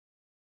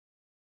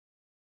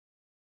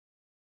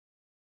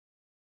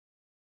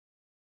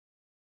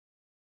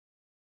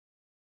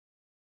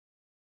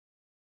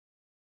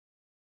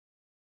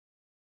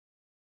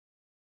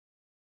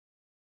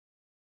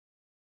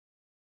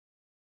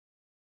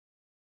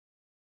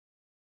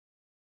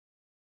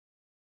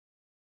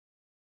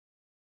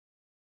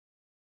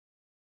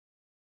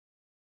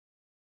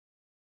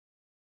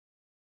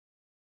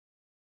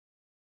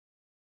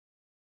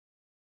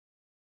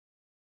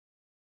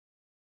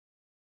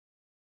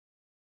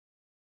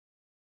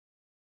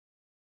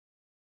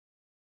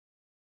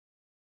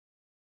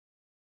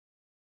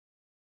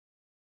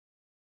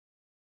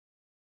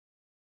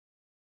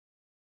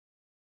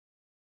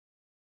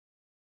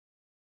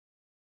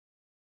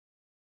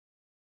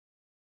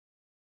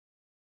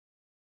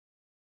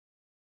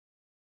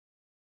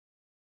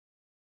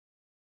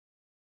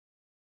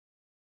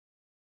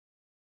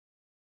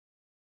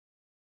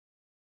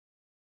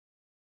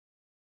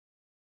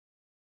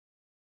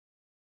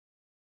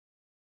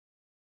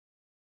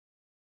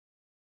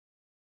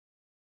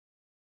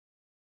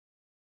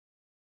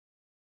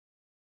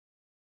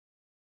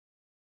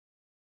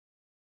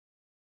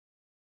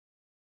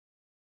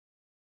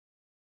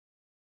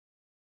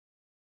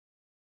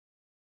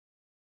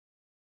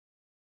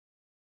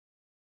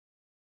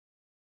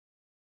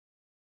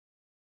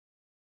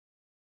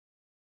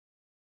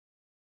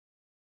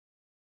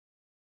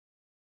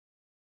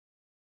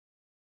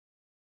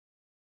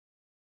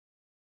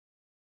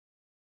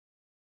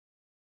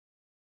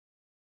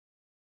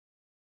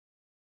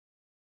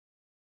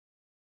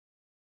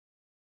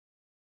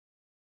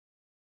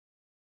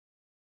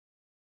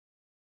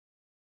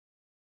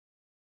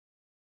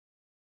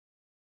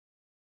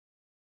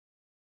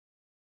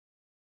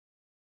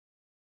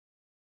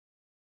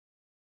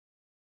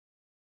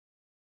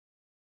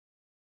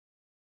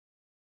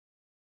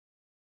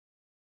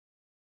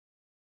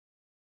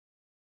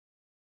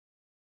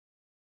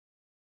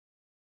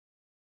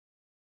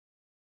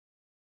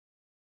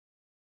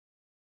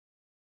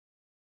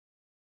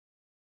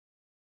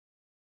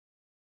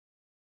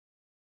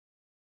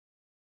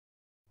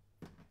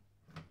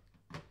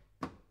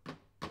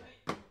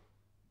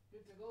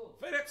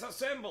Ferrets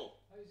assemble!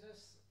 How's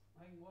this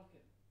thing working?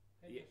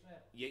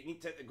 You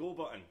need to hit the go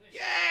button.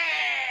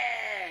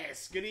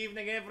 Yes! Good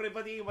evening,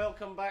 everybody.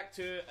 Welcome back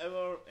to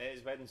our... It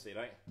is Wednesday,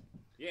 right?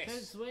 Yes. It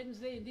is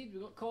Wednesday, indeed. We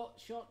got caught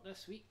short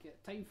this week.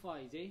 Time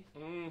flies, eh?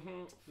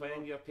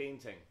 When you're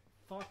painting.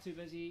 Far too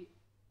busy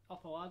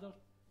up a ladder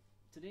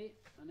today.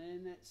 And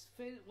then it's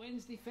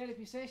Wednesday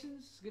Ferrepy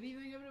sessions. Good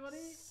evening,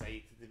 everybody.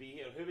 Excited to be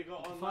here. Who we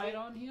got on? Fire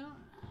on here.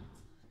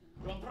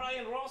 We got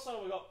Brian Rosser,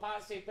 we got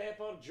Patsy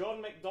Pepper,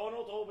 John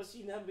McDonald, always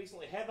seen him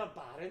recently. Heather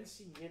Barron,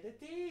 seen you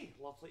today.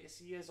 Lovely to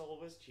see you as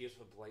always. Cheers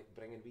for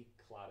bringing wee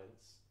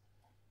Clarence.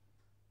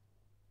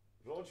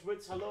 Rog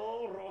Woods,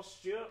 hello. Ross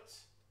Stewart.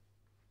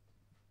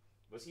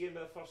 Was he in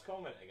with the first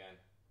comment again?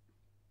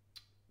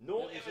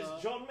 No, it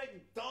was John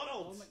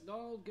McDonald. John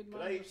McDonald, good man.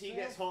 Right, he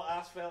gets hot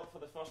asphalt for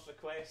the first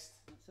request.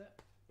 That's it.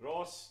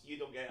 Ross, you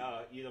don't get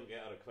a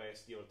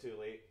request. You were too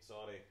late.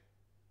 Sorry.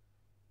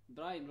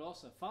 Brian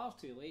Rosser, far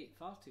too late.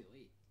 Far too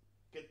late.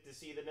 Good to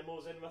see the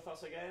Nimos in with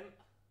us again.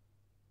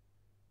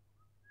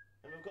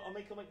 And we've got a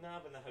Michael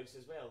McNabb in the house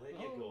as well. There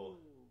you go.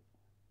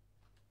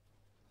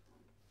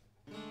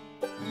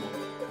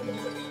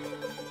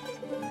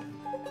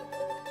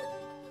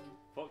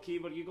 What key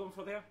were you going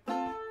for there?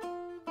 I'll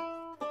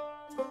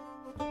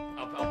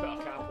put a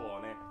capo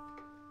on it.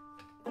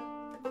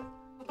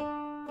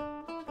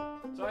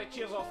 So right,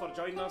 cheers off for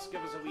joining us.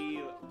 Give us a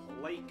wee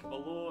like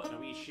below and a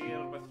wee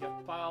share with your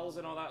pals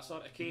and all that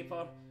sort of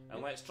caper.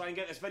 And let's try and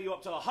get this video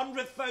up to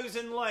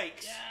 100,000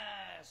 likes.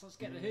 Yes, let's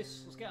get the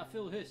hoose. Let's get a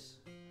full hoose.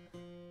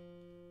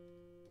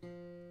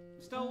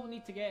 Still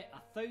need to get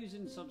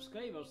 1,000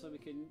 subscribers so we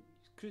can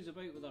cruise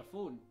about with our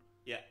phone.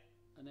 Yeah.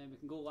 And then we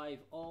can go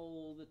live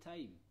all the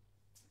time.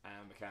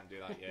 And we can't do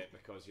that yet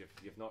because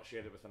you've not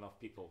shared it with enough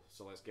people.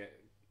 So let's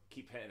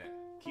keep hitting it.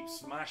 Keep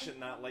smashing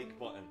that like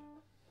button.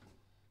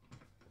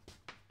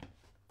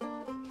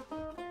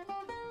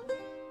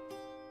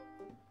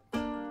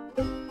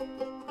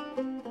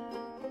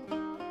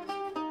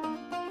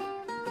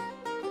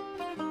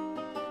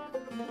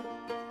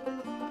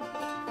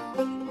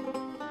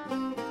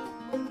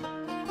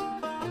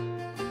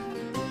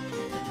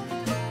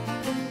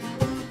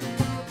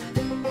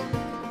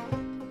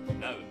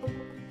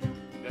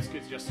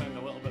 Just sound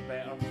a little bit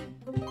better.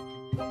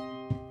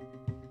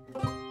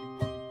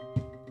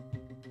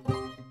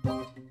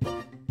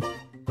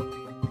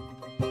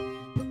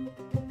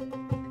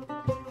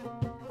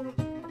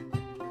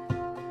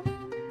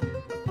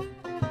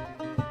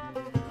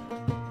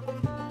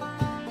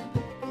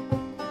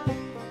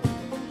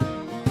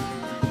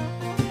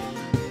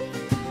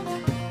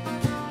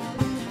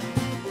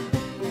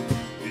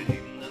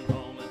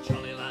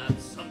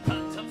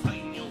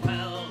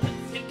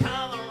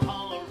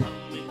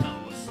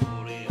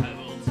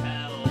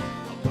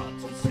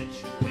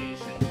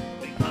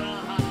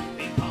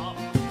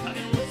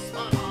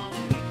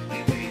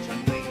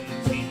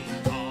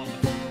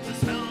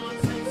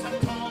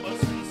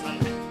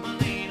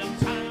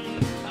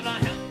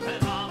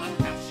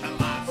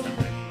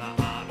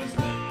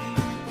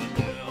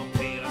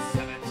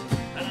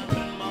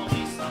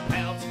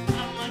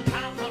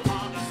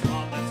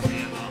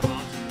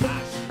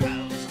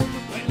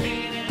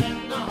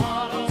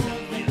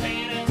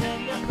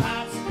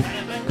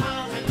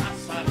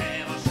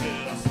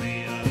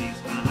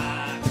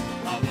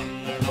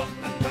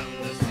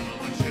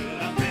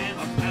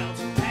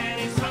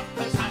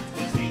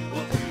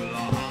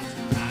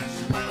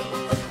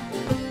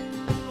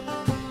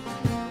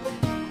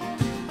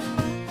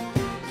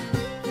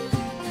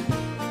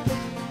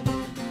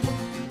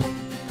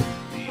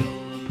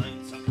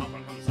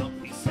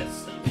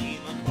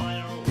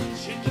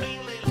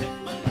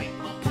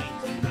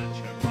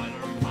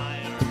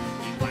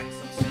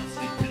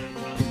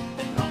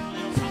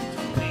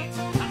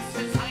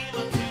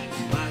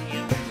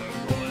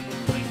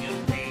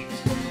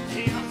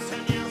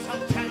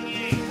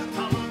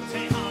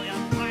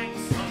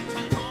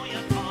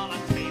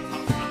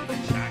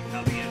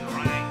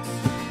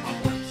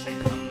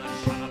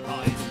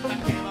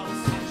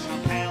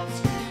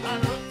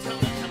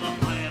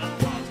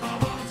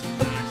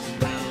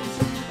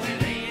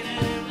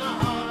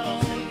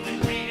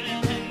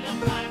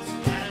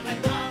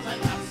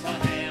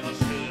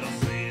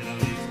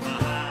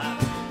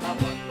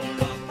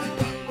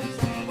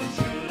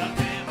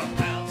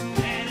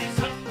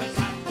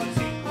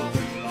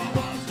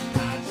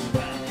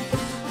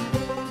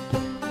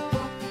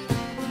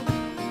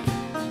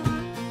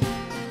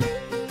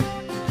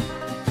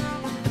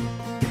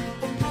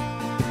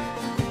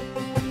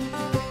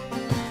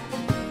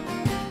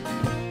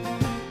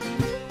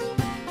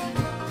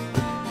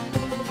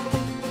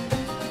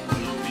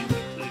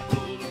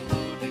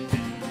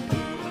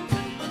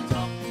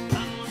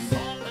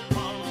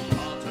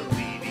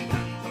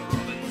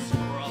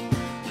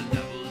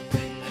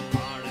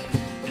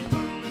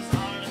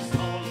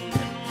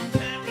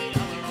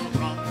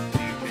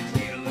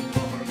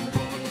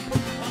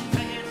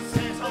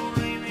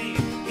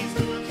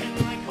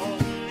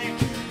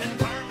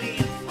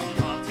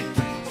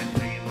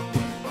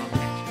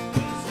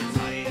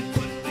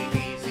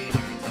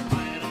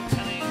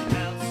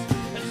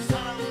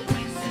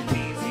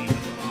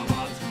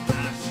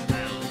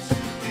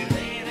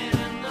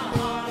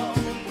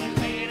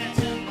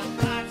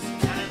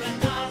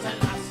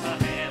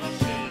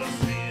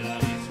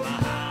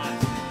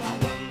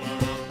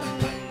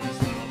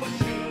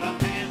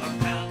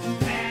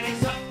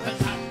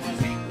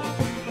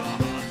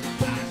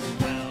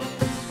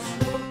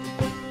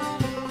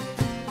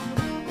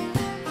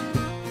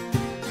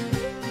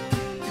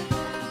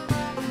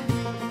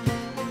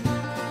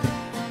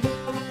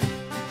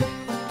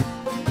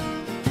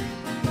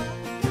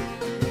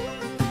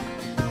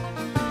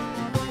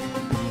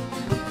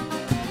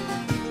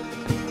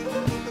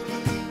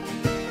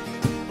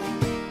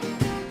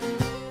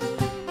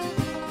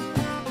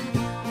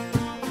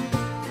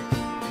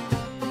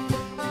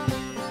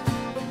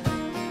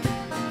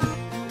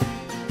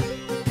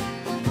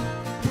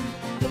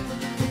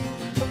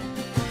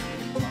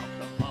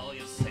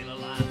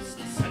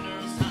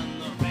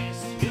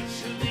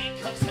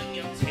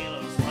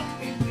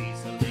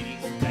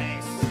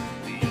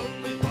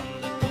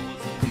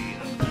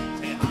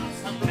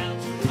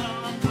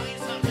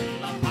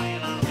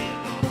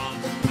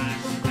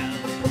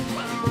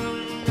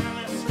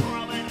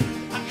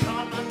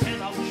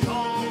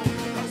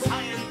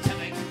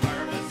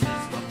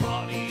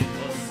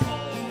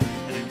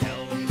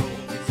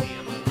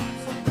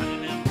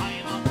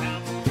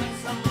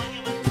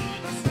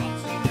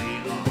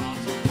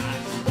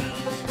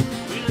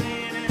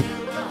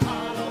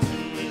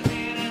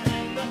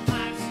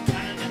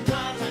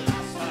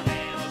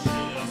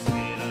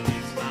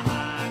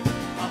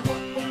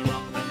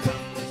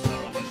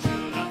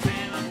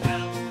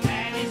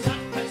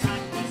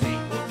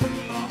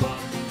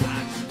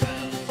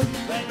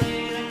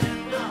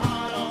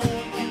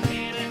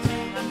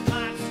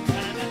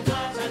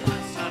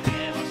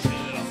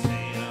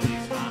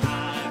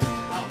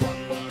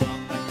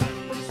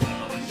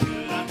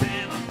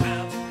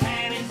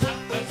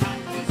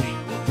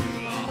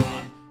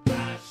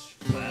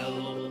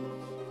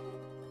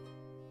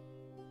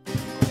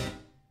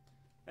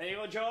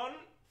 John,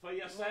 for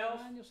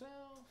yourself. And yourself.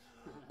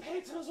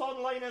 Peter's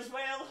online as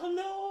well.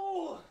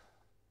 Hello.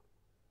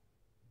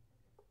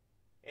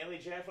 Ellie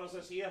Jeffers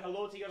is here.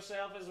 Hello to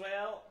yourself as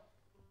well.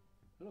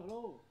 Hello,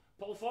 hello.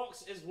 Paul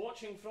Fox is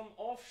watching from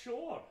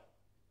offshore.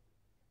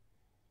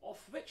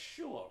 Off which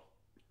shore?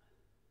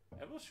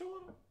 Ever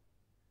shore?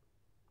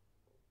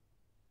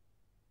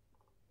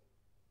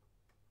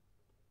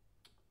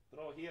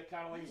 They're all here.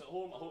 Caroline's at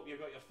home. I hope you've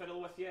got your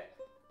fiddle with you.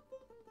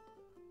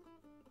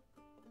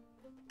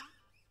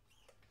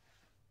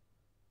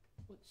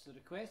 What's the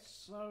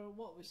requests, or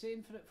what we're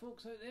saying for it,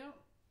 folks out there?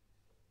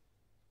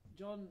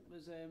 John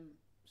was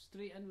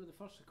straight in with the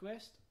first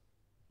request.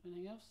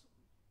 Anything else?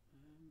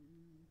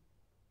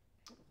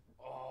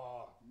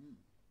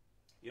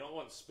 You don't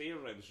want spare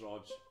ribs,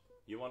 Rog.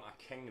 You want a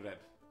king rib.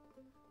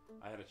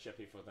 I had a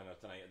chippy for dinner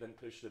tonight. I didn't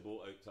push the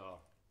boat out to a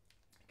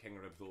king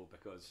rib though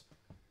because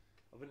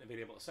I wouldn't have been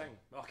able to sing.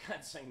 Well, I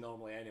can't sing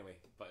normally anyway,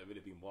 but it would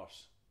have been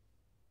worse.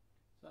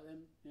 Is that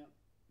them? Yeah.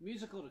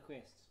 Musical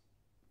requests.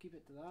 Keep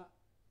it to that.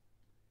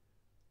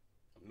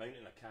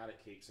 Mountain a carrot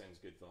cake sounds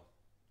good though.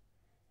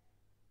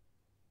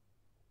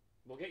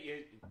 We'll get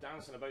you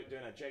dancing about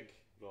doing a jig,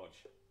 Rog.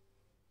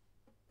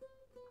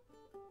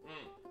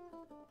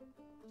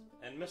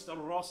 And Mr.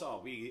 Rossa,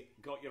 we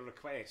got your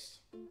request.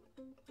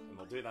 And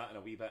we'll do that in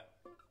a wee bit.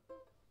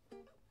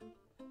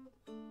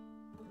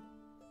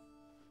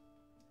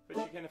 But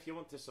you can, if you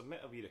want to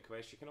submit a wee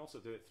request, you can also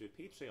do it through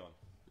Patreon.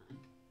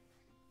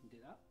 Do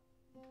that.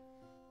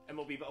 And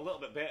we'll be a little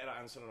bit better at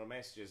answering our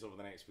messages over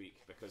the next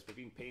week because we've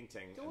been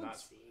painting. Don't and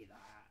that's, say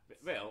that.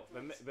 Well,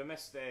 we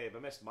missed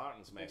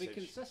Martin's message. We'll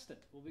be consistent.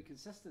 We'll be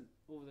consistent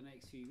over the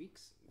next few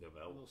weeks. Yeah,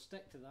 well. We'll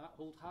stick to that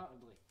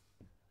wholeheartedly.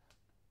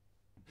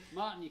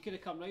 Martin, you could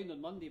have come round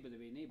on Monday, by the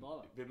way, no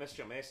bother. We missed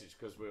your message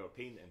because we were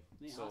painting.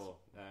 So,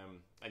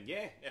 and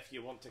yeah, if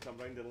you want to come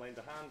round and lend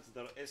a hand,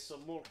 there is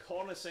some more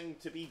cornicing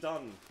to be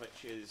done,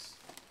 which is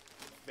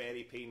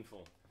very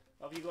painful.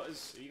 Have you got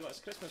his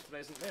Christmas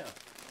present there?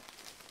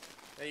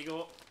 There you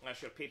go.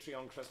 That's your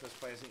Patreon Christmas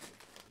present,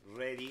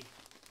 ready,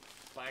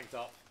 flagged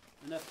up.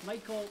 And if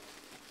Michael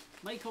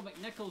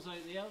McNichol's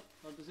out there,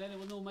 or does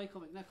anyone know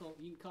Michael McNichol,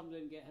 you can come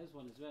down and get his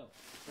one as well.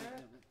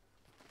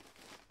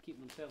 Keep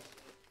themselves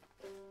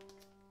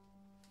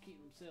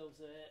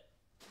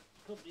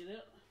company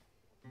there.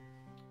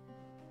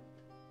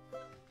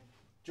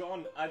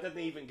 John, I didn't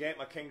even get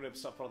my king rib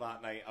supper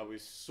that night. I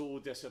was so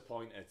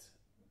disappointed.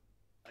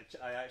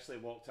 I actually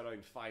walked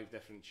around 5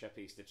 different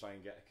chippies to try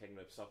and get a king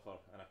rib supper,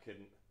 and I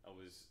couldn't. I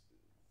was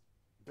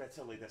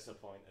bitterly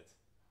disappointed.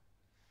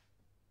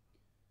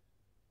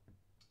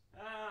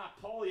 Ah,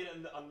 Paul, you're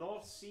in the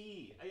North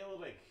Sea,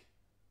 Islewick.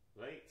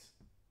 Right.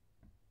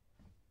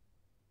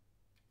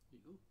 There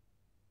you go.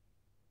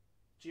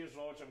 Cheers,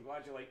 Rog. I'm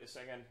glad you like the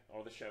singing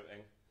or the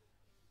shouting.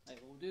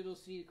 Right, we'll do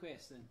those 3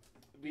 requests then.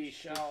 We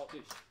shall.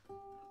 Tush.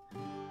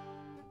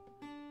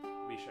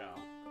 We shall.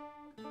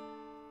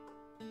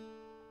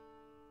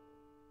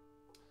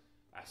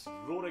 This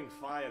roaring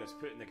fire is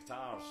putting the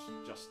guitars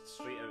just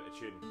straight out of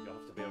tune. You'll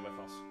have to bear with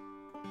us.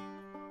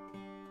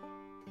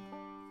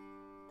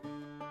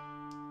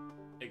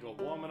 It got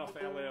warm enough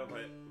earlier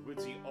that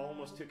Woodsy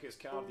almost took his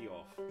cardi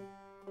off.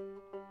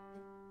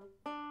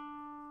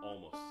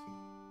 Almost.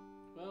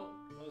 Well,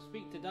 I'll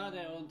speak to Dad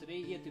on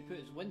today. He had to put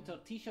his winter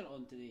t-shirt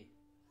on today.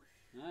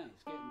 Aye,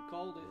 it's getting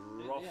cold out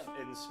Rough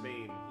there. in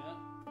Spain. Yeah.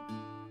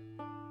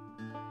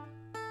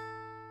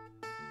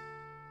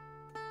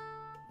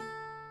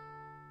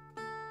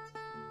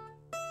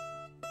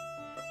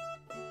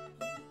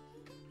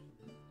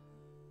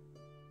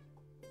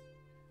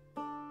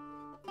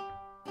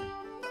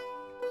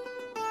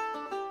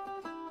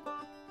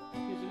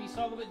 Here's a wee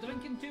song about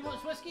drinking too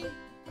much whiskey. We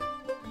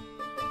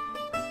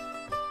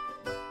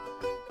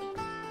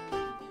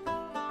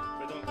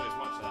don't do as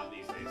much of that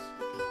these days.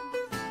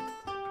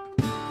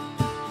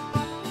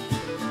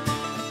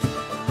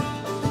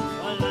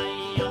 Well, I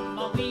am a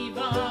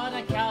weaver,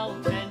 a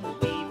Celtic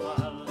weaver.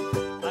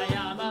 I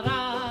am a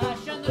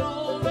rash and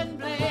roving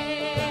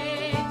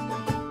blade,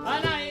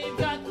 and I've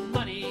got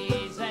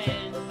monies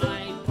in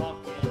my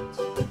pocket.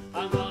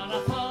 I'm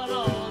gonna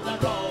follow the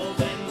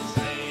roving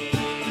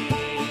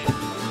trade.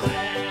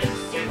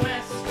 Whiskey,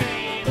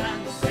 whiskey, and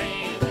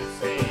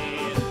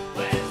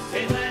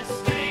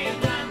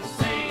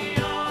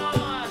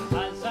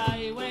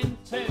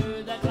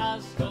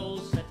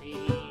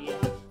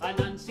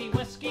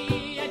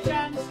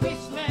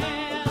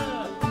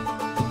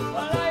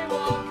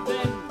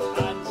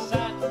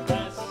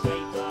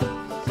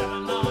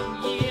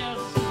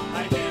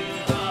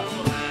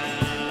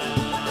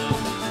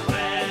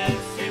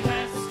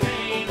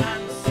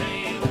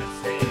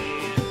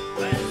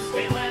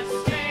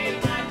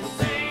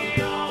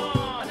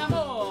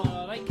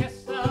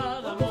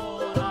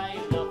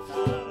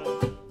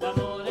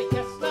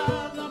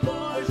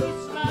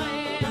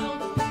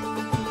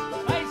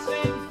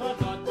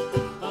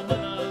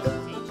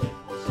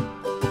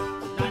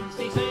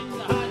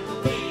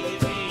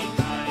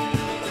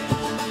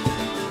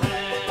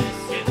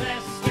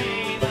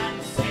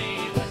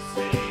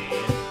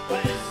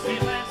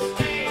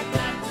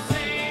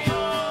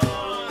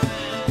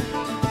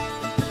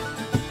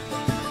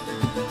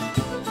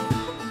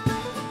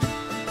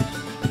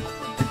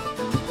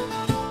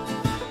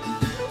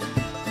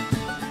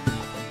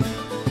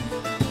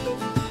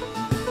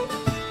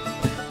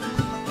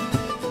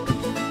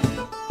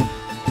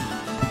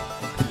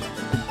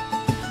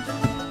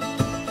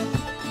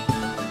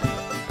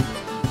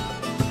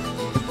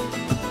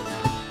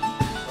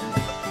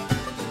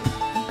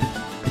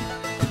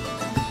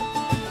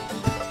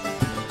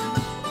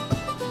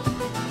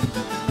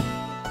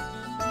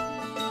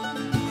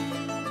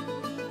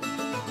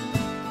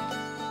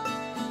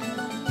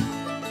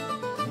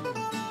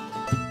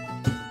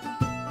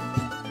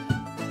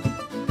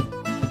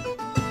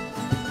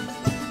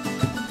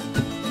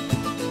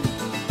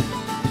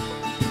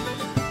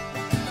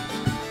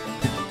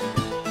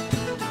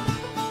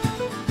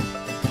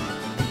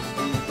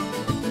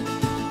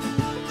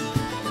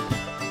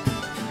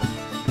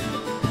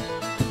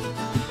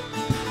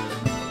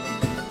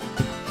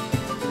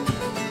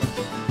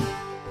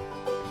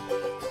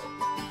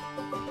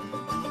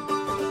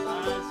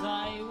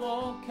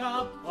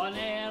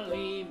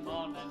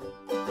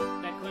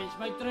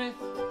truth,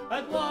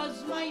 it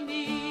was my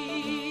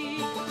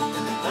need.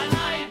 And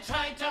I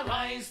tried to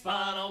rise, but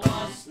I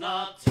was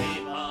not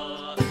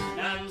able.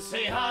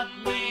 Nancy had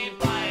me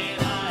by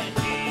the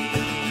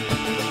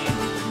knee.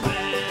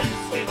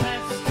 Whiskey,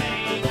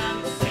 whiskey,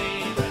 Nancy,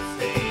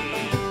 whiskey.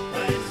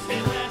 Whiskey,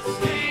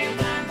 whiskey,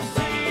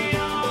 Nancy,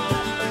 oh.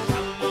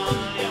 Come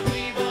all you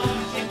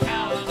weavers, you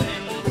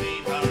Calvin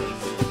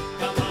weavers.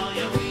 Come all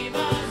you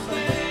weavers,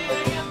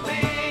 where you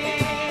be?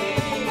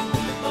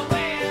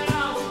 Beware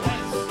of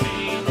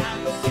whiskey,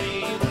 Nancy,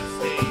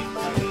 whiskey.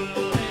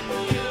 Fooling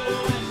you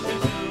and she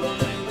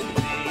fooling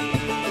me.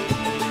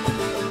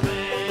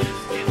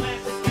 Whiskey,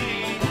 whiskey,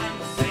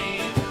 Nancy,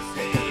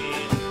 whiskey.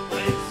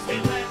 Whiskey,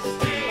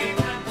 whiskey,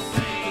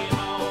 Nancy,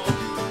 oh.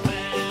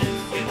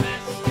 Whiskey,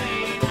 whiskey,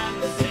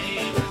 Nancy,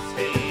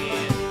 whiskey.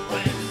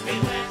 Whiskey,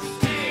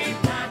 whiskey,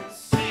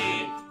 Nancy,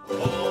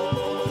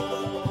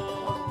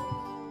 oh.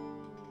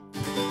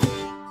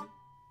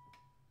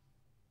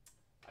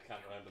 I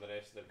can't remember the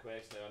rest of the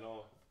request now, I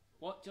know.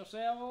 What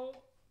yourself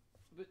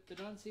about the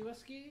Nancy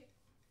whiskey?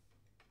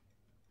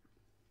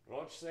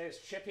 Rog says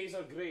chippies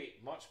are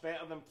great, much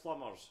better than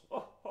plumbers.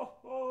 Oh, ho,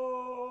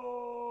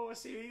 ho.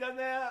 See what you done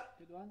there?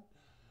 Good one.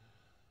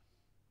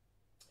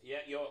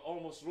 Yeah, you're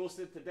almost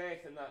roasted to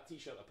death in that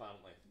t-shirt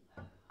apparently.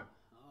 Oh,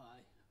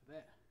 aye, I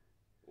bet.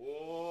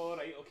 Oh,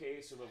 right,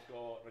 okay, so we've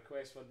got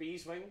request for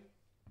Beeswing,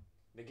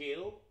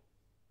 Miguel.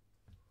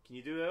 Can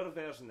you do our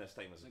version this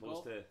time as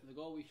opposed to... The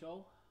Go We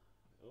Show.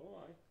 Oh,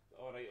 aye.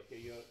 Alright, okay,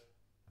 you're...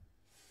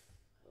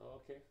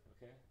 Okay.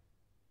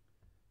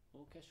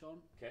 Oh, Kish On.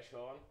 Kish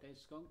on. Dead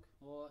Skunk.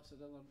 Oh, that's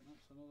another one.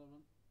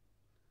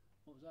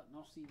 What was that?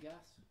 North Sea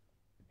Gas?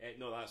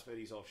 No, that's where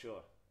he's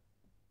offshore.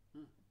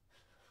 Hmm.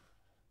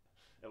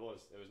 It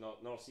was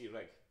not North Sea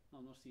Rig. No,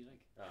 North Sea Rig.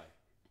 Aye.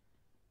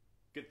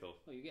 Good though.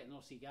 Well, you get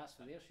North Sea Gas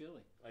for there,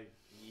 surely.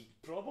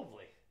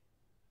 Probably.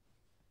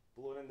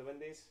 Blowing in the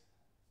windies.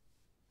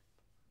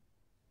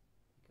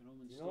 Like a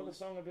Roman You know the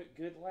stone. song about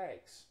good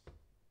legs?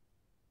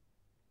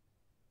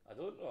 I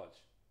don't, Rog.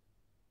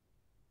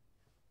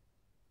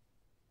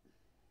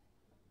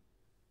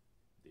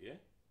 Do you?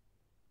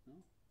 No.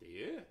 Do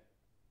you?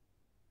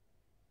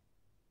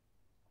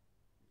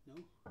 No,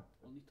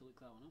 I'll need to look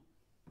that one up.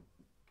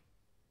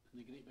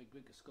 And the great big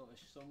book of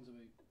Scottish songs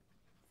about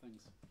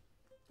things.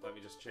 Let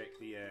me just check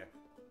the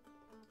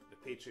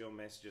Patreon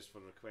messages for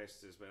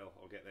requests as well.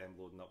 I'll get them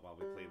loading up while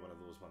we play one of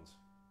those ones.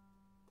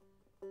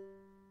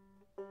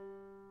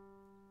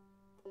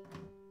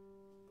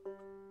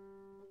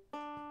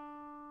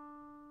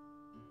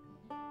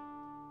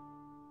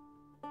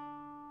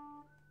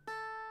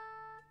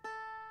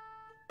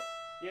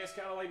 Yes,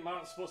 Caroline,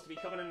 Martin's supposed to be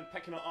coming in and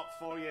picking it up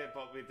for you,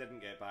 but we didn't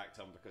get back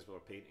to him because we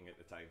were painting at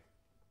the time.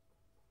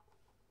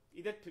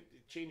 He did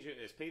change out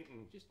his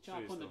painting. Just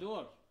chap on the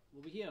door.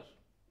 We'll be here.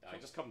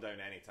 Just come down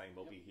anytime,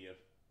 we'll be here.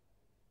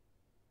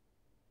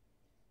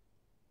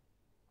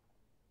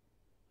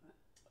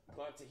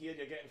 Glad to hear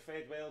you're getting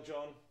fed well,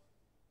 John.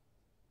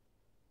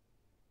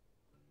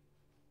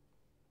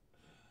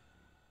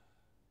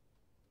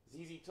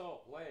 ZZ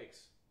Top, legs.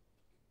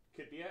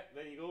 Could be it.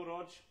 There you go,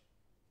 Rog.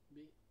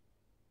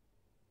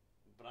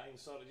 Brian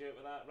sorted you out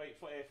with that. Right,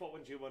 what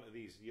one do you want of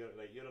these? You're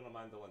on a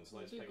mandolin, so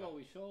We'll let's do pick Go up.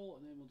 We Show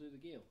and then we'll do the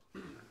Gale.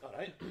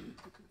 Alright.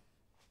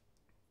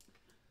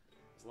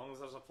 As long as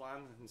there's a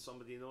plan and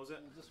somebody knows it.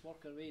 We'll just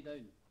work our way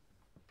down.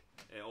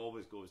 It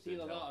always goes It's either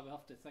that downhill. or we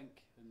have to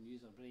think and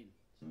use our brain.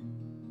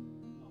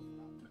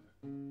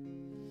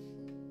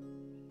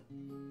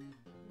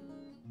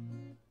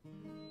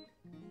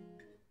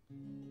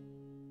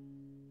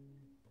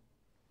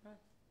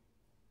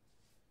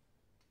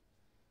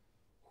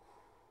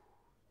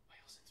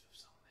 While since we've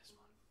sung this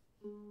one.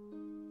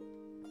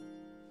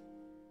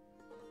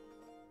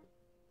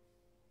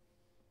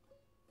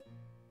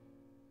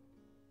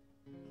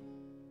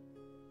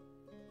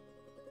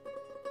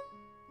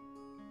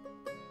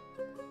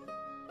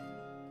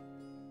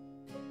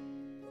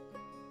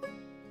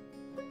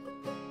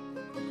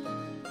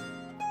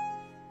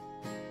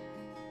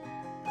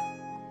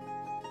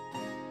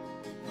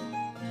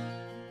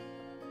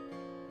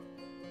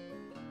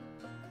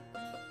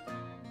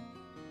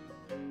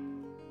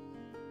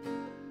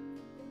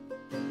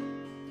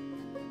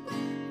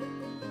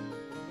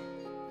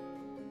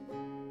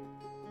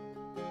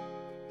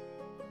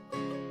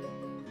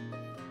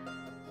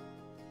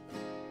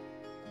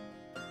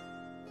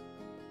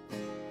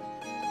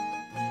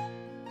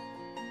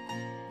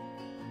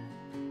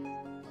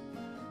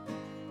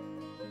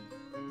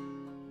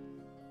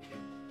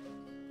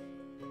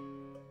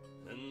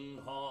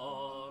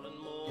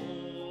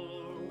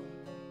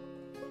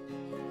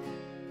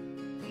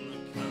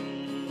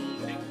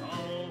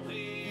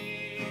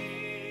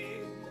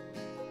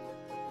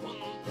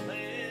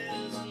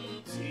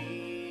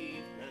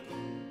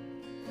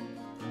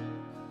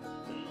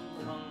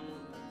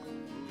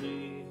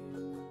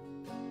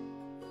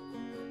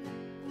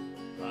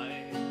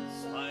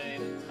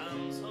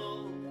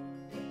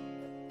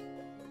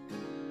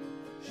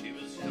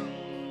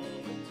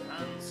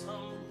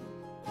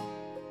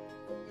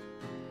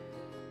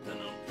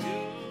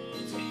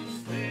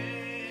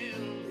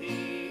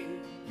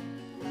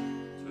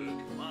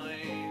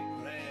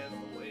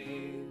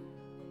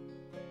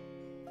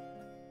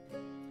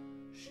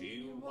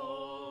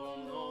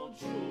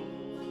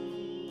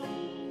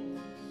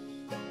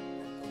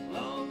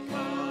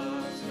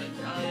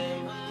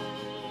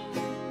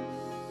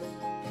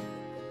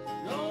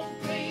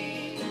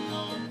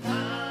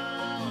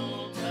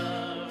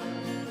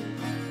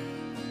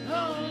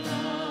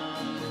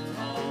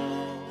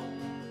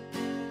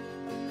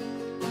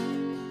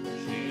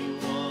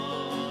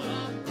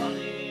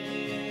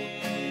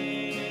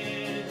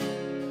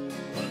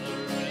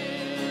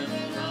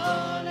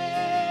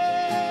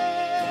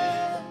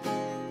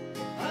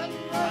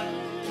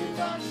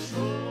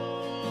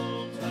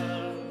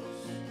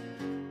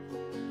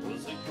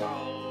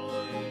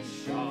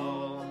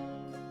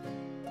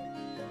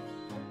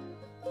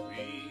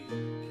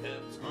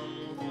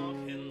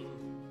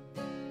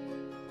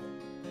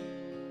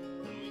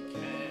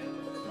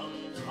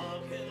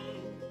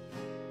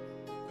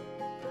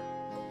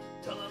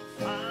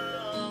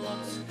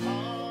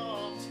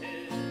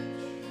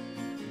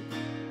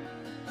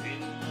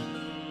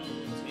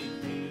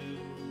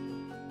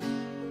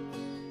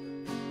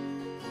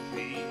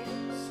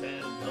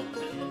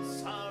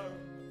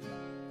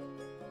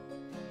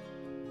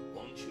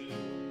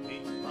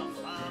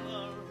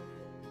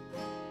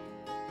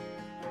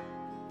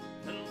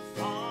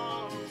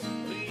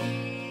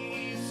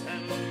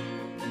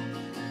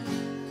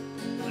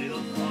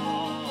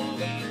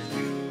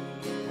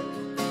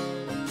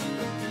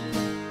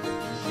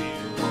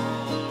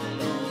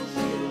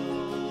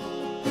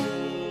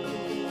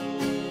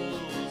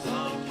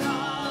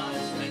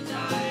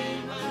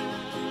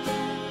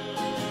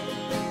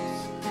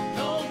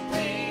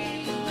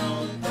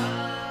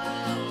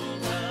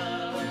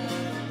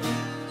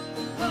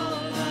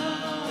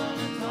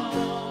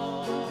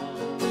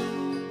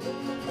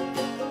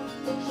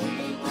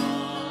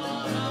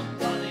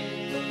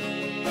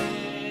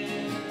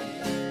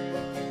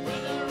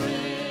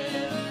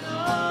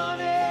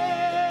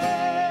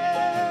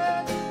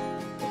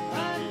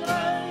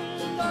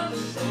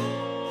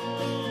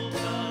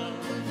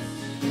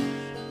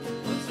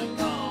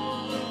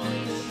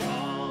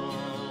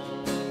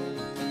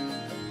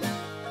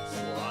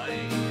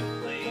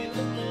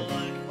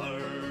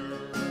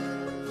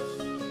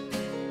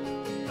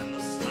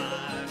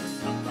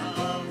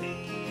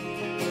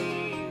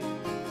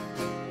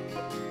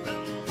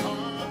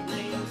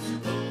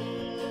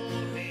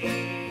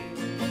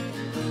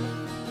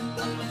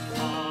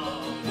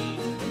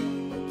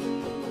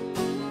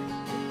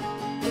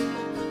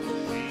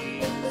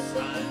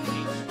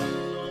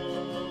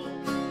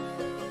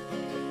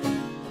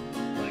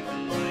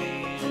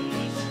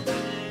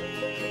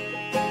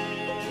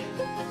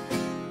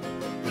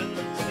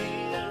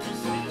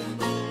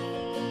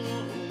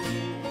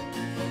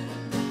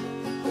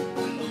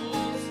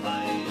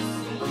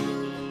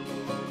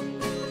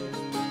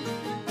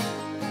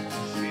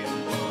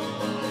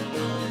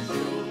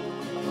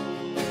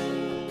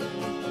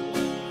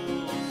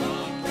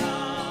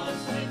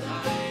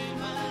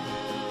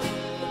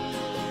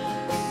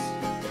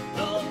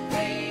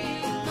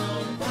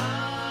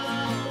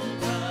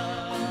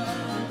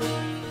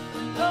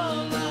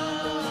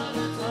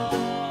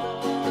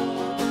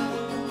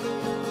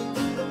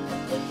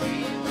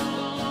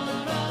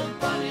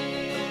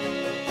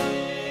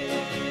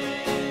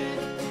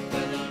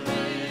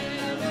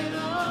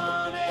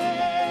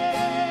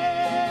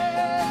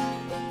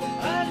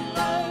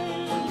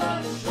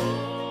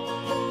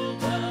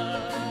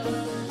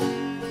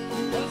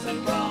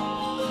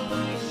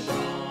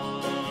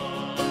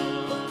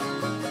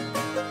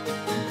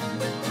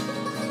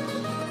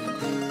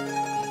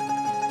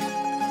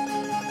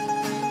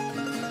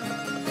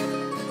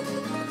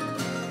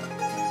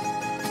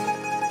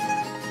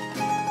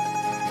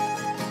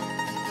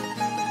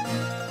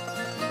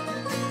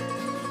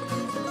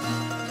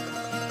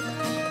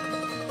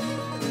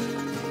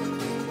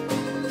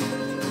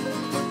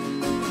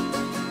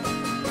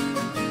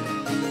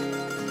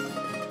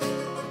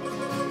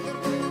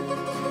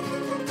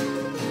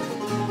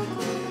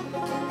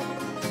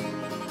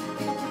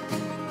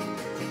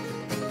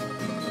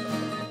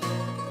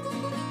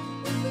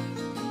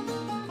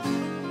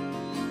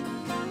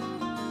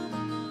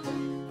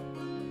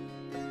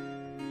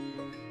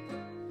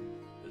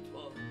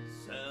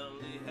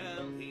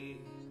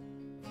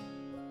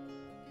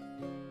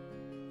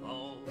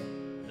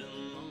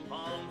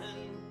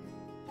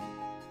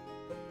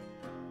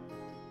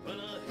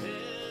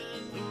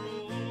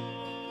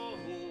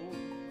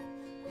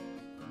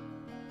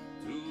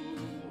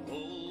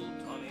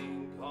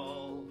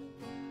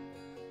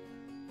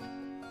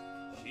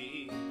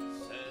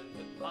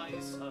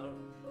 face her,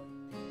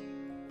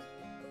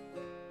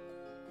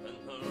 and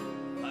her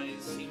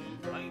eyes seem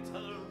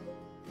brighter,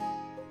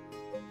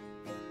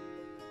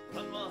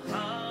 but my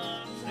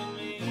heart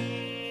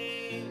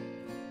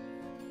remains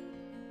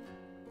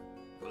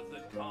with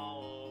the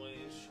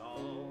Galway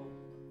shawl.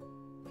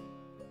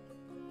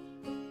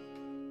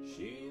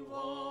 She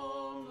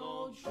wore no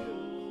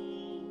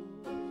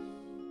shoes,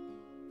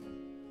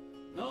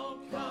 no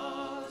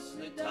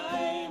costly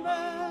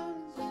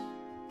diamonds,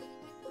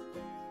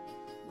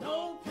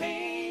 no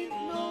paint,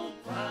 no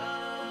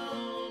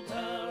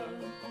powder,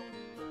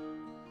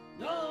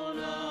 no,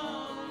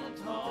 none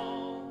at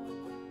all.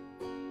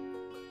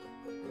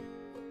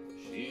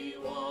 She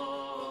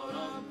wore a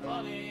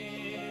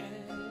bonnet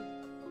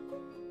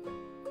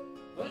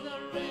with a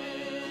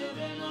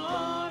ribbon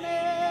on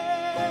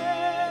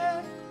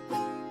it,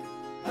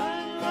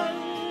 and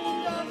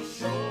round her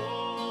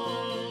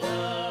shoulders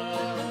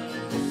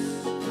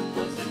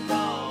was a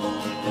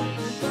Galway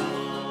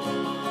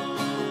shawl.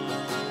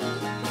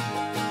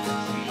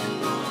 She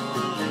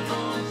wore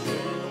no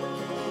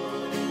shoes,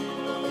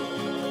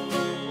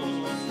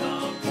 no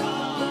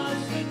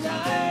costly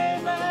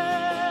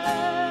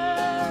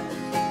diamonds,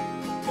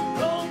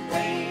 no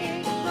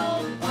paint, no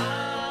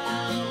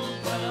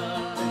powder,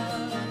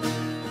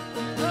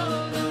 no,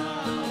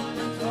 none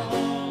at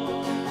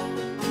all.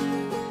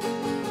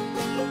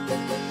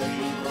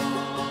 She wore a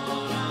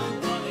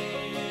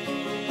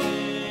bonnet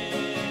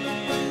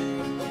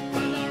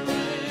with a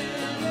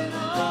ribbon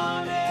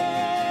on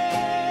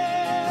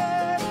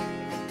it,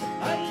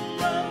 and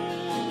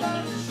round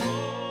her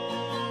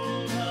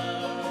shoulders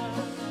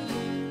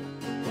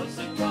was a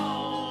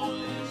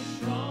Galway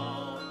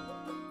shawl,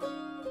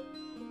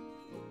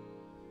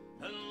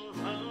 and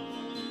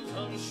round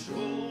her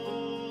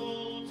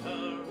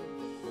shoulders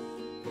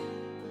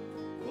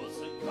was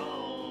a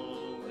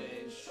Galway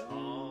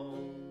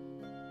shawl.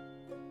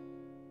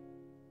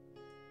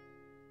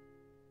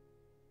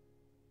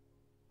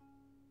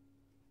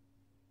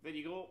 There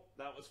you go.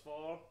 That was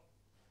for.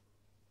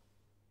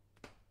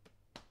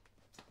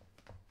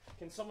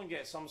 Can someone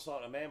get some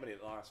sort of memory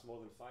that lasts more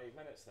than 5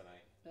 minutes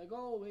tonight? The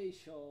Galway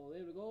Shawl,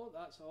 there we go,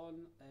 that's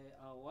on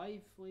a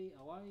lively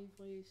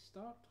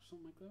start or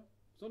something like that.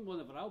 It's on one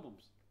of our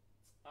albums.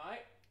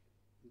 Aye.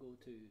 Go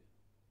to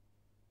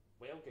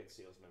Well, good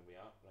salesman we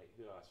are. Right,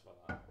 who asked for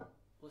that?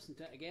 listen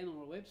to it again on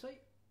our website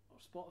or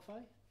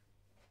Spotify.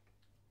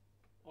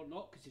 Or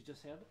not, because you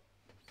just heard it.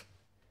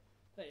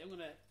 Right, I'm going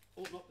to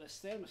open up this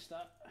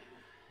thermostat.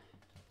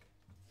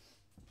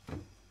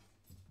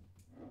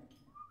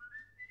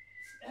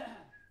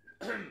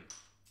 Excuse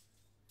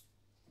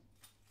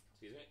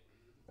me.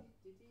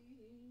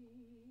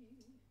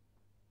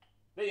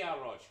 There you are,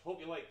 Rog. Hope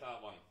you liked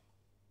that one.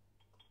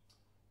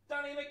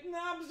 Danny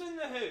McNabb's in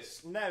the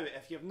house. Now,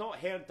 if you've not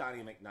heard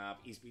Danny McNabb,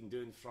 he's been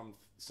doing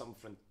some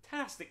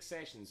fantastic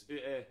sessions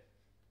out of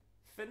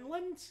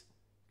Finland.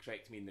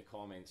 Correct me in the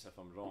comments if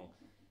I'm wrong.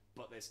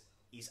 But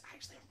he's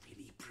actually a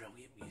really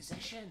brilliant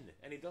musician,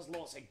 and he does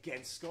lots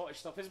against Scottish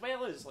stuff as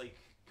well as like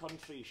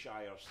country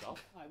shire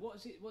stuff. Aye, what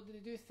is it? What did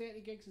he do?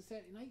 30 gigs and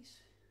 30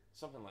 nights?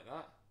 Something like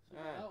that.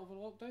 Something like that over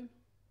lockdown?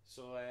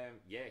 So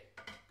yeah,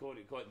 go.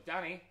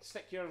 Danny,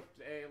 stick your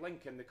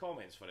link in the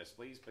comments for us,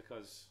 please,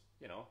 because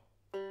you know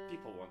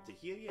people want to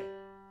hear you.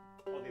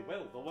 Well, they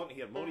will. They'll want to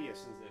hear more of you as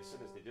soon as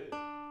they do.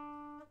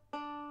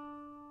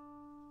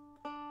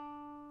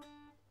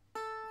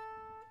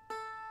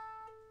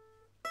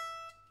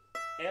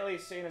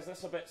 Ellie's saying, is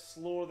this a bit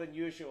slower than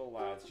usual,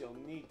 lads? You'll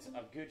need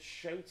a good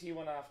shouty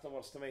one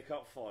afterwards to make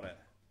up for it.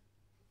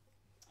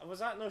 Was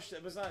that not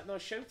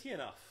shouty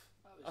enough?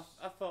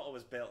 I thought I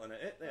was belting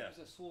it there. That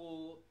was a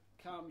slow,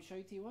 calm,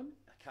 shouty one.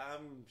 A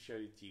calm,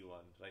 shouty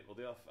one. Right, we'll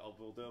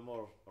do a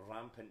more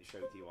rampant,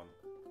 shouty one.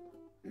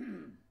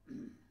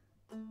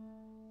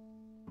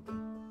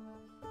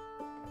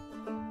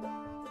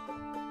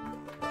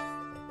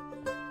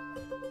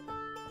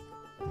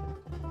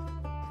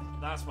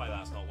 That's why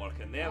that's not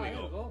working. There we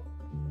go.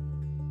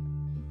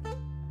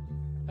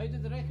 How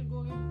did the record go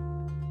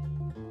again?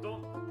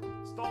 Don't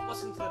stop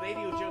listening to the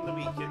radio during the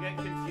week. You're getting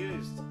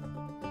confused.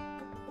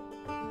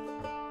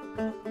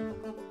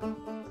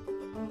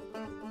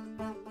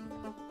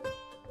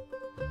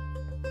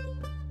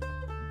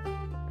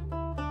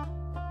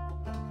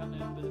 Can't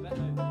remember the bit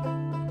now.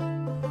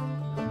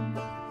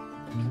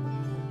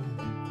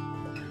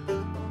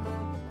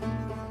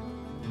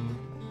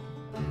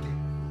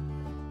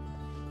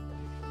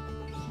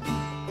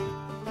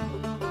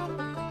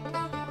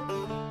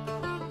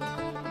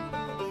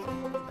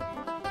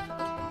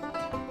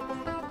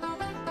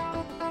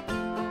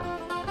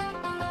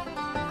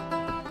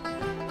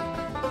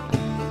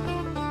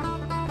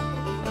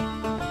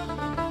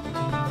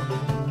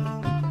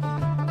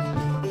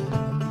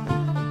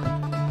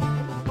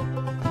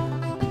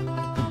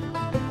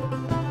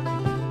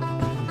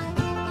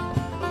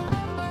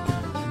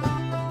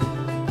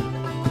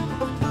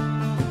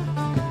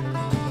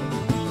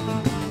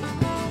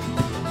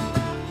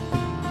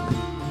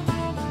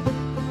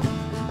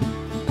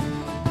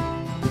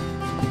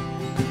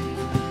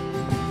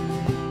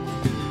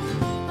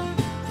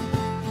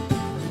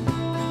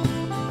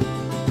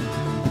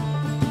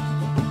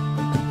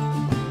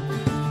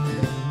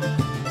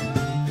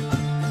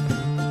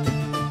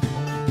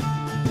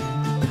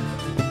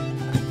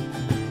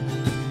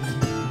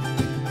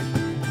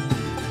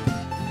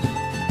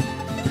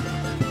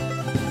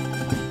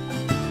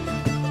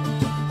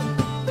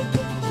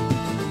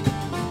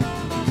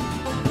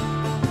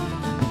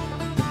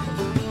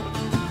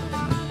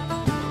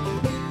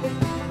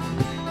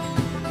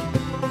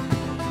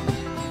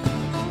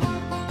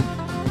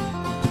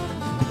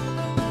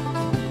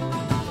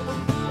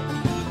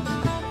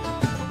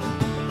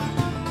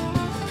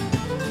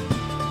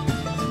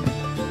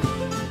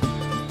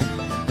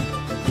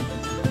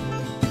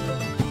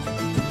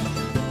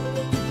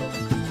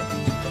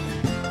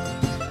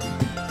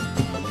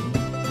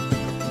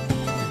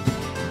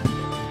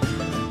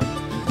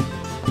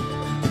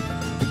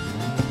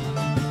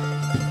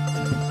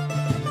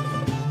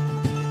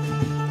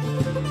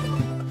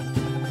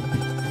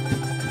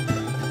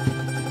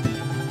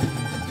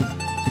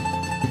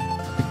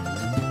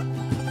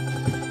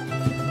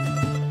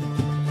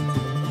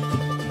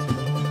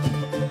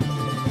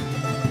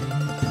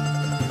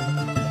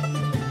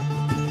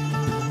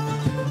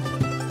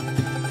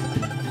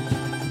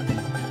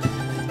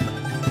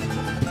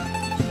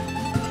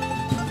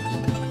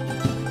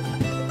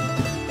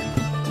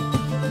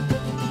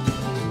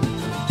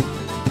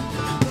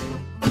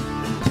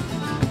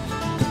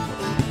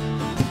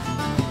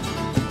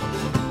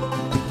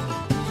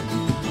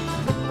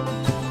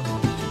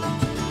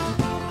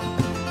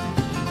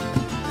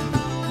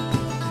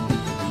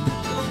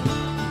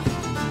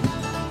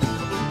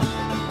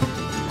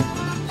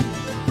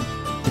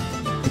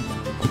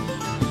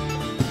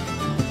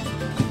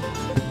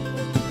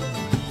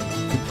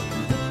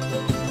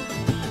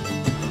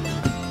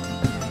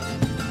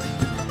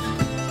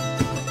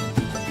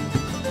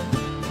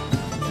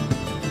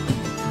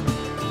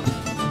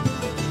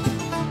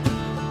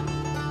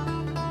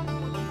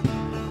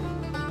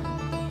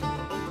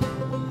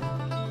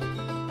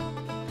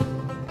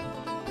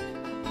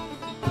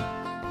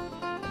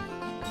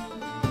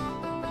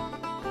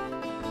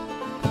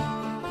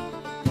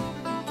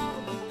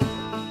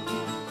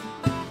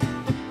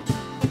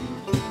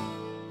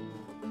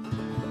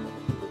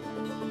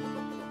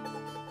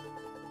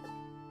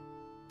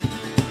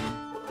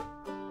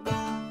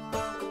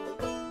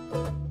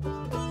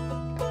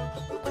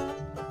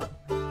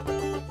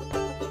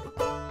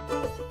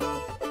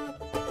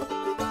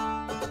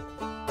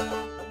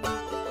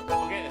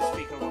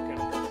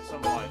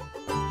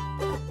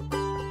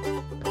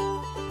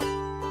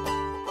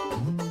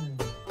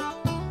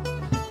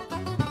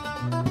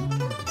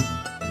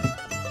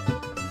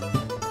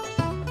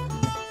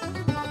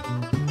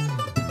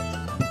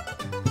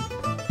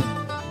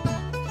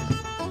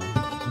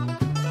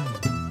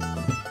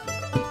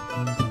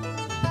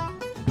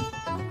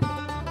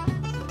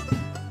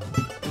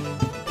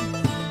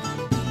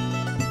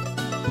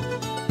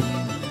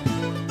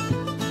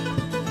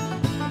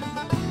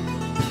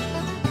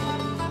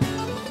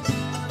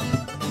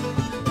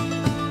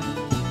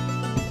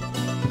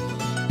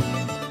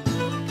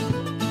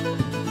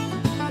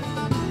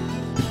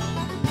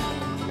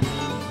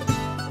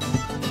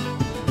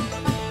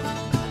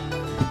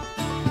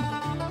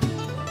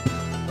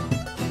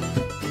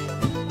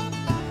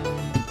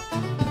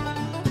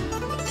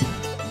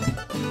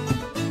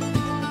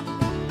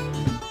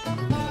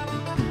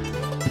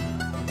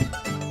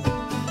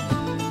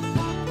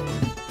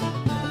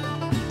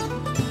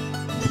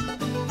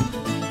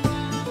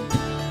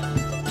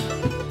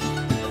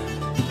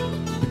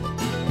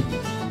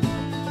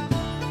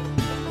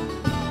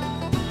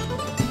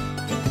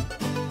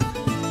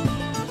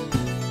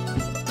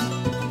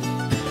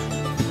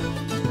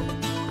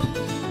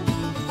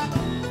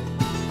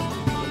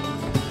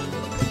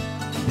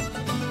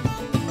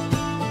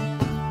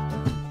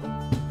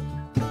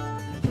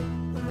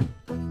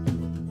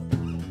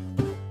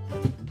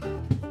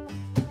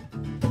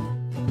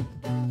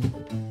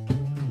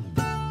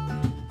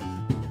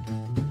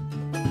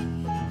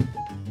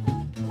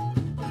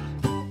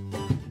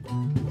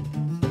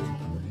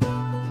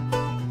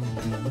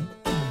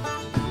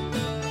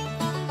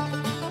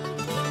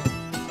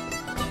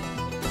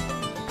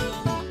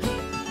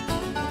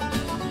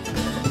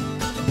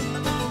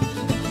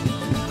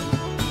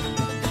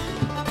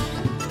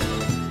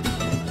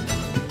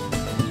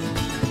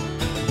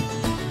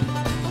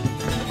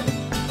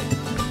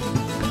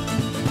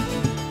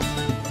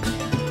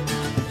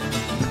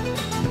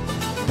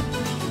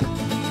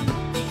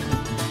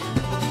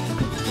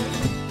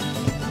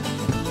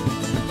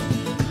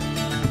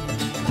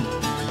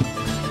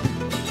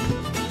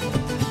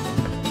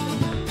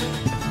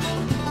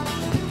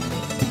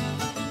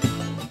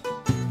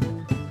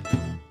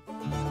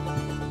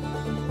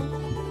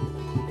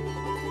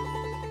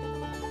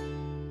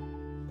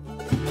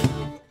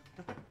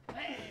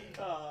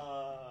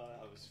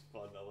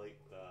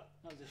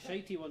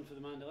 shitey one for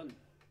the mandolin.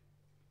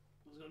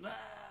 I was going,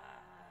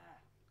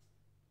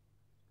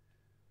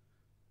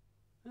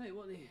 Right,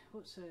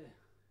 what's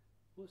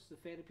the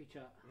Ferrepy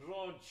chat?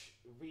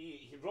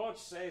 Rog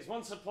says,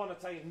 once upon a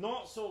time,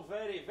 not so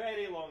very,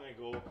 very long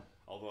ago,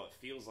 although it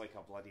feels like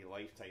a bloody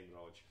lifetime,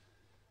 Rog,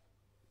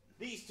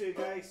 these two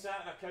guys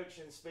sat on a couch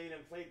in Spain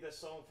and played this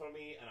song for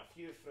me and a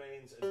few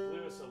friends and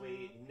blew us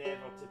away,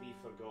 never to be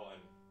forgotten.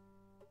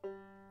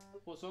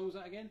 What song was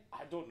that again?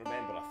 I don't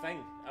remember a thing.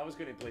 I was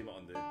going to blame it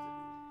on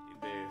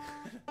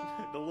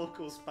the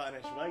local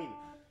Spanish wine.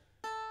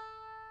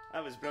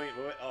 That was brilliant.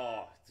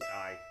 Oh,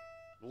 aye.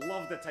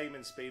 Love the time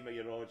in Spain with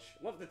you, Rog.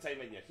 Love the time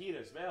when you're here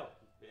as well.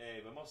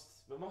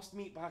 We must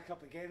meet back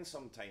up again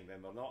sometime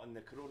when we're not in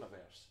the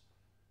coronavirus.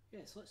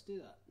 Yes, let's do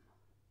that.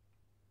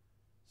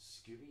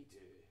 Scooby-Doo.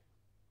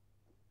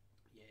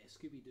 Yeah,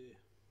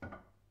 Scooby-Doo.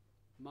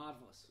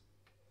 Marvellous.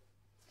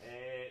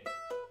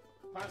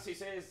 Pansy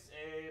says,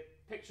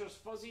 picture's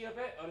fuzzy a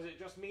bit, or is it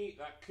just me?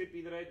 That could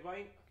be the red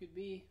wine. Could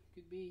be.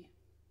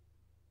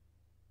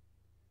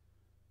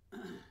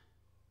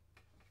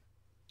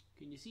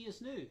 Can you see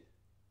us now?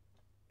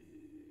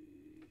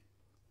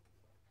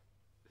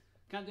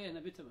 Can't do anything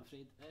about it, I'm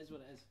afraid. It is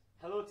what it is.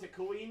 Hello to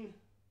Queen.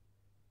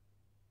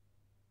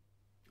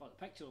 Oh,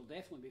 the picture will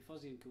definitely be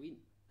fuzzy and Queen.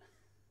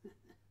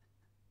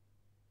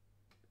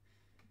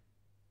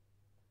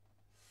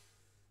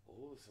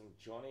 Oh, some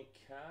Johnny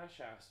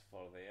Cash asked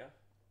for there.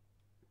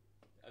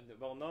 And,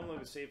 well, normally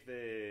we save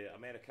the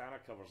Americana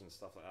covers and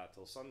stuff like that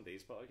till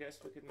Sundays, but I guess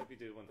we could maybe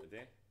do one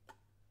today.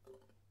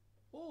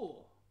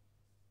 Oh,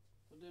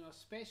 we're doing a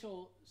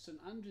special St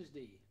Andrew's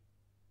Day.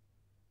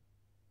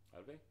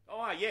 Are we?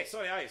 Oh, yeah,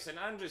 sorry, St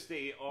Andrew's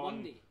Day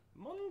on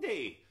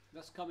Monday.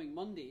 This coming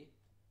Monday.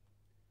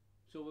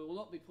 So we will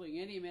not be playing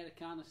any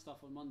Americana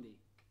stuff on Monday.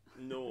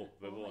 No,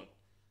 we won't.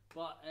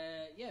 But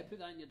yeah, put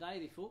that in your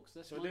diary, folks.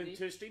 This so Monday. we're doing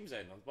 2 streams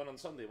then, one on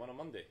Sunday, one on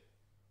Monday.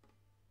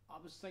 I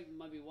was thinking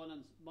maybe one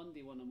on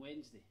Monday, one on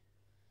Wednesday.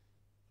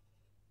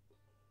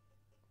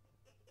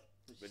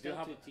 We still do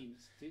have 2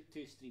 teams,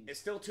 two streams. It's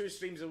still 2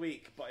 streams a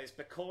week, but it's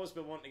because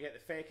we want to get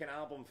the feckin'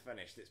 album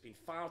finished. It's been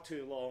far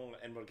too long,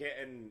 and we're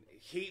getting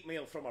hate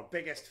mail from our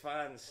biggest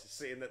fans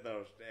saying that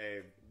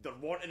they're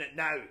wanting it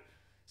now.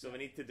 So we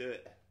need to do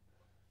it.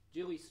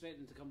 Julie's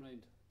threatening to come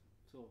round,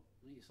 so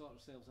we need to sort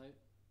ourselves out.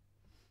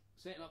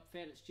 Setting up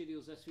Ferret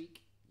Studios this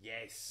week.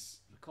 Yes.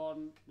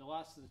 Recording the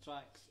last of the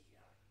tracks.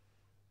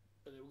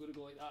 And then we're going to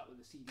go like that with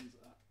the CDs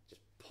like that.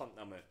 Just punt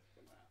them out.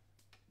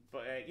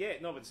 But yeah,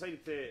 no, we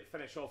decided to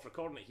finish off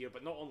recording it here,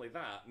 but not only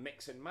that,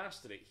 mix and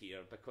master it here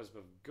because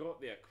we've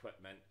got the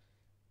equipment,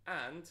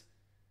 and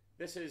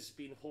this has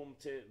been home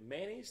to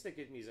many's the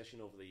good musician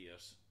over the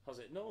years, has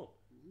it no?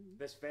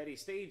 This very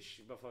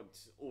stage, we've had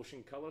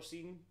Ocean Colour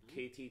Scene,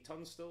 KT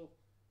Tunstall,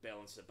 Bell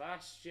and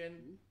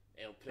Sebastian,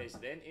 El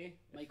Presidente,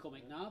 Michael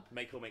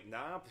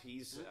McNabb,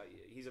 he's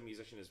a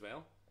musician as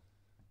well.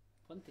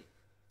 Plenty.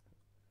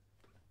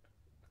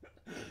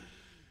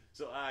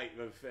 So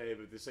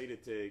we've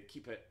decided to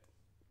keep it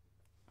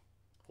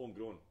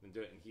homegrown and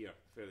do it in here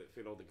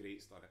for all the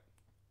greats done it.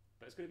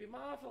 But it's going to be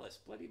marvellous,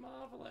 bloody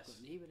marvellous.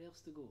 Got nowhere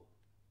else to go,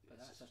 but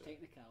that's a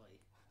technicality.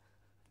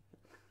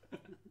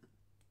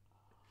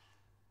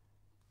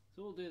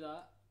 So we'll do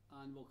that,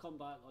 and we'll come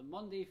back on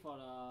Monday for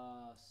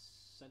a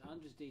St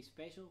Andrew's Day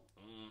special.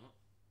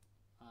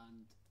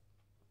 And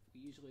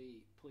we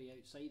usually play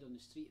outside on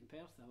the street in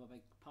Perth. They have a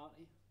big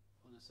party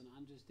on a St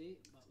Andrew's Day,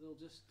 but we'll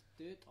just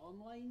do it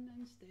online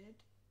instead.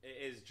 It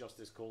is just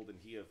as cold in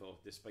here though,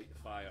 despite the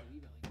fire.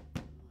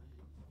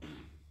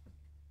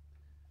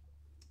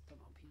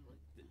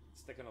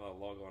 Stick another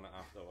log on it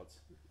afterwards.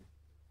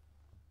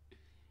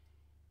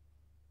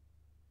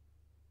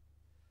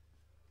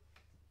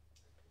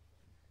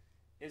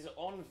 Is it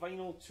on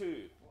vinyl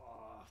too?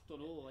 Don't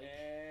know. Like.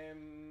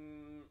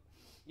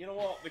 You know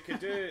what? We could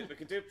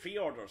do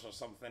pre-orders or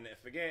something.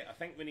 If we get, I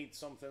think we need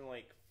something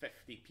like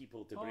 50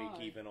 people to break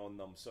even on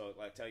them. So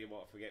I tell you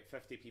what, if we get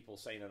 50 people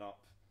signing up,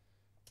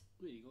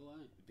 there you go.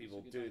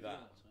 People do idea,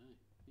 that,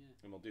 yeah.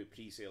 And we'll do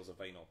pre-sales of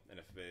vinyl. And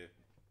if we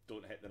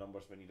don't hit the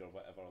numbers we need or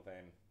whatever,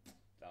 then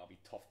that'll be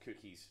tough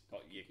cookies.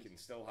 But you can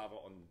still have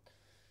it on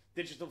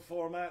digital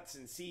formats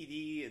and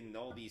CD and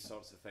all these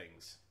sorts of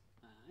things.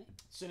 Aye.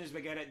 As soon as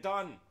we get it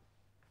done.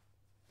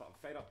 But I'm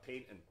fed up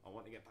painting. I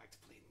want to get back to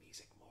playing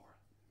music more.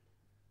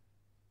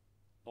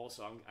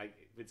 Also,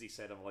 Woodsy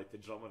said I'd like to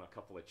drum on a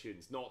couple of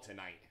tunes. Not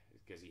tonight,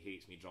 because he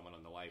hates me drumming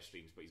on the live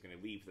streams, but he's going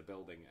to leave the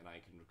building and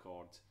I can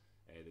record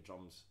the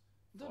drums.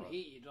 I don't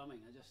hate you drumming,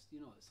 I just,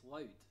 it's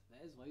loud.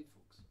 It is loud,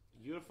 folks.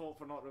 Your fault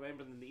for not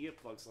remembering the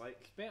earplugs, like.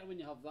 It's better when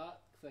you have that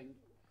thing.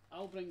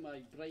 I'll bring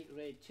my bright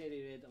red,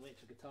 cherry red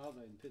electric guitar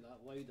round and put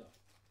that louder.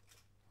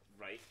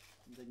 Right.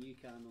 Than you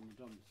can on the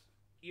drums.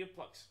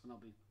 Earplugs. And I'll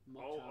be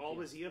much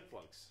always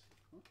earplugs.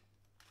 What?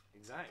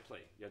 Exactly.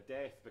 You're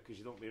deaf because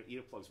you don't wear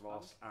earplugs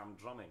whilst I'm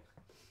drumming.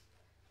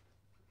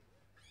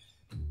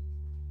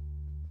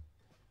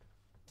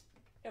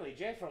 Ellie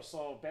Jeffers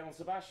saw Bell and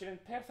Sebastian in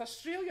Perth,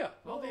 Australia.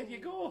 Oh, there you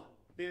go.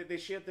 They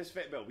shared this.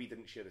 Well, we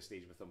didn't share the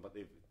stage with them, but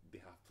they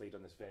have played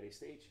on this very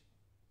stage.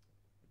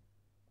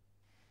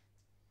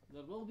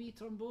 There will be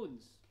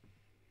trombones.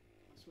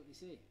 That's what they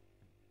say.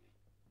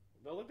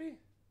 Will it be?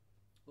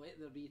 Let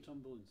there be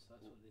trombones.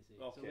 That's what they say.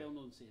 Okay. It's a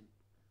well-known saying.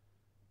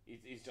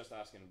 He's just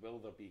asking, will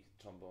there be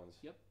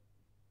trombones? Yep.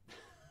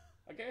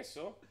 I guess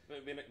so.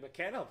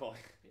 McKenna boy.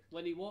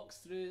 When he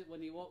walks into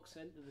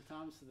the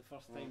Thames for the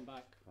first time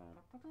back,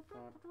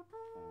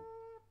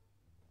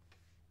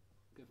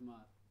 give him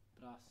a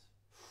brass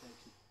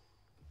section.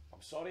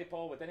 I'm sorry,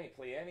 Paul, we didn't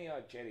play any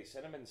of Jerry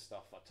Cinnamon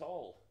stuff at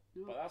all.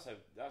 No. But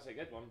that's a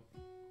good one.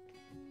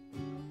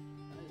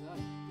 That is that.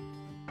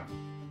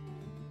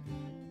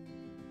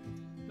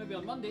 Maybe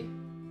on Monday.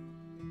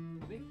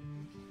 Maybe.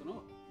 Don't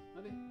know.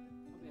 Maybe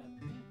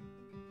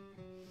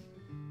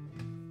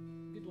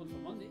good one for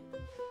Monday.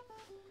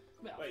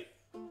 Well, Right.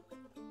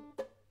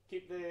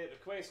 Keep the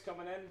requests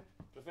coming in,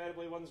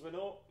 preferably ones we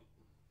know.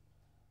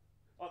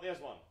 Oh,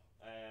 there's one.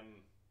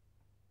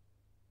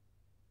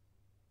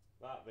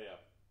 That there.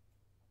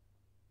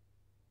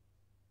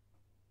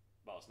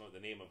 Well, it's not the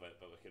name of it,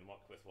 but we can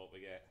work with what we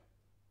get.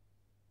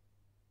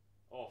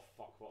 Oh,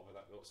 fuck, what was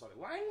that? Oh, sorry.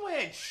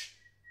 Language!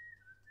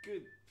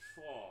 Good.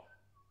 Oh.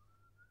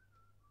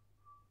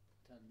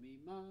 tell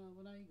me, ma,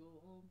 when I go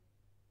home.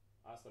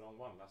 That's the wrong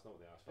one. That's not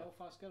what they asked for.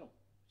 Belfast girl.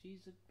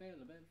 She's a belle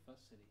of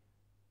Belfast City.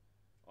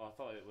 Oh, I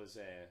thought it was.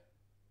 I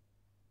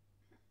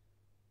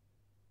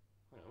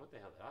don't know, what the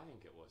hell did I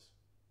think it was?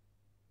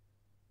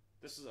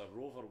 This is a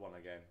Rover one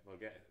again.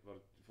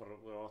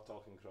 We're all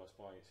talking cross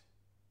points.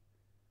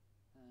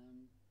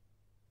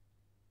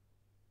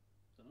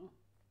 Don't know.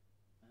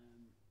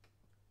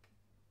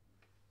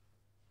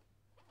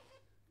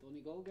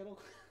 Donegal girl.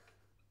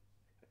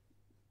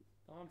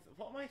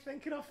 What am I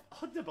thinking of?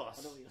 Omnibus.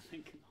 I know what you're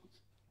thinking of.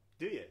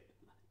 Do you?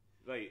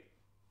 Right.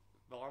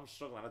 Well, I'm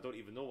struggling. I don't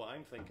even know what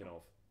I'm thinking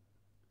of.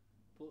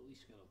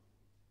 Police girl.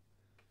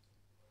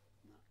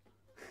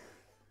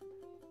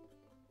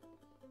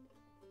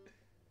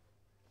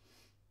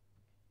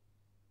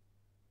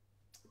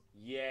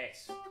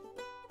 Yes.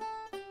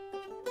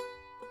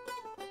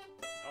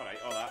 All right.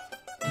 All that.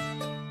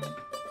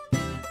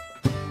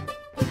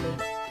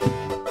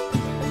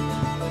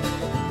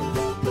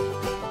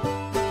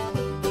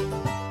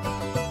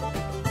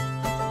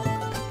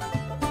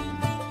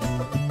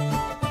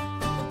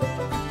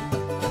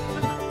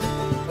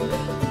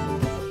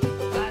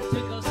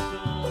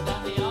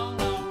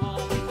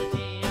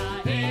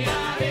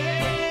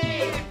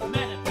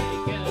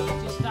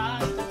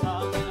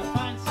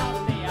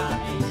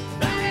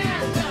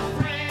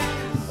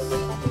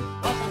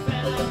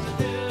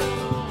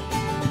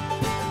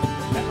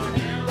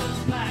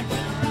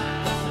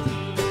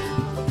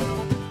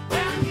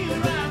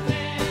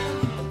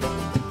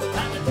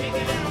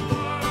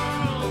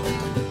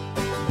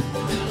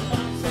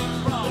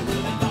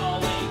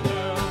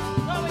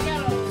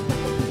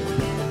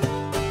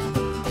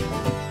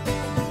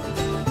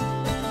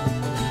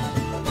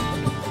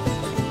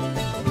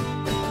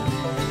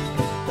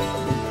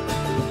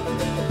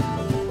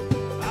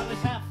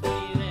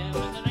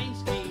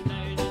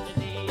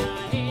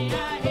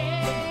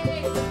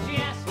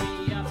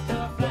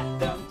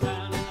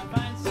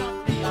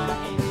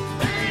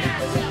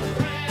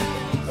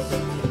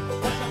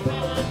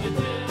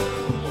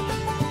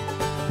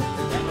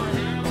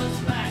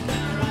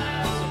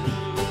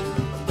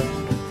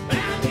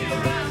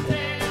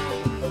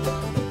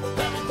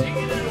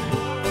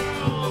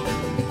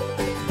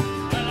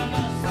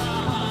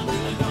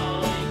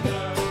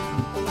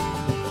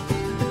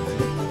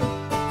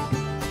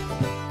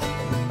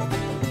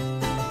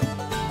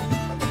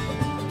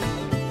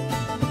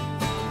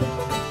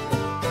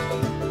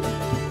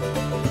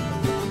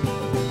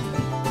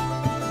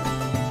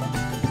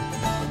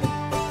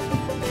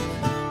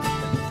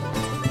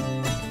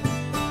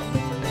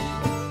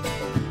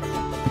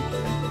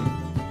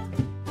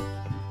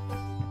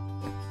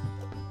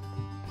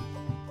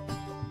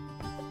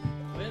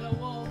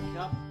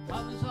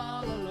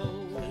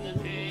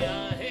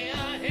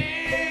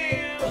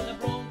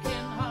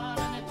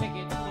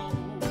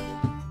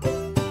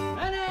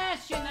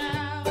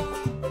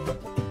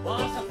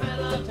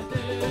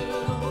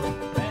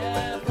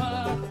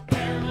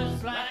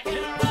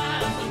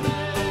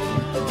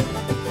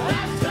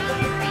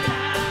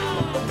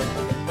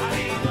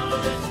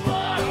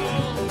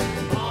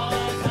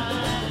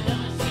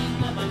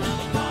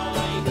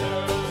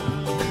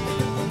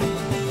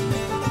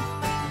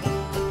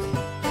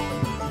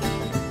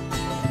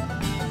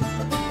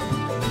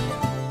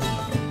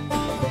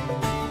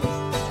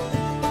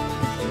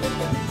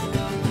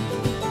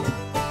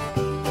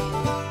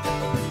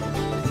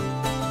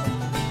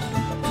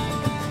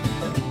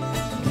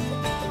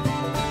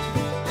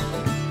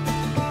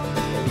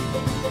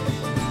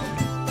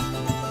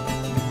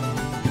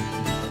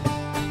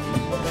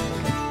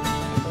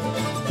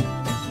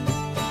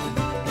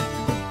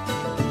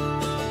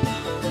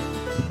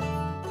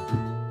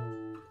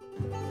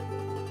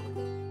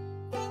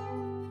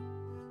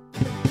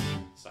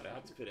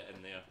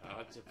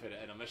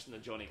 The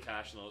Johnny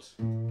Cash notes.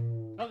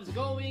 That was the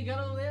Galway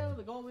girl there,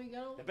 the Galway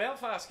girl. The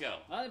Belfast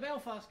girl. Ah, the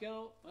Belfast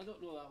girl. I don't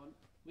know that one.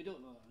 We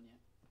don't know that one yet,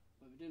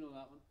 but we do know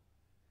that one.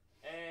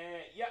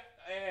 Yeah.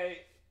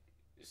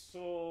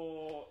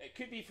 So it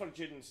could be for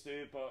June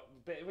Stew, but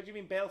what do you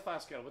mean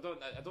Belfast Girl?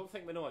 I don't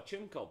think we know a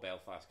tune called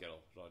Belfast Girl,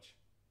 Rog.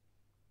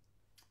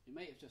 You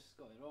might have just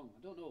got it wrong.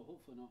 I don't know.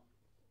 Hopefully not.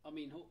 I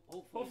mean,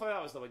 hopefully. Hopefully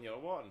that was the one you were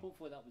wanting.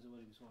 Hopefully that was the one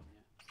he was wanting.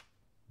 Yeah.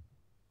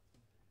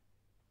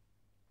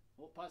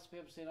 Oh, Pat's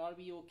Pepper saying, "Are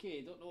we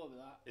okay?" Don't know about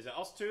that. Is it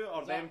us two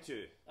or them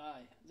two?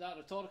 Aye. Is that a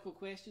rhetorical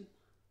question?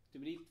 Do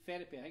we need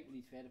therapy? I think we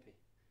need therapy.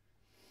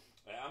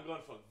 Right, I'm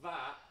going for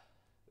that,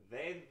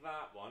 then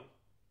that one,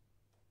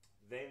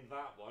 then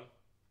that one.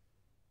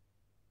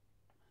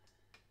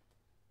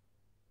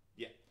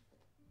 Yeah.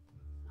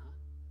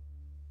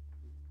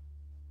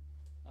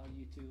 Are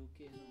you two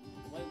okay?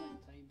 One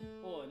time.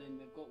 Oh, and then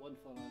we've got one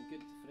for our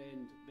good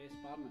friend Bess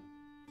Barman.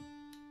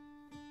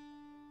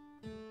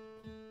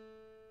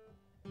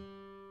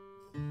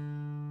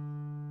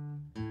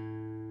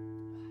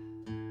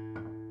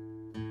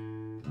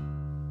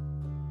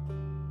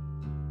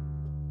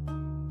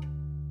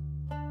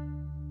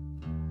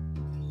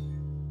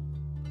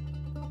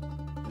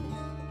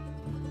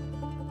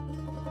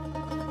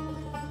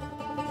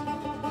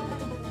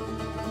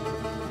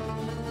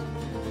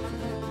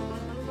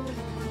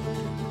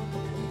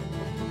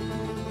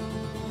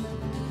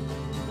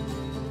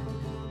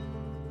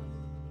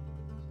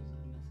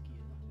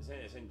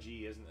 It's in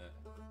G, isn't it?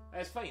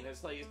 It's fine,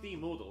 it's D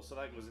modal, so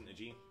that goes into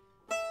G.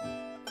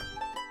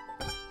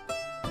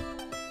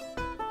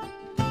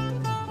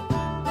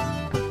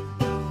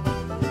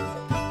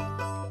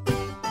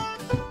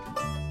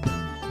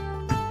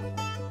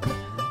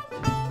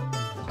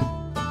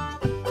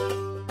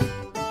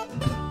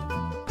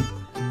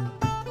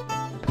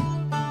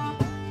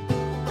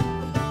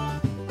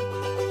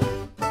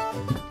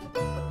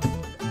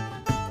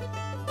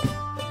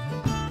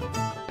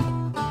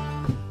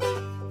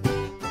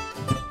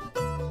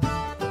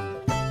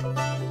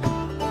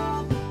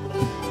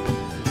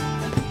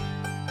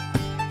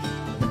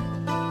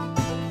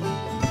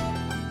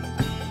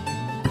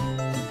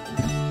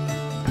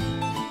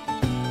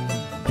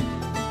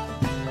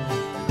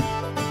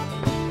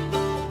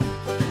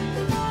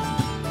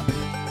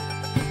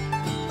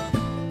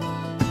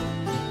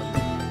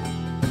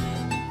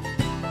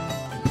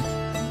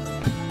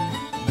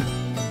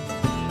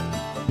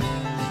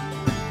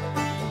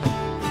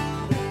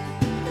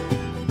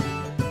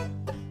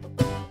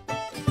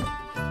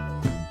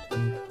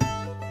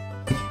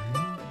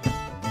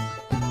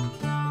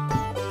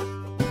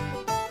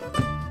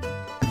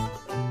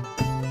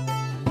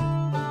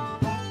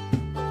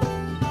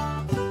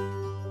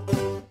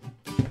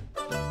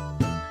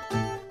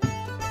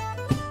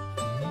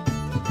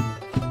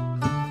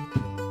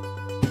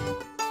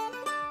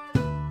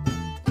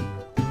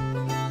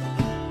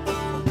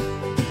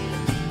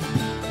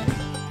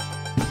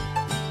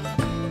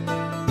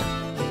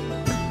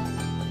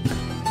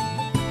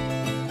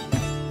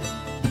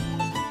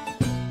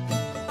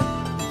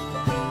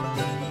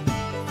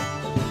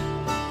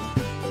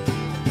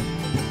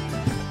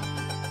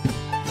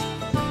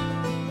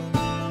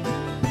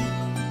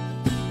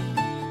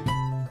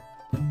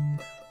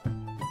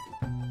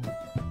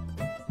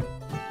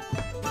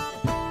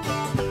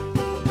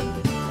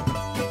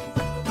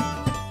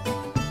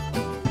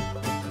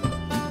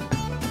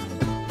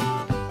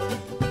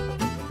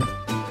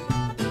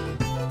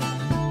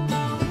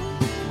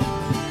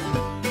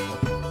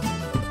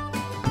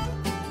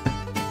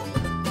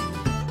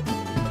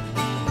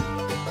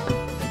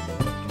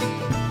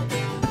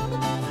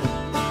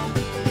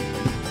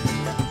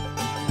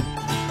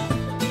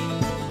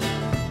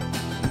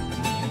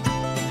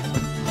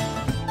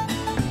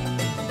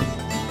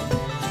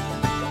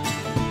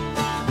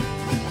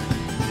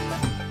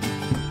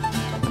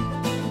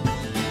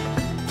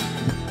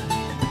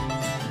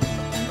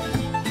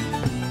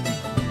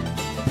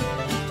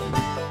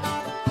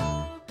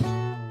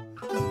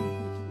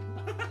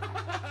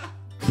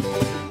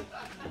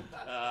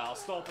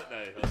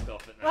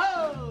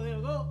 Oh, there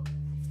we go.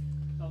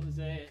 That was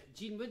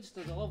Gene Woods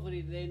does a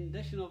lovely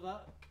rendition of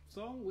that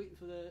song, waiting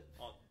for the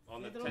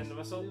on the tin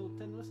whistle. The old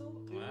tin whistle.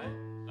 Aye,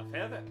 I've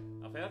heard it.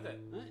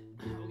 Right.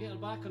 We'll get her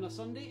back on a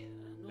Sunday.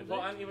 And what,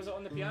 Auntie, was it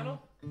on the piano?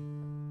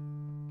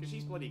 Because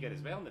she's bloody good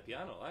as well on the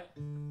piano, right?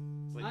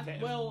 It's like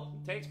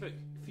textbook.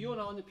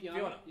 Fiona on the piano.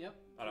 Fiona? Yep.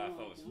 Alright, I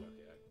thought it was okay.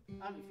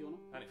 Auntie Fiona.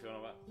 Auntie Fiona,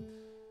 what?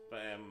 But,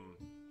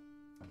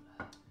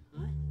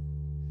 Aye.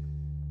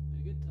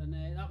 Very good. And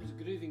that was a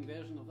grooving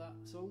version of that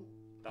song.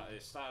 That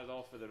it started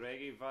off with a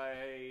reggae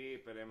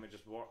vibe, but then we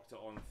just worked it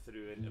on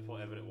through into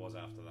whatever it was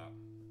after that.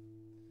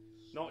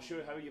 Not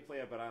sure how you play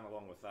a baran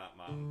along with that,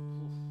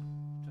 man. Oof,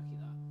 tricky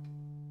that.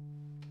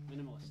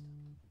 Minimalist.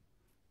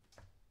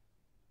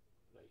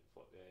 Right,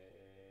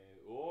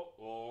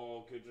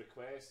 good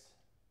request.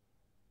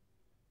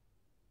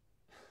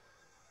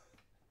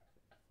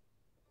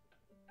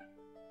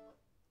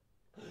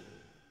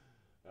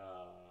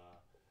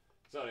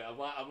 Sorry, I'm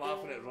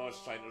laughing at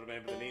Ross trying to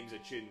remember the names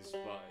of tunes,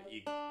 but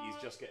he's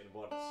just getting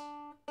words.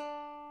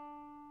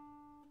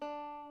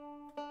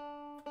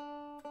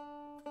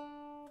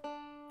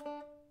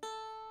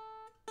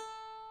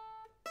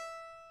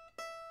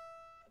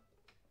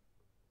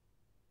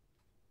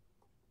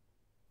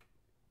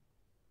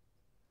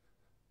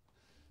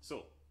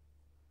 So.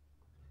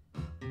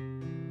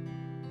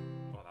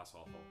 Oh, that's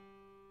awful.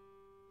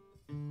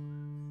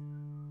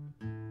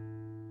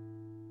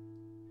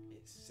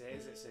 It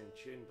says it's in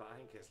tune, but I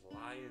think it's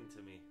lying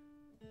to me.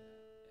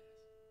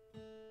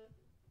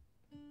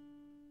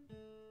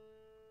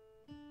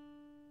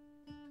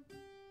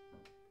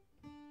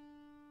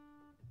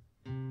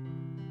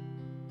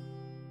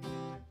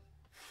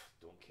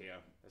 Don't care.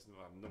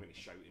 I'm not going to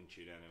shout in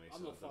tune anyway, I'm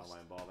so not I don't know why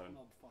I'm bothering. I'm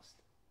not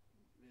fussed.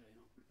 Really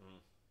not.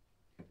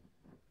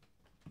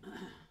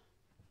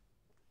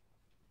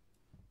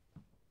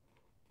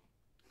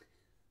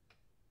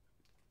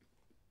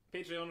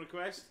 Patreon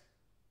request.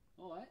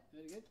 Alright,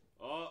 very good.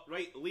 Oh,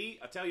 right, Lee,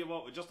 I tell you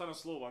what, we've just done a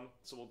slow one,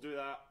 so we'll do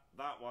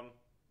that one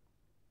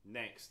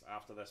next,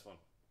 after this one.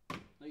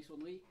 Nice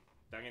one, Lee.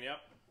 Dinging you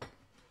up.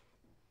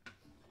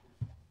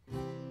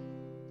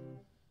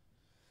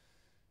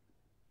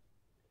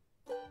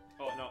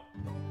 Oh, no.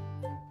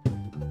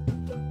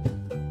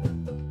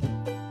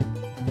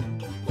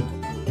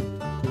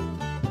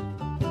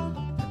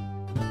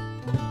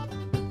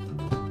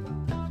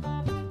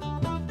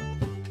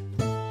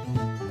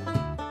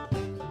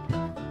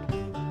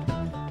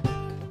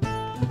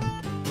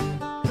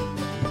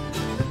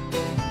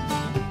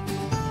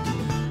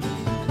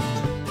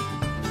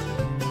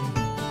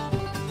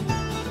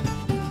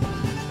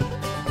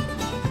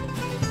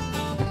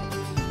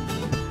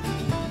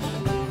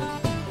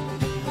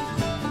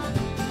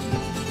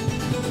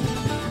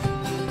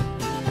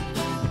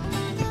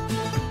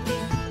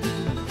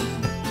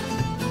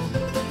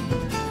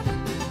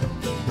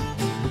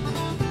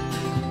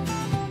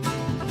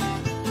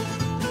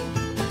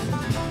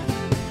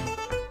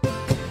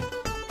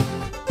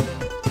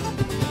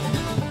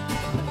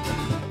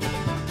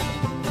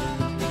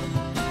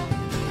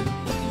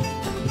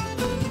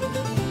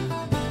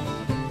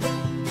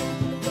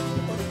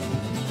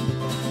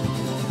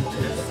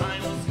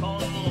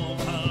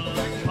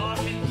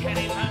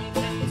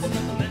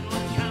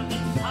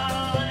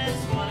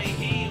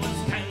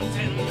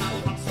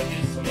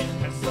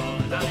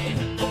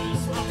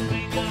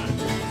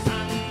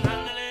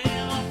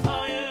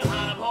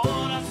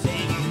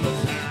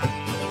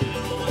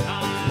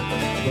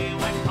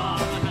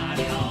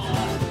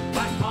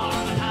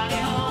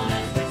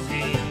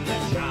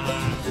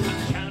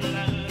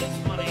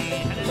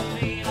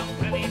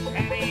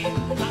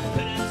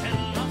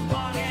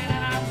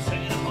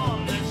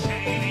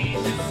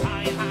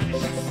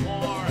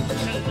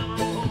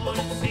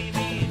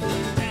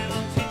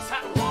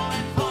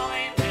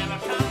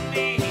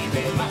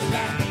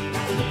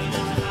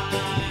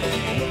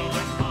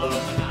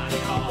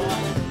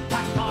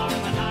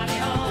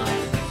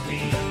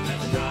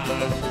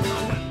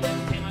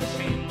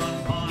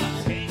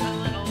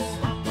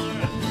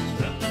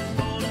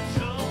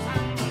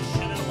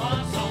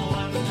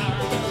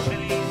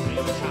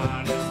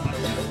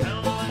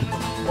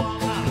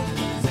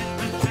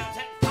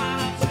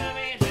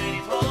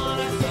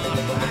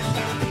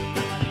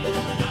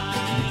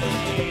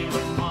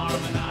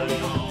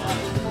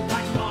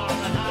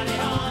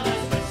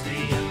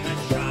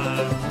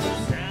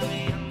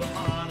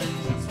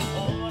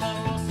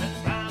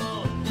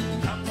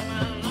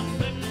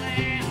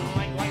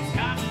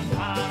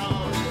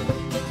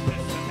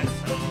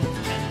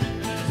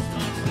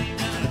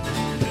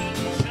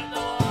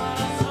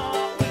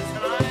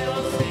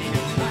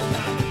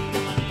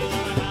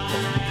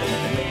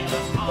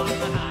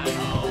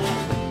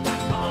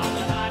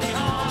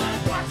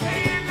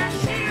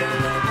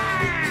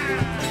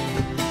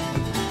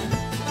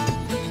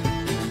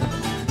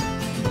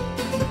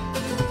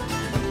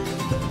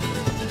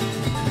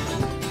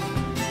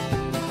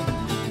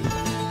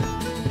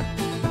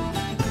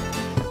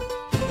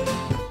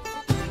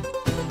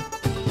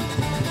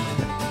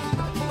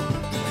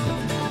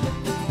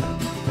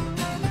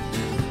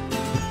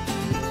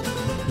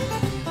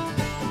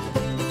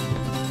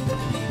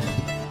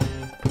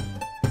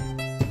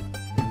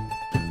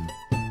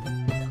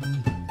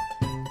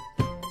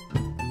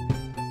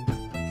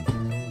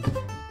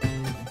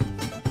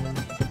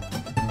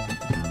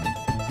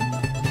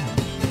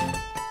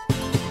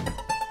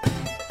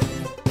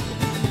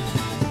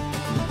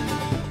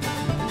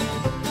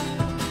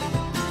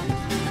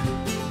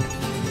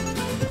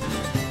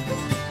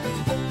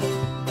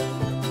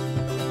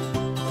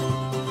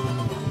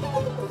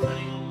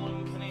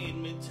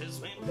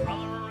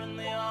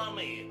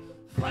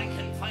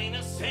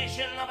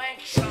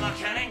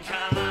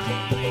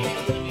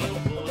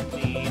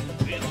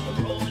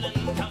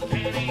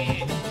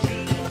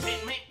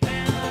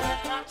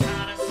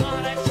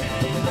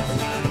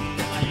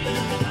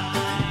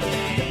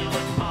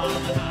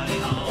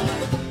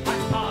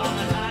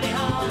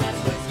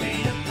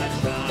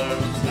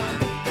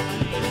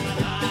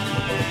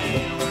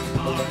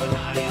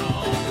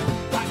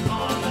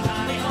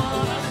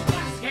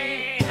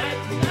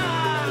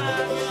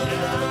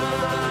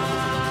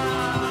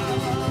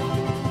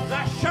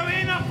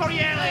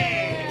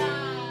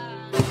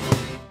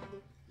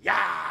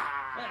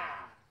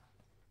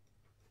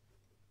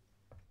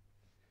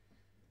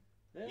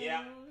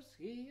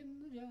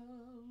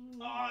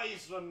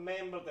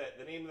 remembered it.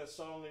 The name of the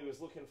song he was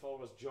looking for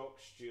was Jock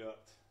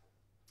Stewart.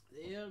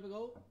 There we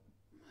go.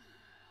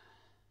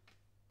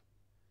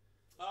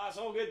 Ah, it's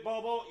all good,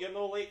 Bobo. You're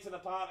no late to the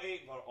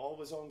party. We're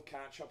always on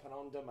catch up and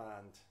on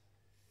demand.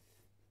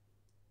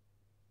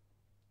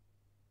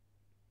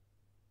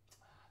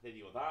 There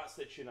you go. That's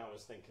the tune I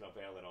was thinking of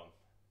earlier on.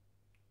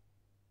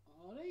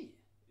 Alright.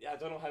 Yeah, I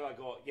don't know how I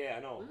got. Yeah, I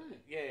know. Right.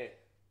 Yeah.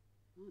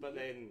 Oh, But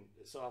yeah. then,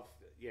 so I've,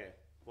 yeah,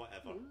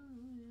 whatever.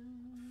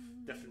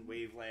 Different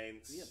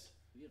wavelengths.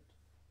 Weird.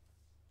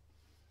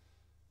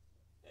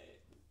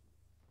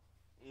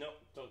 No,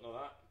 don't know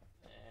that.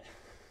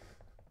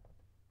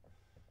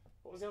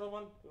 What was the other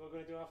one we were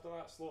going to do after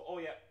that? Slow. Oh,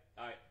 yeah.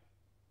 Aye.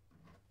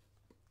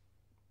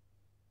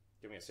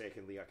 Give me a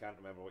second, Lee. I can't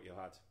remember what you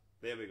had.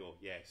 There we go.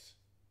 Yes.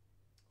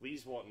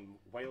 Lee's wanting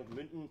Wild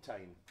Mountain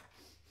Time.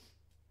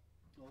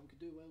 Oh, we could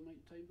do Wild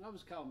Mountain Time. That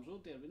was Callum's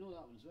Road there. We know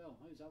that one as well.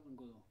 How's that one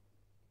go though?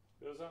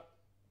 Who's that?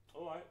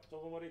 Alright,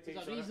 Tobermory Tate.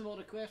 It's a reasonable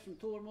request from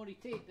Tobermory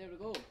Tate. There we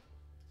go.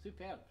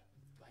 Superb.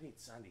 I need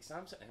Sandy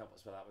Sampson to help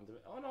us with that one.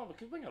 Oh no, we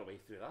could wing our way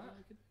through that. Yeah,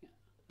 I could bring it.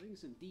 I think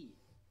it's in D.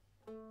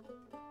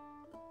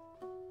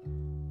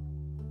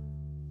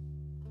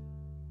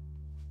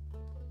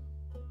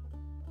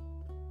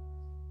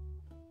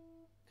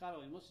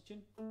 Caroline, what's the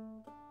tune?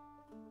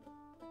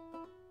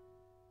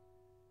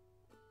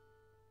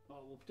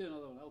 Oh, we'll do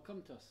another one. It'll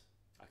come to us.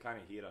 I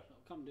can't hear her.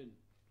 It'll come down.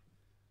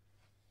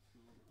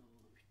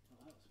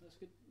 That's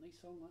good. Nice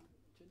song, that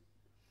tune.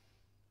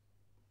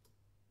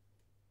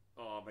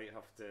 Oh, I might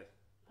have to.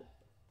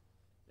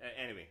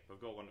 Anyway,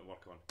 we've got one to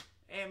work on.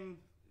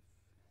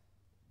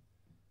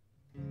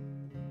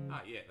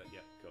 Yeah,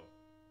 cool.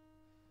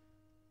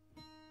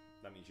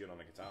 That means you're on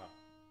a guitar.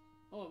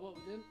 Oh, what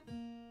we doing?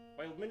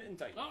 Wild Mountain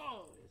Time.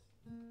 Oh!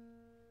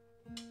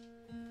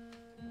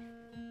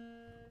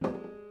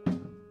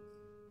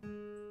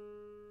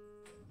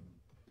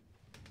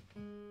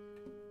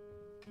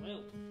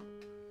 Wild.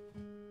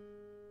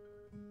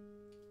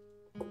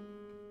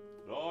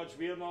 Rog,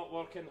 we're not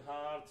working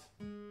hard.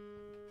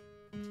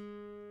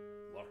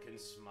 Working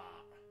smart.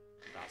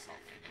 That's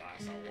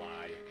a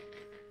lie.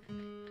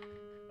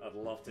 I'd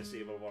love to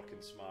say we're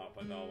working smart,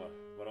 but no,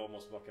 we're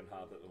almost working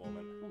hard at the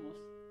moment.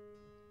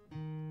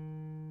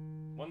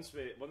 Almost.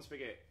 Once we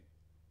get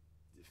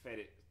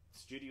Ferret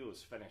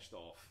Studios finished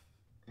off,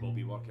 we'll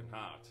be working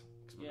hard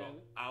because we've got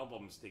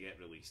albums to get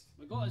released.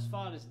 We got as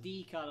far as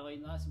D,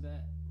 Caroline. That's about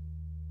it.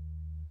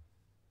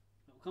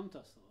 It'll come to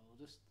us though.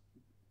 It'll just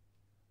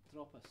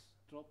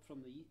drop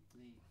from the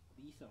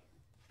ether.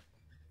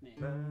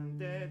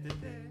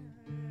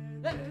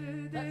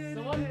 That's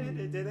the one.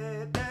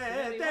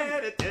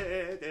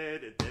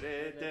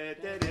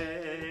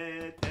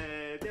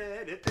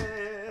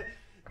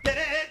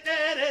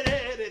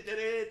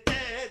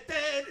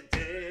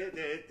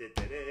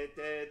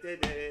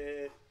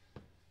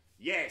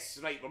 Yes,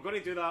 right, we're going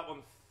to do that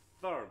one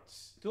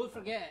thirds. Don't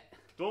forget.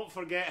 Don't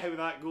forget how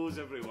that goes,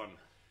 everyone.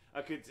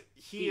 I could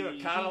hear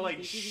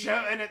Caroline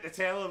shouting at the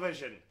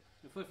television.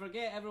 If we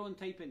forget, everyone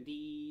type in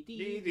D.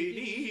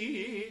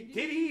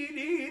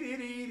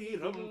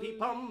 Rumpy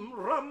pum,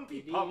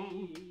 rumpy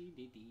pum.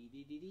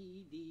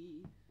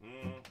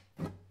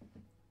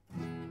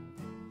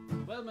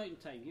 Wild Mountain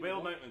Time.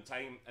 Wild Mountain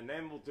Time, and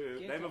then we'll do.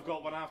 Then we've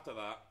got one after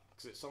that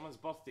because it's someone's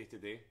birthday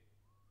today.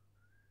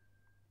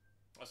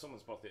 It's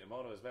someone's birthday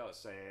tomorrow as well.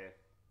 It's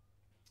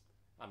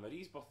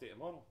Anne-Marie's birthday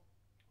tomorrow.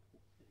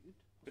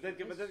 Did we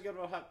give her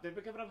a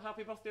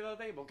happy birthday the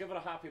other day? We'll give her a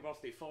happy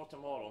birthday for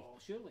tomorrow. Oh,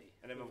 surely.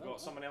 And then we've got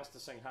someone else to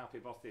sing happy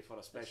birthday for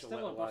a special Still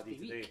little our laddie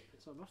birthday today. week.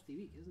 It's our birthday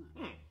week, isn't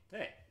it?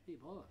 Hey. Hey,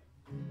 bother.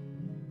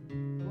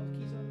 What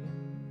keys are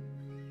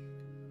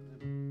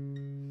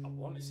we? I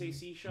want to say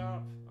C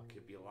sharp. I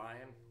could be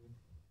lying.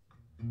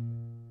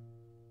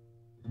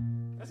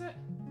 Is it?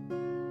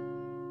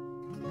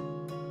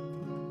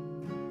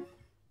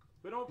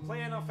 We don't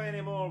play enough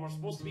anymore. We're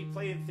supposed to be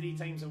playing 3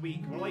 times a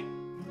week. We're like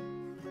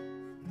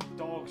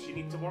dogs. You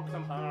need to work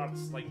them hard.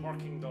 It's like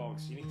working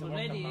dogs. You need to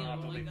work them hard.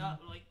 We're like that.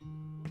 We're like...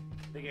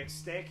 They get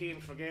stecky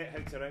and forget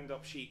how to round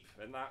up sheep,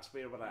 and that's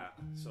where we're at.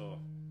 So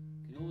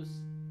You can always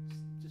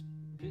just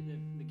put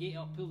the gate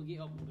up, pull the gate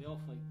up, and we'll be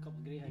off like a couple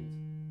of greyhounds.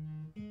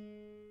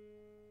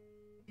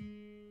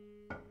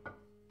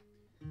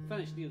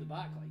 Finish near the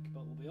back, like,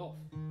 but we'll be off.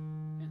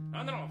 Yeah.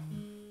 on and off,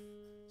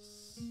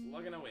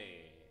 slugging away.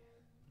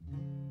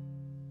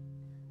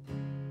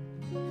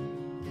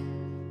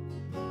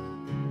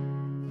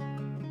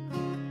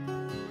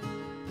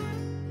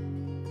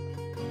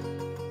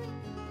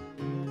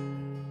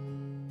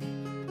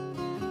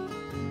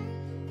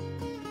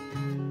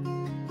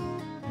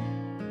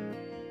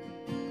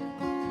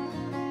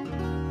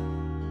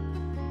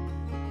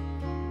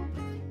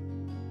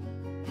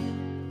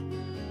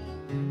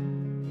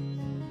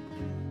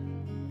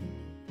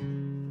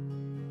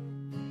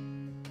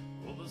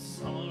 Well, the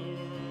summer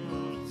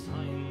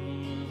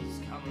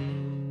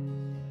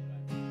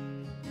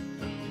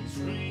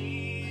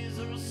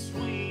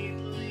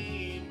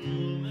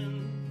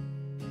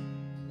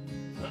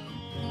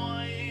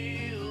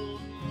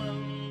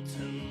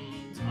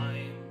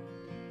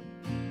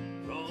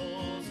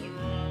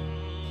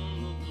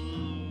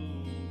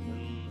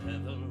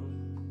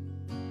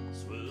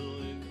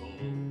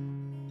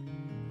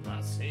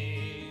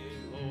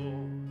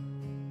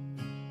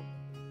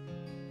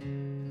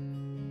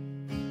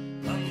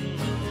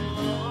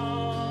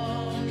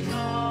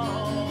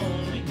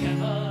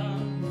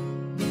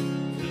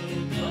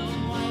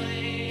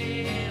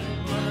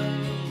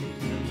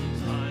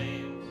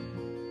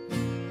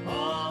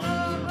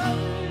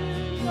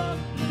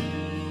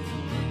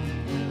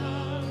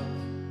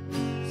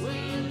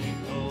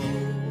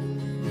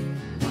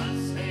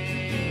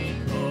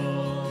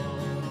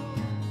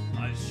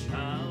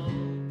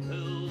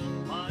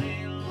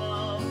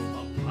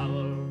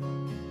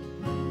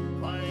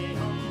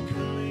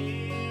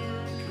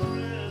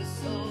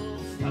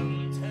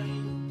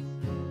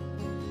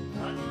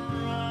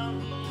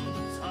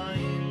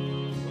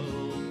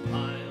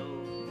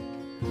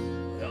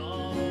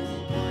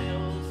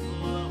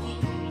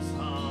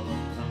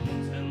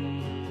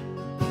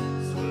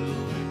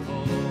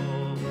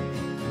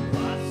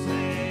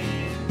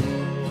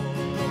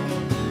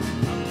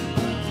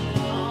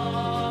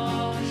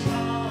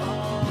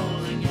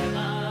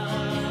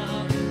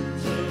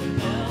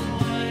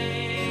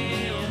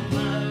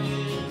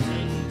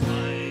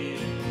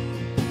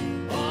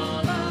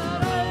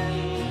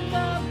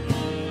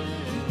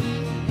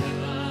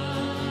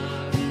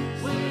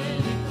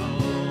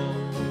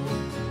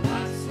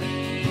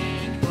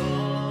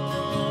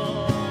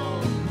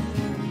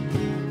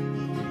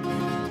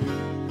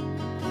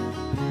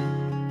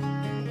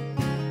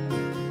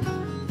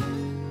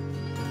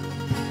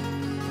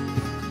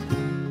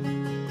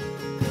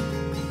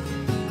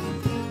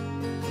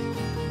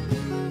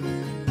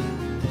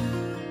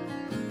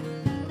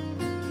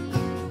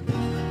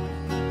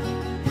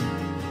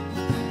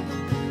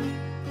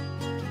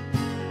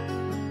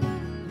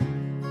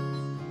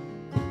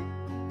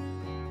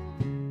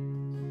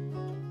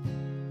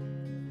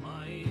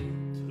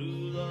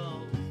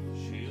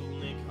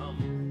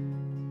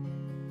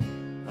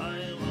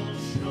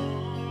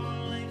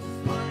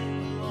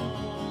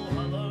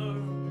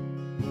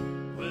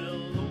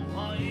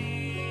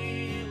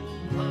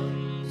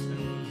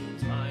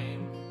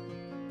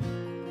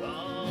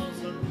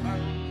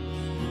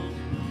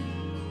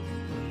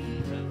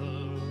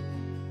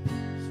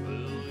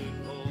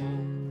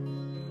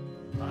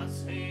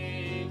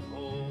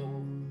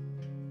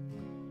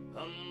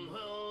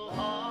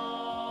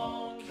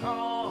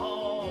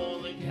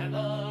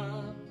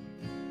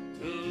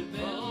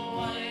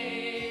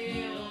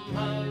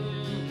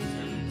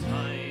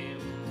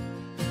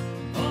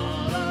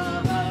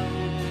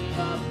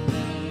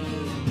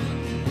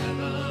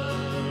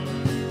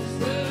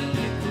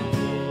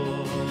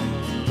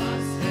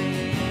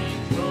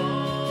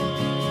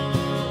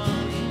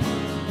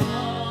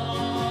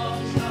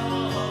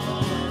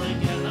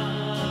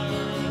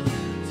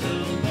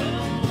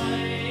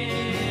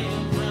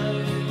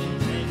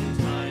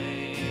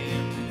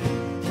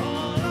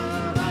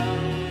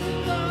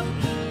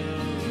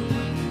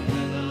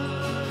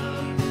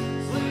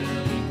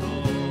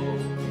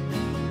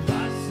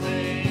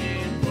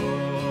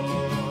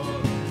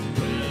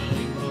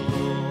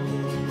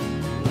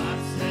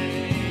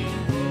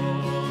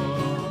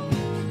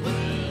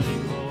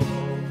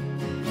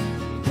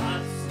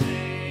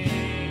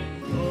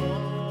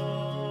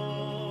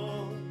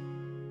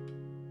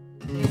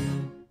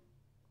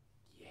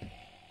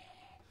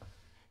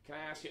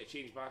Ask you to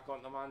change back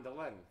on the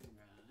mandolin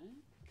Right.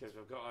 because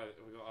we've got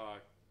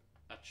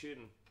a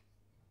tune.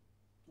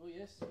 Oh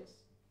yes.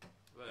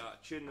 A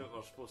tune that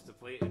we're supposed to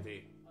play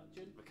today.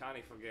 Tune. We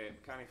can't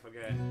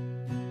forget.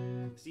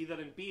 It's either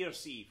in B or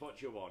C. What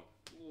do you want?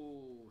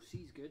 Oh,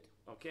 C's good.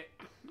 Okay.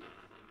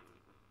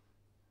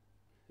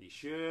 You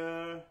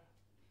sure?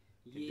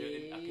 I can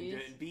do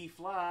it in B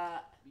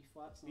flat.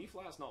 B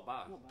flat's not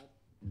bad. not bad.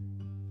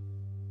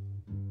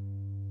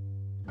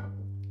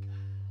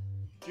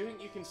 Do you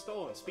think you can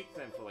stall and speak to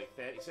them for like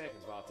 30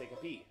 seconds while I take a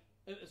pee?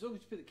 As long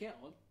as you put the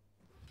kettle on.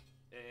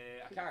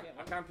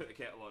 I can't put the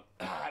kettle on.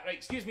 Right,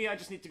 excuse me, I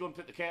just need to go and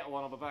put the kettle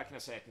on. I'll be back in a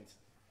second.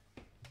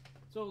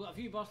 So we've got a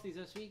few birthdays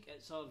this week.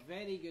 It's our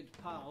very good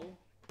pal,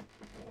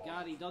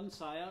 Gary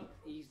Dunsire.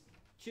 He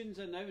tunes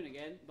in now and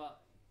again,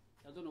 but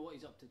I don't know what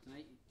he's up to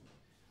tonight.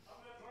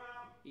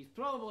 He's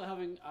probably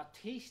having a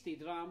tasty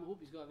dram.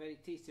 Hope he's got a very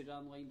tasty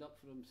dram lined up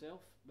for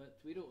himself. But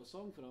we wrote a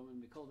song for him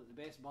and we called it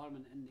The Best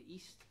Barman in the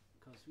East,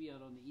 because we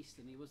are on the East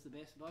and he was the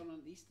best barman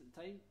in the East at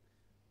the time.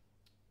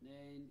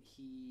 Then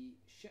he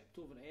shipped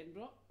over to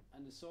Edinburgh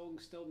and the song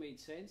still made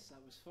sense.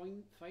 That was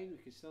fine. We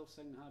could still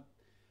sing the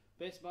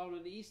best barman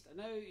in the East. And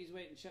now he's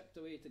went and shipped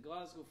away to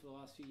Glasgow for the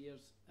last few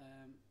years.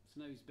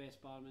 So now he's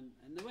best barman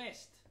in the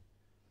West.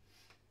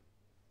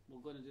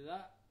 We're going to do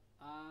that.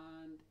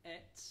 And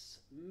it's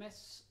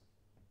Mrs.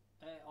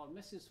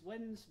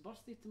 Wynn's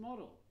birthday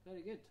tomorrow.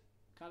 Very good.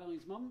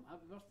 Caroline's mum,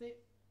 happy birthday.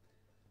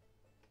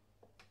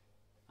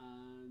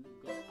 And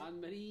we've got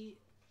Anne-Marie,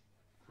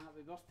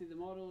 happy birthday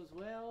tomorrow as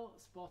well,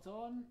 spot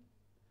on.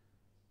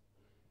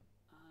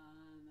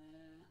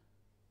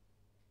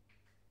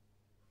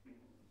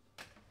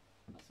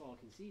 And that's all I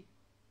can see.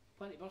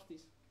 Plenty of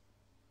birthdays.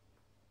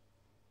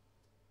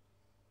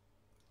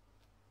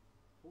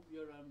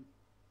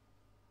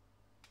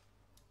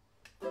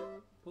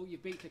 Hope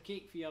you've baked a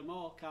cake for your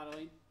ma,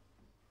 Caroline.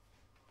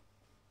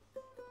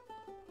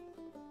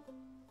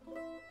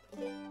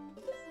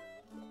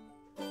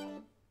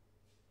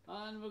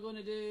 And we're going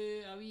to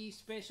do a wee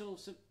special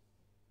St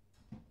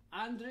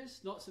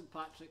Andrews, not St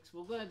Patrick's.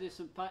 We're going to do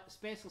some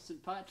special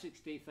St Patrick's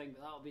Day thing,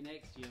 but that'll be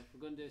next year.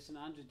 We're going to do a St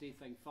Andrews Day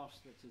thing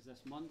first, which is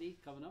this Monday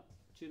coming up.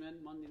 Tune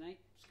in Monday night.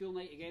 School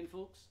night again,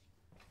 folks.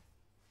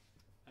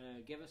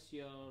 Give us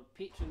your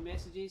patron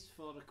messages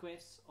for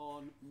requests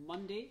on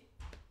Monday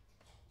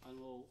and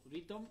we'll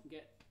read them,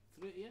 get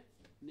through to you.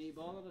 No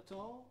bother at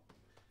all.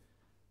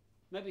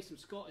 Maybe some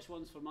Scottish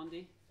ones for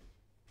Monday.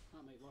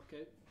 That might work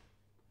out.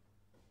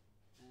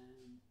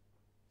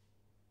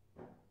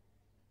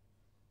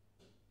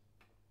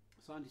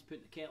 Sandy's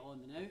putting the kettle on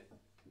the now.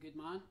 Good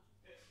man.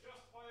 It's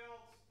just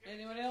boiled.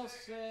 Anyone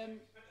else?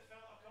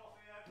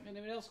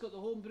 Anyone else got the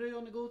home brew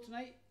on the go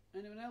tonight?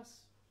 Anyone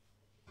else?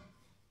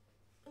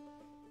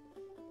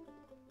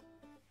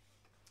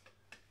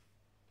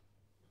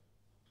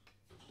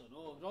 Don't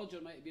know.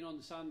 Roger might have been on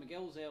the San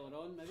Miguel's earlier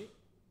on, maybe.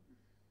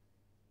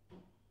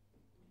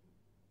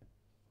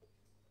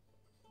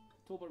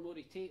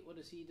 Tobermory Tate, what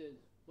does he do?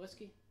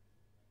 Whiskey?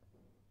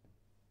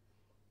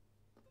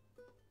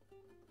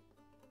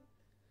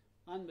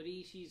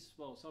 Anne-Marie,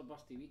 well, it's her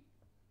birthday week.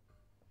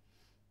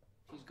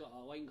 She's got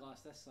a wine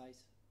glass this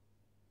size.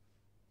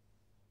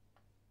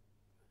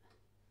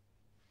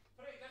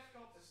 Pretty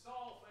difficult to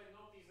stall when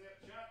nobody's there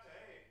to chat to,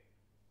 eh?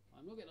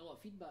 I'm not getting a lot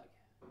of feedback.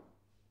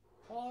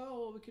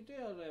 Oh, we could do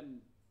our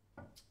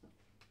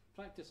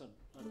practice our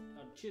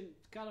tune.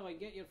 Caroline,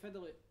 get your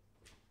fiddle out.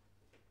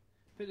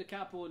 Put the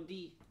capo on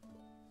D.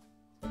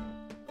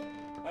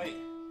 Hey.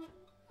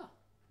 Ah.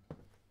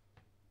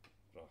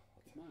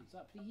 Man, is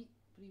that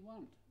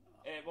pre-warmed?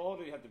 We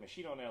already had the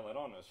machine on earlier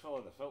on. It was full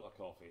of the filter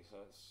coffee, so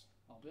it's...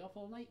 I'll be up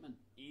all night, man.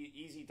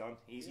 Easy done,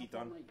 easy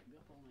done. I'll be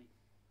up all night.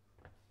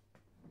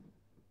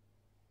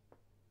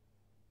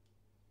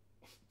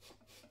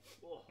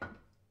 Oh.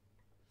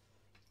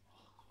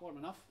 Warm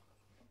enough.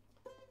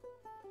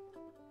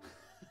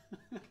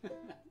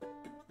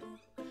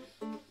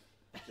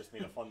 Just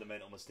made a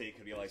fundamental mistake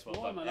and realised what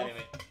Warm I've done. enough.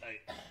 Anyway,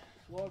 right.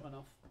 It's warm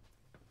enough.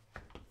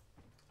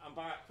 I'm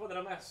back. What did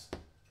I miss?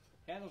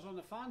 Heather's on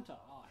the Fanta.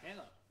 Oh,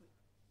 Heather.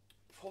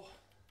 Oh.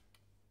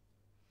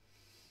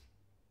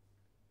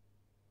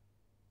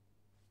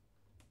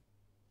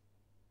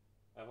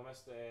 Have I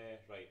missed the...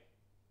 right.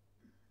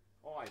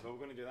 Oh, aye, well, we're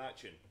going to do that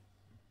tune.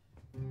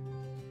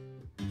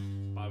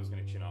 But I was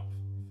going to tune up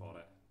for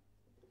it.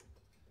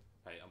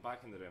 Right, I'm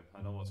back in the room.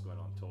 I know what's going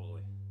on,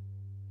 totally.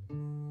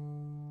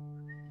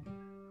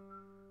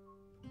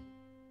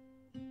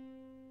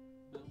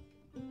 Well,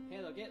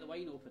 Heather, get the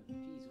wine open.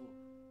 Jeez, oh.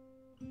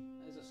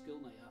 It is a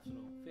school night after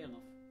all. Fair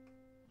enough.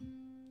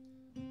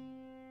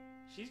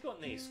 She's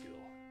got no school.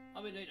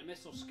 I went out to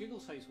Mr.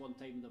 Skoogle's house one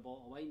time with a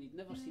bottle of wine. He'd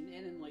never seen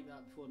anything like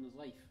that before in his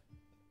life.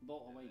 A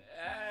bottle of wine.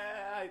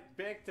 I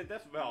beg to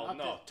differ. Well,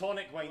 no,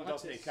 tonic wine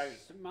doesn't count.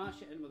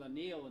 Smash it in with a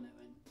nail and it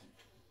went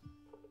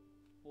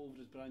over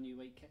his brand new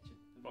white kitchen.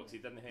 Foxy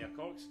didn't have a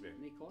corkscrew.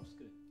 No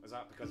corkscrew. Is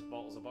that because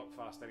bottles of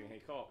Buckfast didn't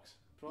have corks?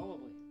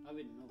 Probably. I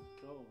wouldn't know.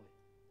 Probably.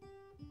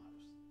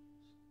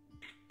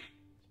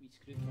 Sweet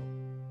screw top.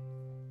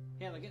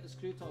 Heather, get the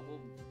screw top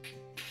open.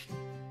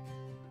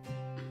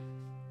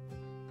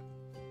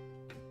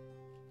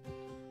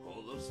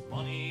 Oh, there's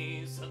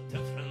monies at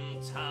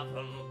different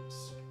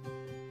taverns,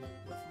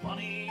 with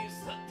monies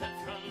at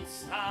different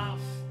staff,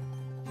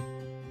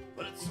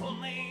 but it's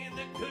only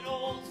the good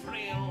old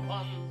frail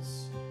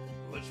ones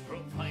which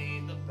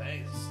provide the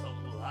best of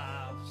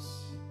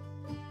laughs,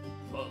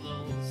 for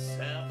they'll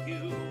serve you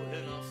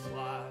in a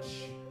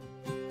flash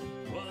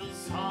with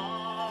his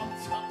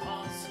heart up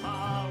his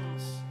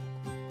arms,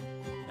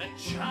 and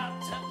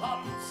chat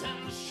about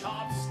in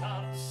short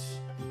skirts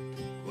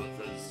with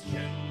his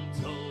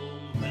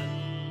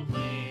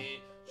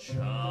gentlemanly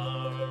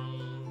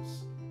charms.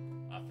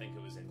 I think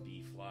it was in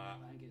B flat.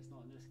 I think it's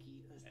not in this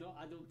key. It's not.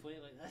 I don't play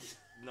it like this.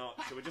 No,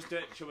 shall we just do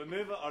it? Shall we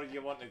move it, or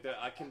you want to do it?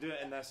 I can do it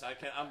in this. I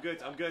can. I'm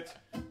good. I'm good.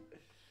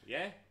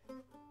 Yeah.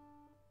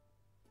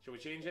 Shall we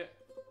change it?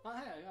 Oh,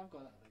 hey, I've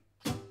got it.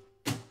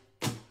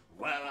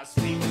 Well, I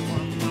speak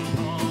one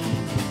more.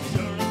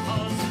 Sure it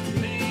wasn't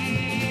me.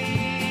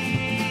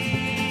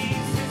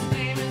 His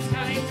name is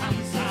Harry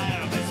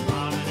Hampshire, best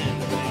born in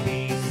the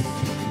East.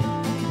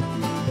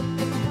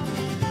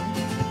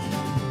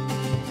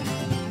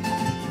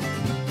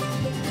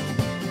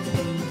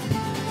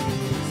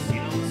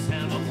 Seen him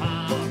serve a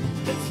bar,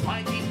 it's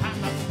fighting at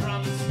the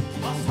front.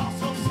 Must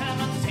also serve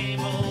at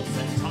tables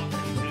and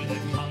talking to the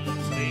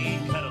country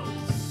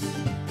girls.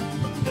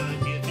 They'll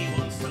give me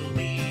once to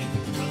leave,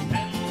 but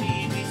then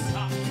leave me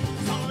stuck.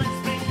 So let's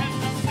break out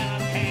the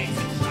staircase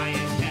and try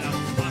and get a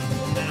fuck.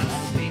 Then I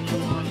speak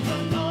on the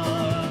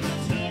Lord, the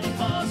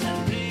turquoise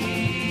and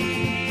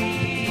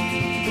peace.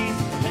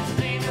 His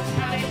name is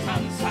Harry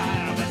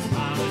Hampshire, best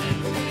born in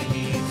the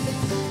East.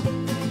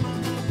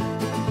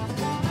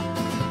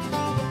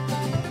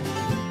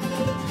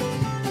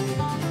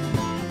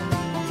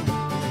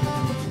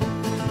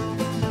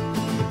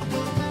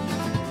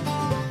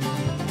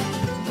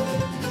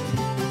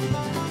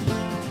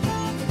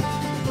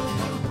 A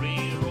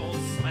real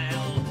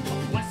smell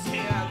of whiskey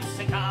and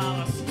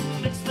cigars,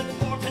 mixed with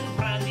port and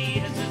brandy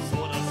is his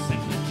sort of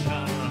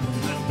signature.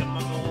 And him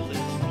an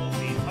golden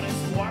trophy for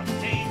his work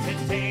day to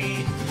day,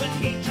 when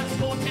he just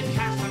go to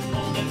cash and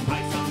golden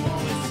price of more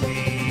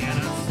whiskey. And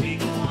I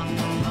speak on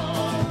the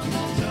Lord,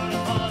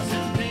 turquoise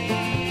and peace.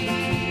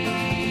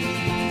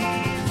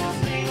 His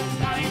name is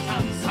Harry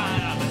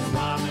Hampshire, best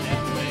born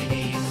in the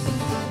East.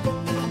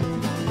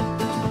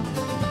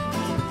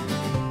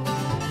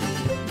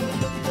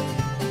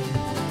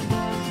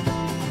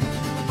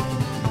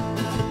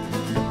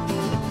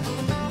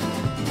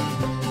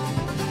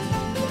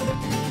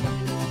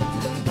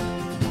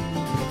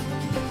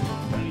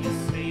 Well, you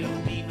say you're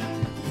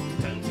leaving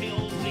down to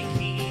Old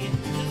Leaky.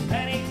 The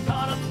very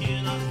thought of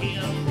you not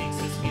here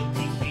makes us feel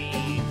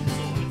weaky.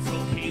 So it's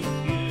okay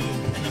with you,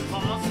 and the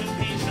boss who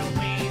pays your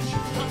wage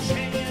will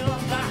chain you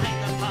up behind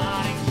the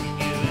bar and keep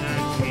you in a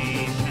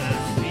cage. And I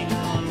speak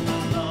on the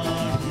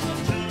Lord, the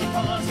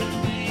turquoise and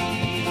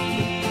peace.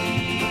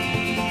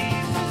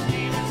 His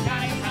name is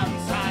Harry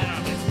Hampshire,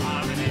 best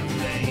born in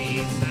the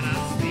East. And I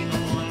speak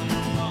on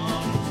the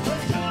Lord, the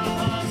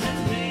turquoise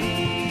and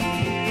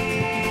peace.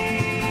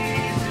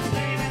 His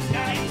name is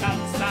Harry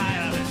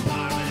Hampshire, best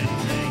born in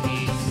the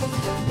East.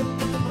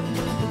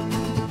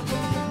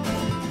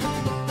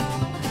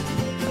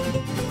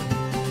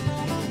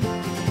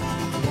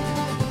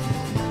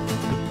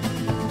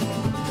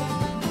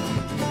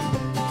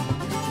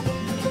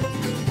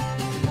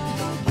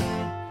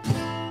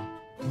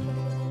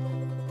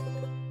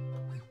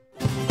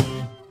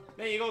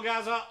 There you go,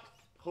 Gaza.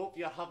 Hope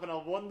you're having a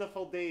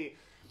wonderful day.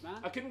 Man.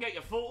 I couldn't get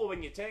your photo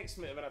when you text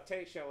me. When I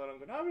text you, I'm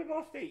going, happy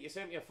birthday. You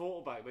sent me a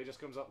photo back, but it just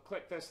comes up,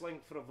 click this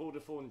link for a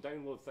Vodafone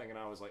download thing, and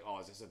I was like, oh,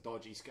 is this a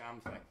dodgy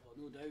scam thing? Oh,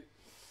 no doubt.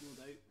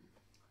 No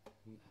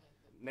doubt.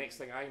 Next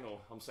thing I know,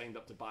 I'm signed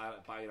up to buy a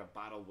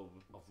barrel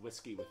of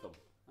whiskey with them.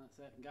 That's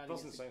it. Gary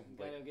Doesn't gets the, sound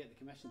Gary like- will get the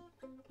commission.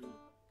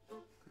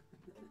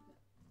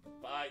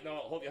 But I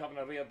hope you're having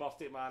a rare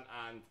birthday, man,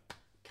 and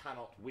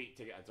cannot wait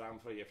to get a dram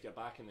for you. If you're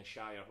back in the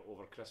Shire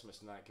over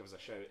Christmas and that, give us a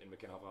shout and we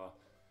can have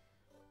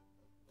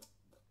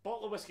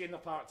Bottle of whiskey in the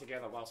park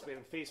together whilst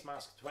wearing face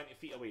masks 20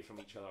 feet away from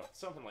each other.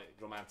 Something like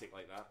romantic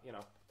like that, you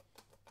know.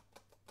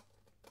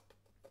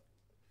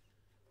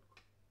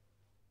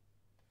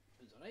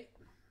 It's alright.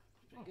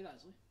 Pretty good,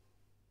 actually.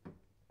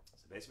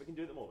 It's the best we can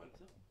do at the moment.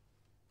 So.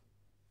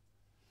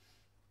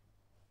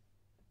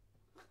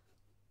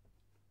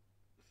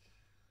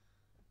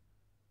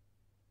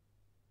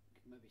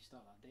 Maybe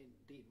start a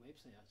dating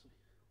website, actually.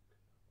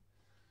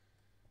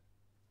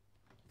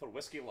 For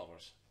whiskey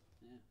lovers.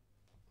 Yeah.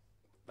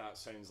 That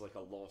sounds like a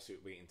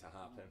lawsuit waiting to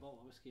happen. A bottle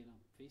of whiskey and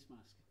a face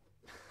mask.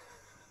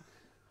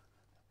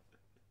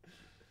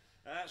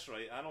 That's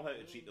right, I know how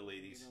to treat the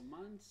ladies.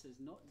 Romance is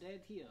not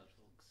dead here,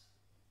 folks.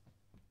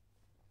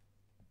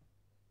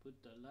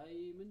 Put the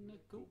lime in the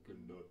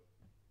coconut.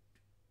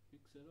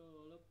 Mix it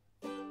all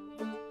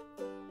up.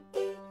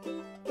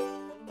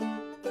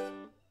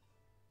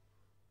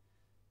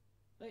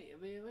 Right,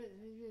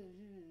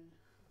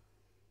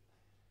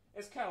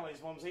 It's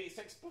Caroline's mum's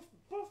 86th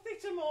birthday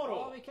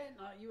tomorrow. Oh, we can't.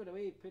 You were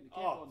away putting the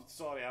cap Oh, on.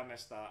 sorry, I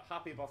missed that.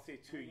 Happy birthday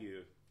to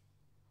you.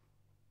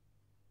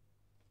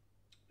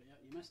 Yeah,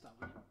 you missed that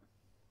one.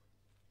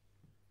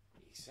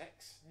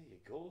 86, there you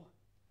go.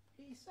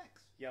 86.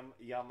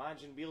 You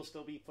imagine we'll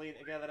still be playing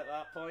together at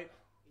that point?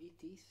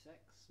 86,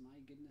 my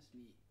goodness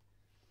me.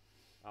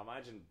 I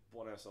imagine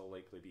one of us will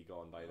likely be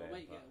gone by I then.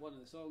 might but- get one of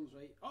the songs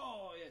right.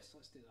 Oh, yes,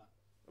 let's do that.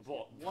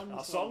 What? One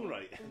a song. song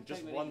right?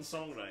 Just Time one it.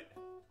 song right?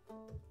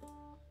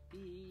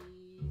 Dee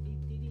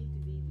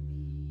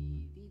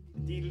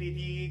Deedly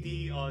dee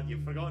dee. Oh,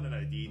 you've forgotten it now.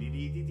 Dee dee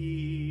dee dee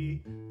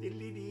dee.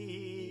 Deedly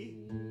dee.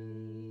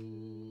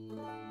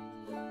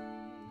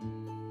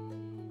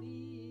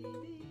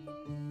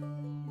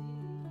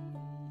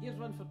 Here's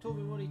one for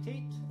Toby Rory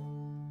Tate.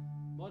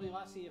 Bonnie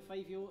Lassie, a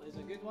 5-year-old, is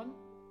a good one.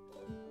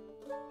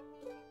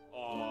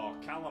 Oh,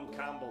 Callum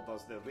Campbell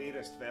does the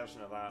rarest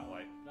version of that,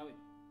 like. Brilliant.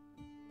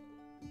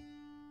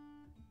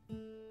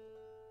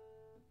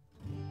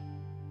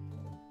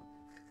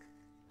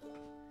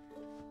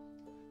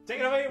 Take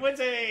it away,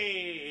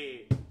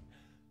 Lindsay!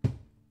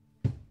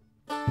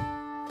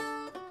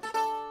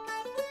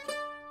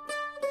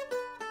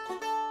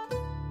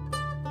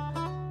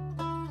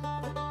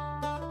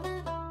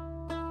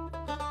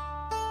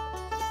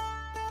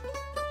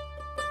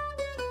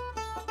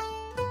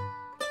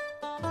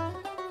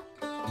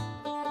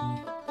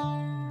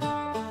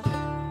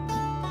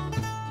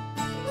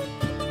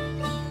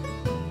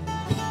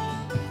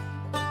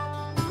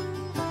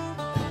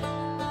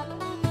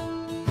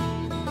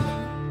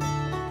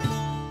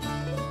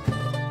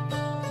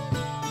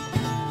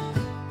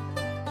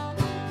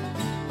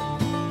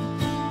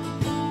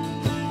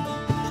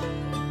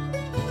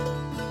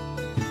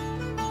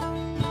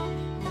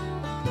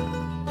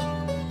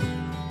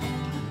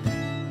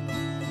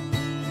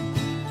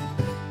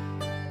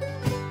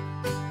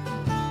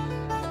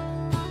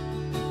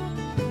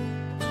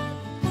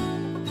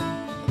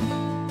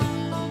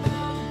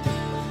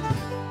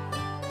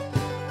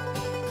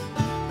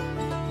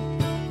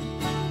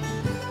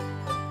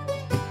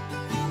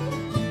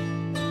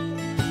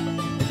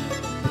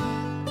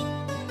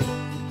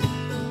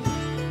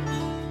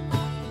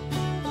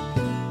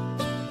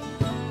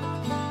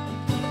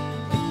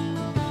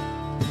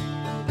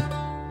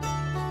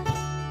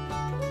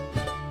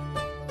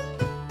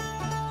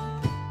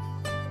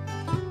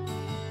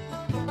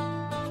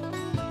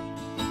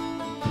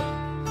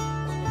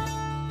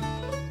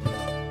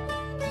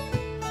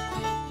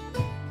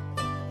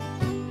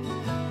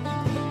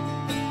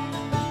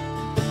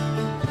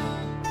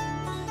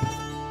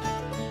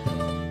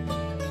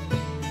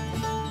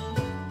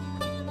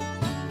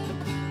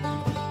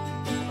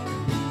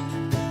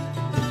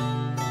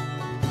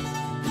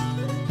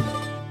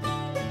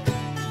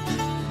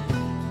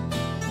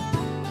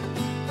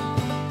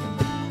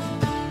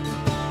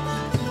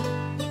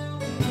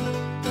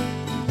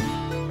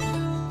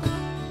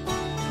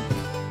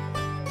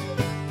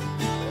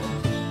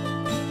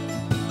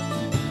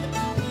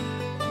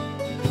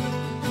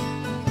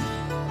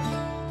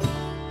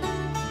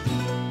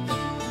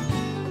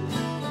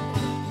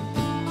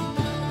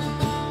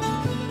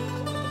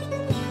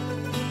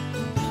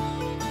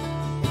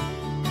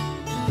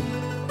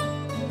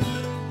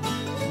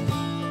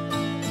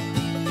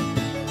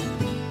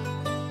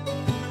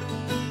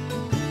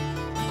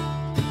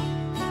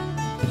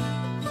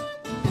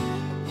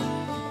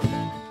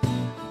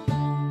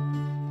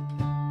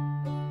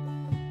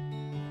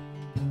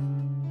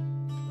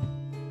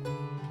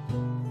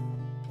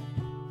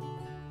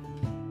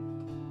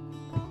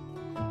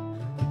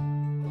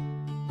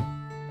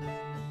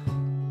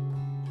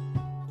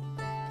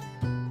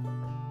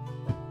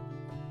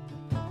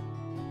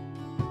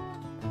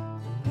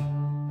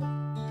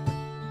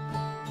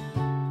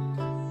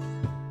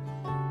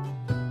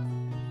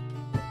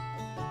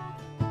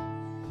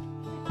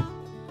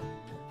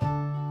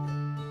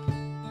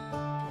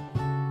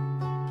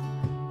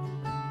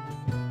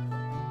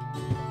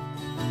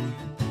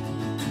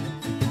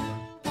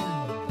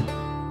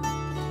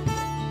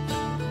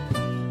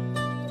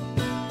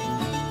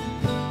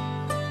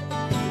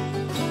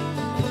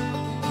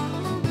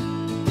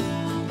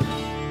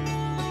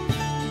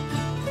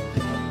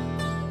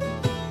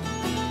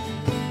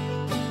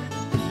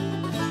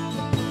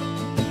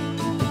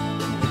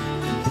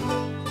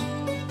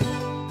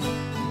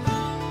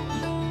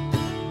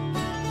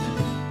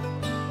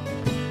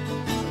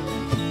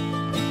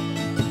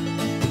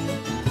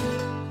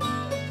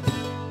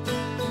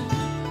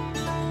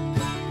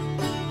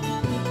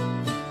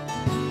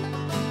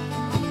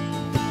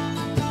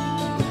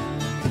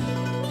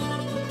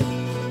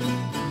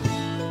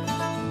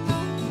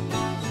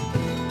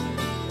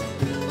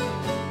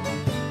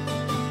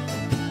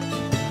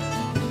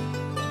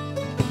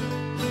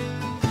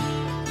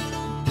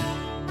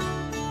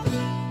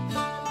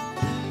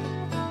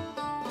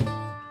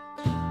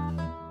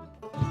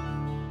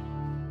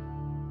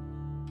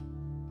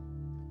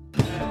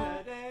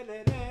 I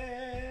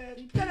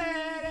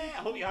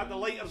hope you had the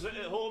lighters out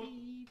at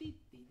home.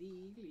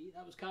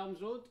 That was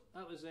Calm's Road.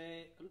 That was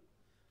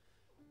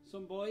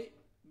some boy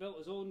built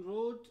his own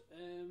road.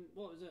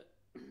 What was it?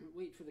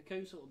 Waiting for the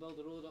council to build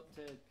a road up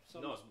to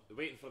some. No, it's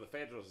waiting for the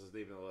Federers is the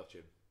name of the other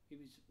tune.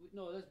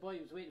 This boy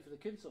was waiting for the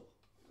council.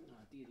 Ah,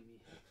 dearie me.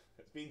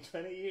 It's been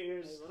 20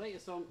 years. We'll write a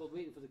song called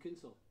Waiting for the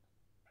Council.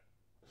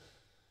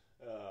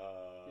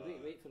 You need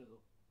to wait for it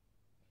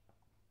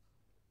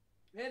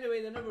though.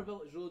 Anyway, they never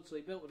built his road, so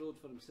he built a road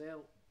for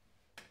himself.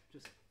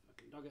 Just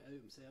fucking dug it out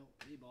himself.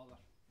 No bother.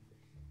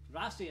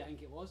 Rassay, I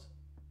think it was.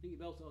 I think he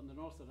built it on the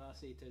north of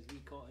Rassay to his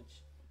wee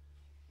cottage.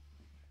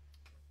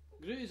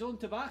 Grew his own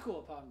tobacco,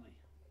 apparently.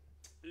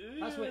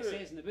 That's what it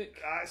says in the book.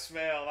 That's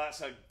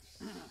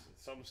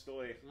some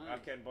story. Aye. I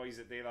ken boys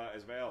that do that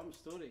as well. Some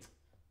story.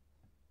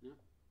 Yeah.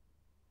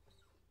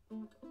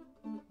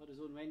 Had his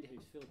own Wendy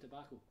house full of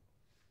tobacco.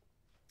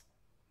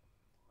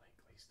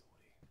 Likely story.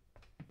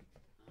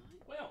 Aye.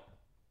 Well,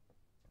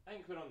 I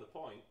think we're on the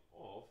point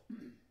of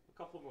a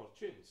couple more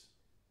tunes.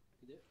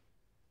 You do?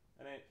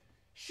 And then,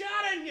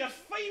 Sharon, you're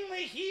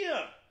finally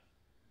here!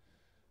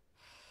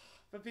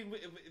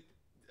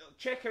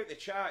 Check out the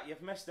chat,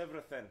 you've missed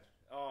everything.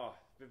 Oh,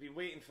 we've been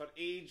waiting for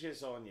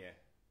ages on you.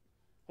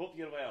 Hope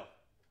you're well.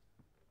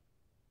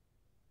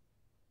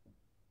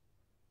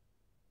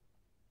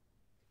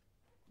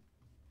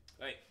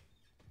 Right,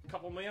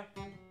 couple more.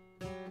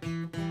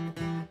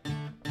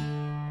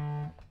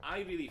 I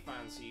really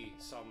fancy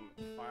some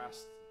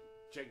fast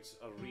jigs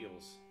or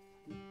reels.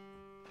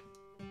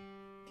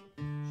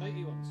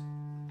 Shouty ones.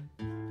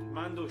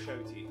 Mando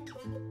shouty.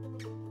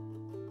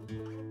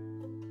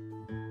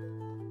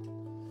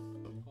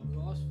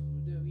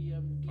 We'll do a wee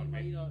game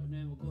Okay. either, and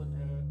then we'll go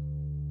into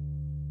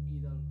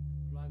either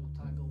Raggle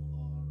Taggle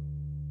or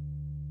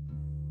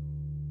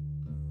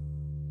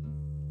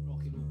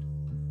Rocky Road.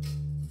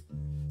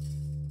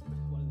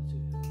 One of the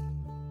two.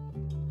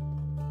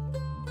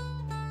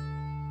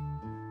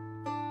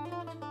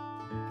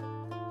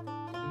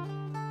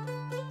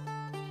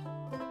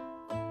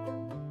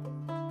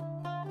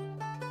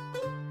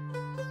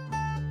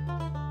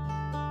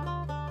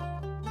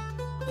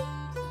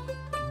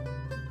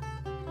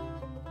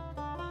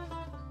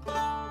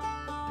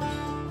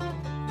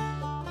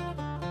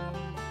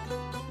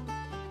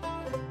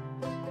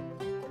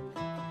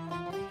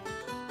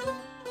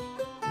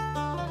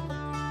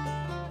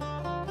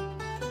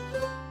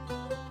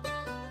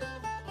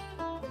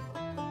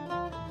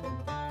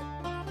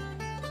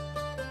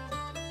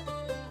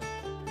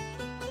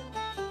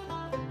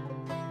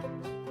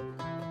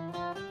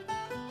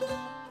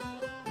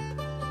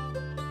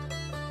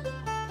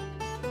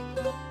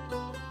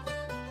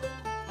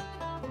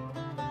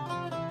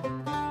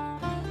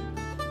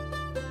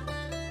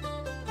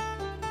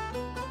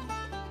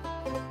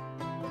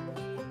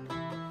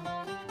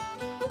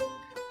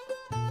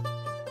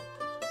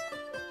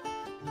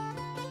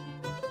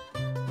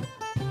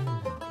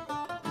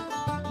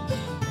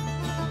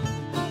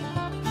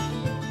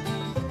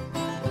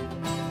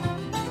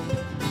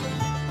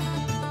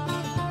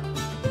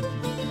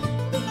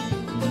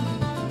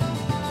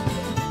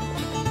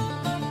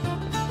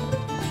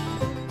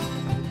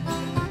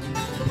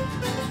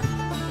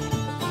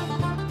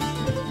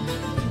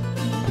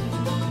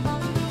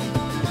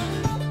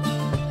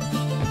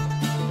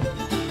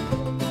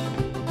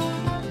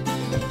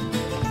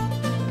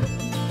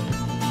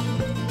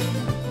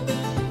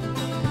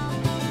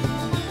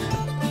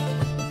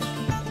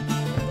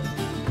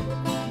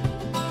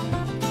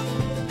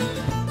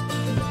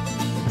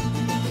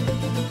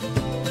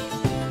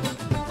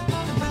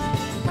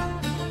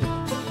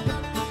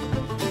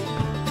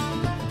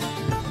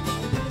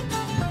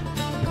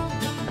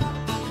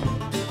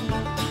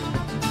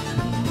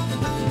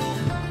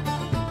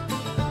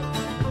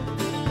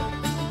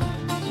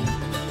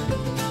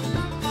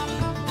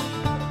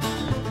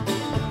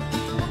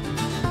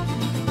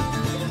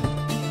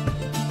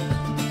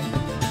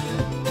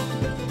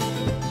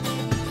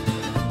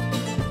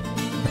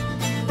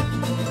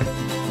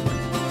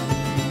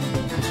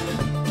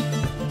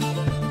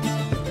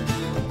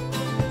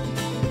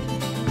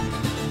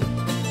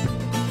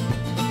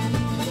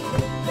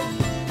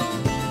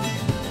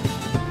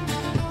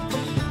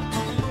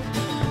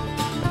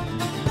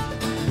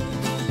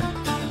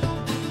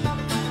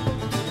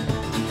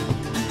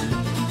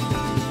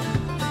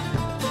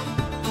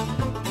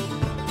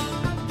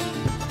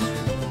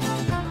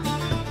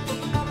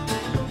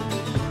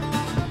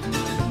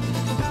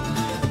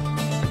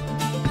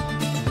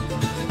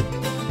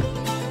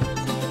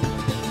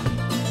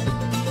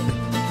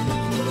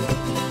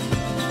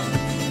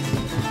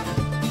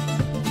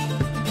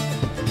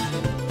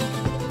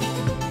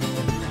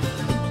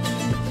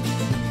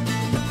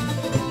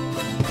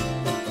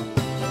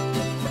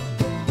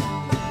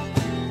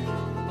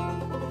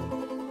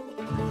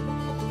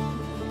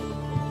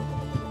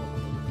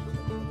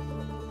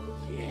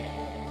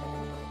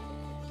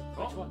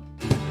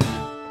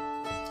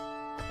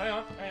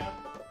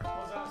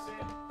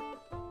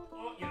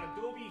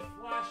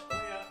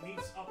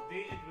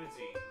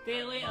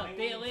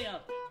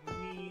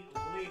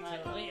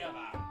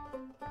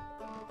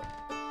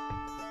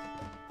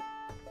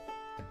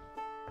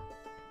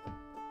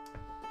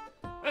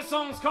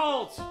 song's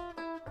called...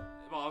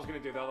 Well, I was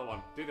going to do the other one.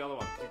 Do the other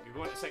one. You're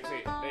going to 6-8.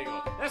 There you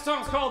go. This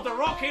song's called The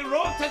Rocky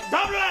Road to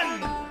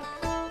Dublin!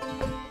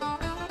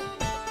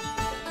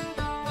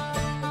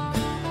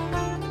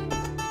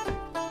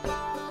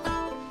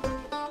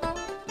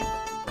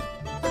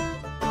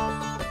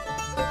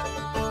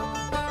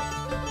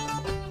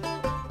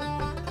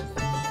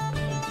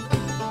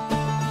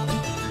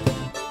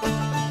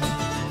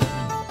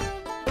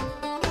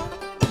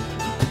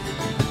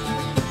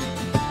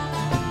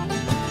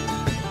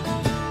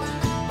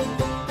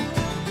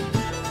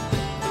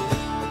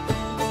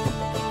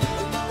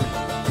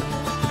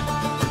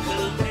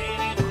 Little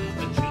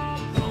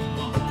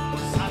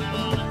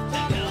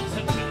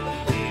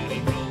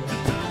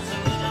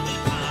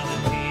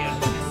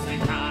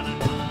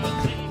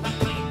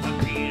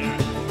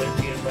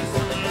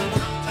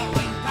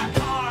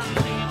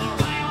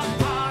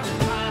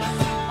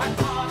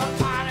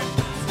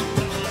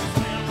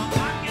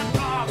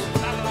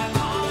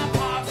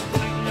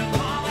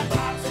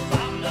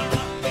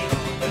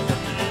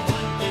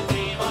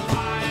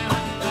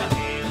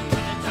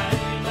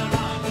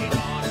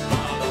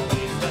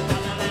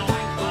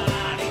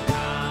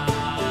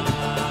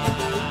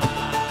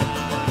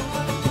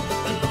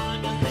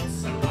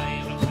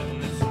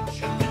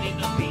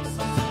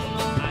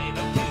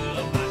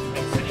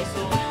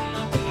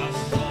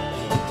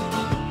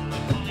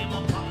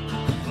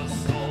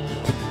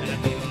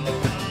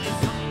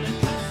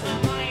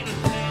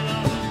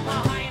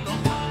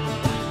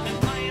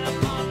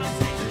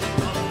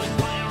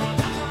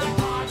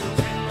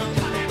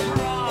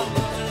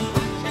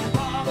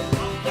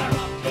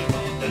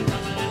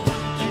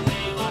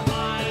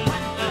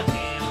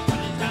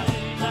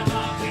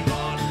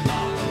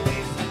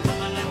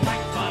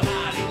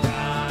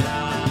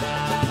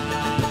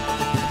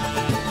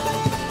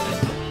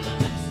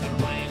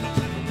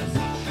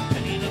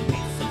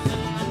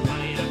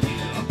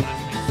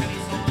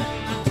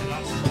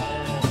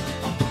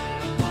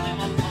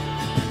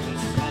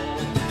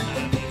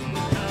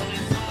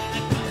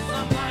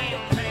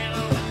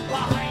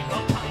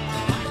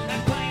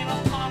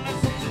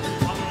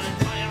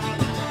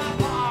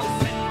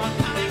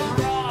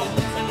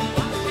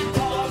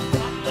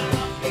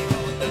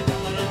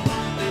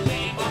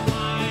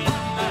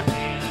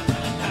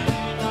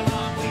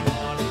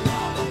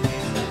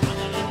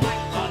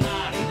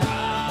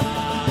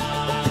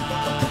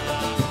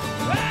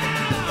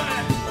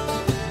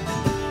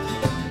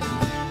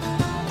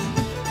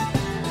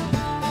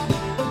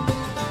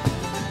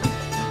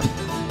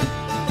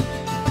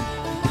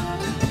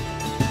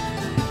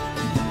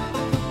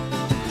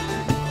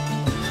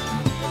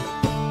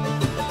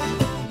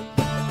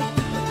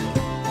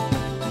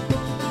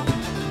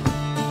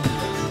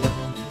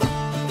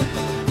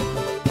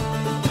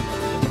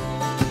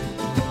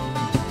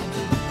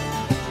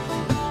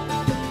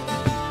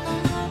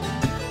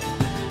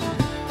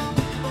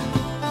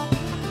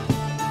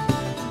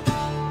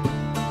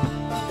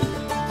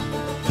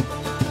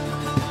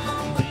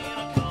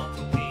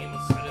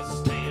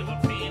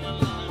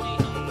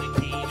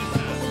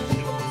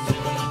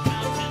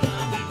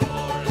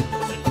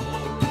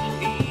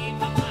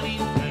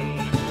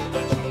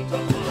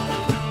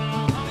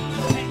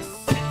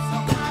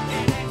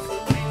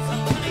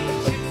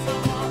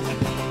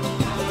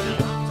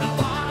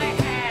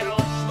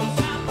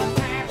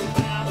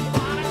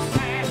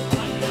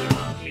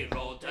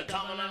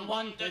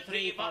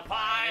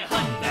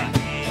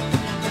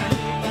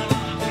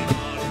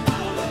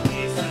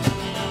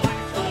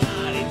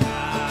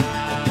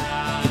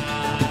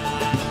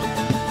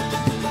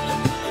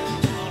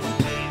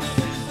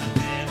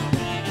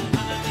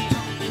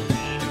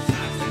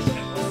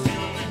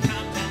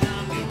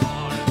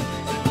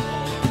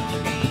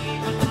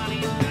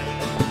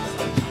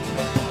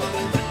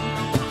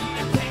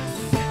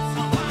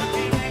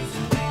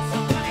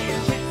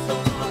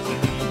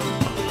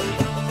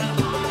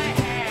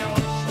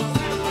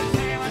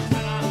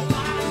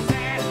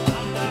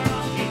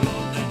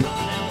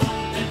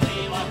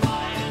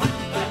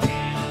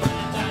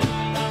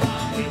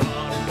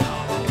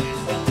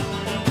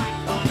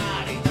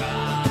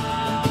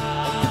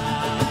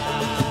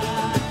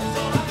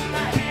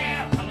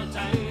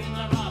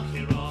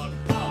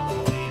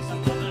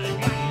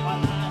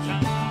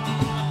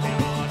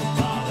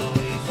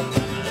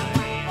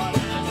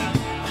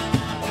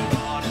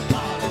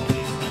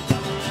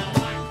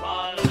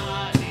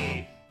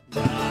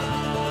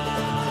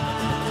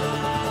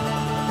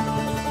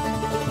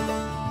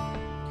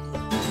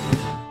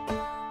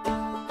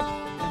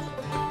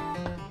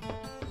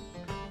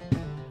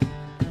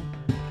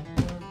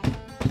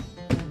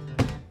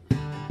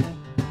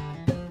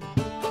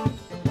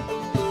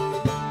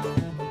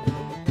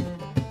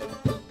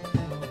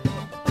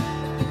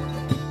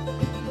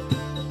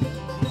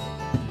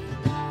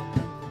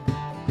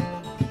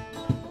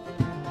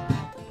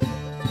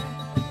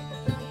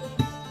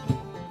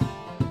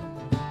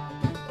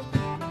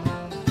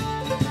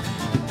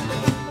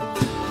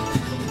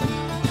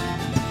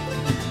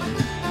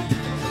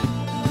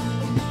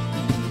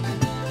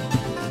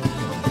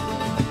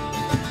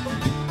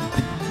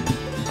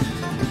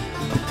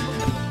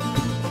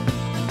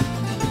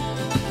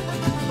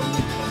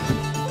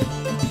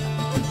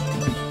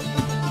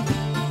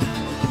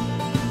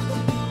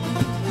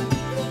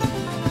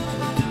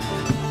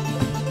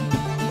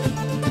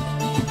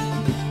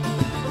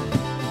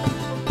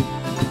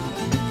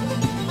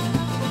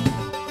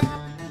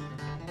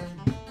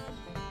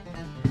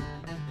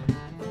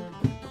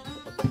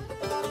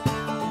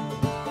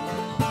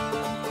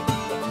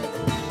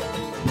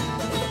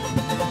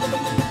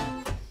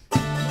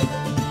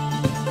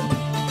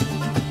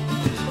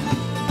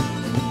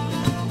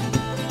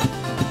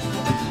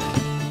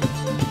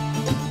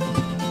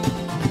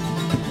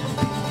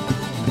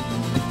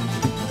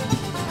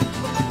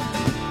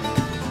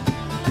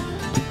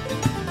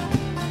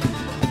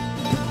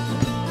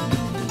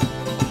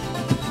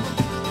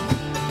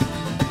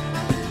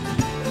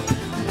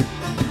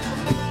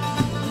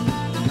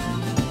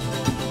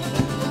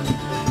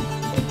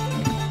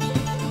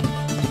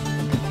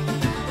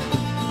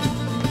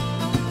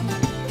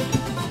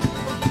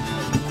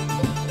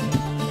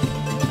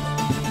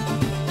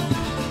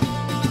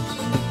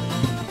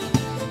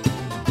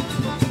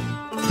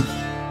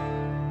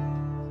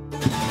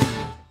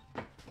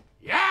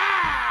Yeah!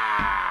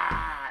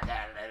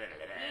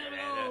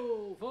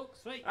 Hello, folks.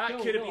 Right. That cool,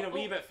 could have no, been a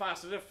wee oh, bit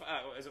faster.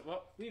 Is it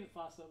what? wee bit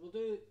faster. We'll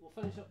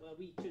finish up with a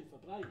wee tune for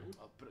Brian.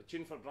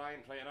 Tune for Brian,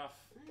 right enough.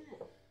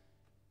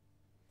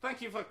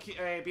 Thank you for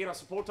being a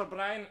supporter,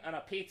 Brian, and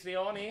a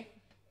Patreon, eh?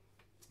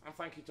 And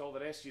thank you to all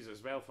the rest of you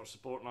as well for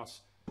supporting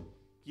us.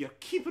 You're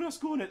keeping us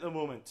going at the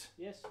moment.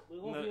 Yes, we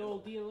love you all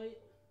dearly.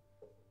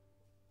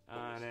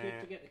 And, it's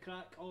good to get the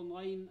crack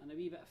online and a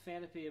wee bit of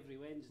Ferrepy every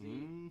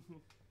Wednesday.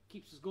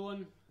 Keeps us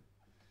going,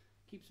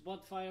 keeps the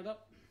blood fired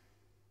up,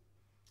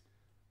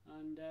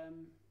 and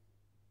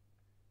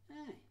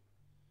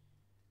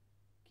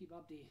keep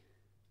Abdi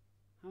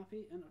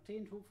happy,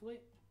 entertained, hopefully.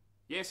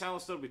 yes,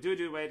 Alistair, we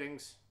do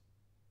weddings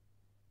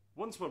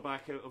once we're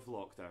back out of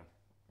lockdown.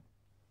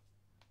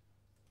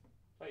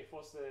 Right,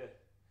 what's the...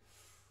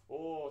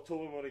 Oh,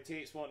 Toby Murray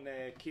Tate's wanting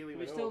Keely Are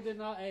we Minogue. still doing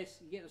that?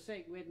 You get the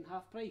second wedding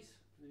half price.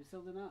 Are we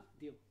still doing that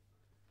deal?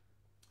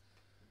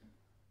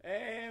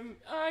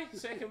 Aye,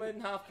 second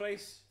wedding half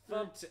price.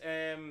 Third,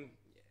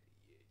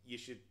 you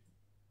should...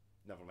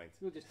 Never mind.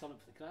 We'll just turn up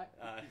for the crack.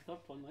 Aye. The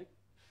third one, like.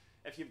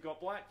 If you've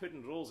got black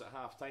pudding rolls at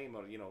half time,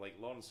 or, you know, like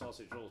Lauren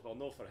sausage rolls, well,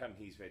 no, for him,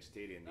 he's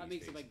vegetarian That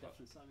these makes a days, big but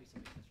difference. That makes a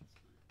big difference.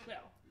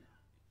 Well,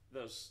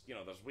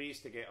 There's ways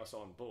to get us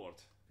on board.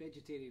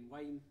 vegetarian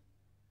wine.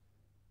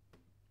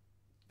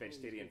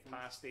 Vegetarian good things.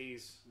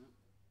 pasties, Yeah.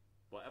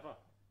 whatever.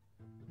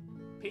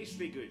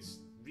 Pastry goods,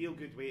 real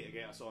good way to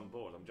get us on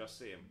board, I'm just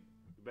saying.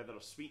 Whether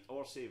sweet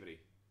or savoury,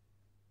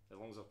 as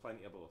long as there's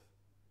plenty of both.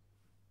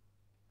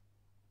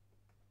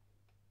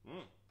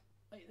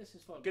 Right, this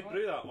is for Good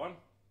brew, that one.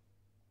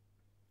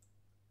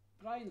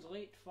 Brian's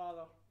late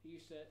father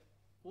used to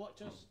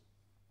watch us.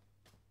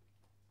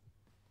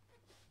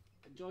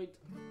 Enjoyed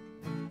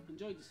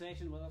the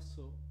session with us,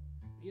 so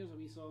here's a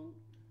wee song.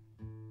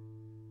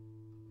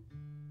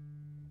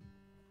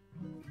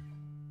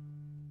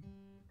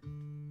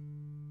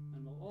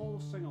 And we'll all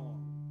sing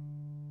along.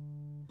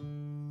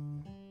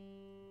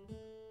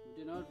 We're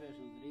doing our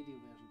version of the radio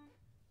version.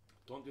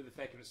 Don't do the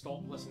second.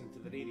 Stop listening to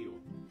the radio.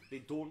 They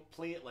don't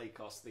play it like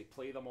us. They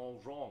play them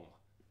all wrong.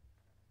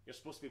 You're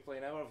supposed to be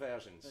playing our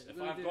versions. Right, If we're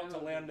gonna I've do got to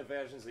our learn the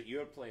versions that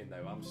you're playing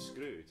now, I'm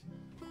screwed.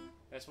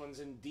 This one's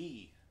in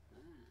D.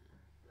 That helps.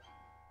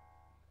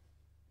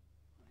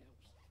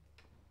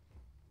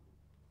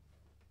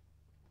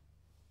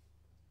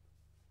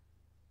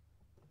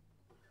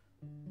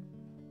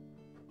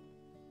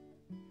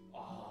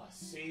 Oh,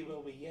 say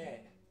will we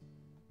yet?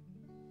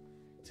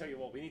 Tell you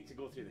what, we need to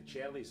go through the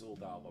Cherries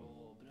old album.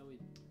 Oh,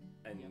 brilliant.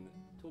 And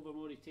Tober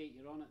Murray Tate,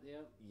 you're on it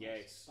there.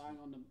 yes, Bang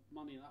on the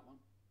money, that one.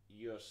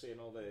 you're saying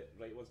all the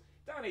right ones.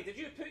 Danny, did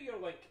you put your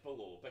link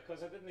below?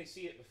 Because I didn't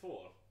see it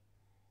before.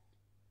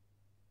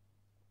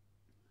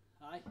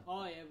 Aye.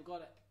 Oh yeah, we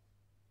got it.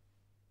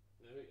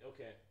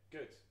 Okay,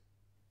 good.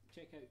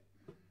 Check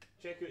out.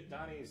 Check out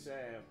Danny's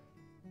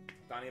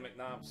Danny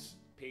McNabb's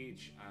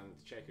page and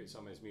check out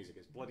some of his music.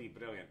 It's bloody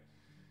brilliant.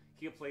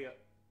 He'll play a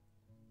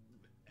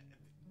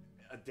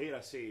dare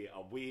I say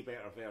a way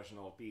better version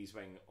of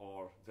Beeswing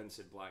or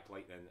Vincent Black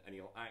Lightning, and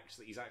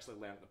he's actually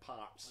learnt the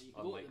parts. Well, you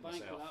can go to unlike the bank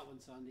myself. with that one,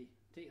 Sandy.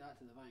 Take that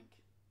to the bank.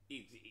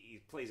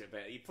 He plays it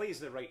better. He plays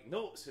the right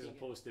notes as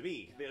opposed to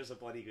me. Yeah. There's a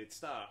bloody good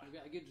start. I've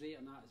got a good rate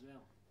on that as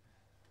well.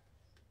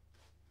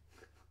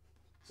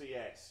 So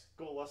yes,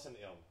 go listen to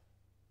him.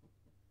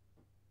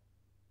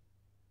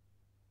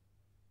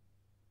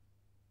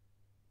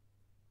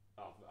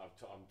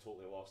 I'm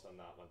totally lost on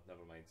that one. Never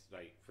mind.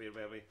 Right, where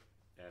were we?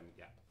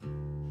 Yeah.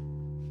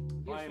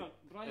 Brian,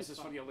 Brian's this is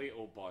for part. your late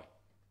old boy.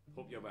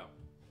 Hope you're well.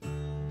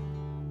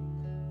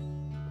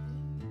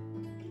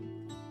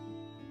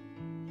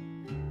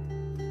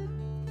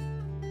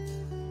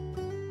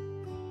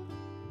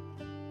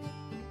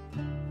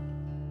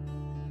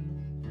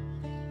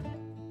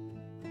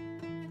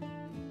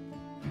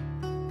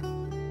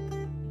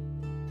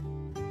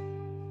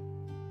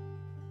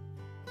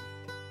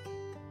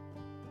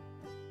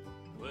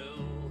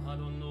 Well, I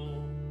don't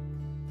know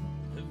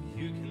if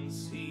you can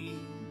see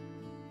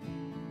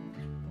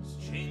these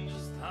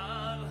changes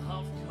that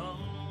have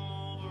come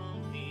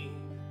over me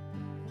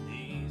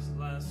these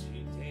last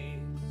few days.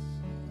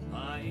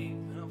 I've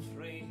been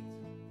afraid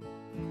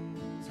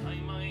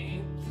time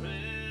might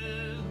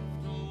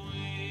drift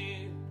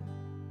away.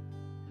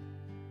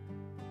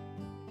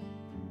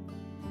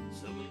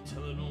 So I'm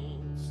telling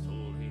old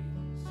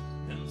stories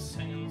and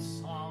singing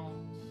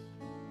songs.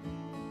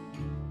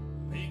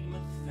 Make me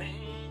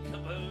think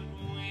about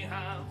where we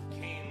have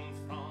came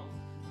from.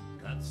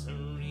 That's the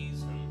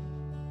reason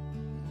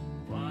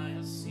why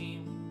I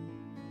seem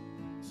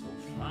so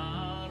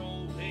far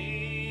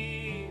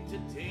away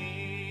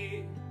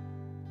today.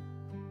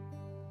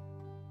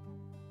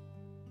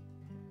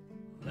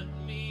 Let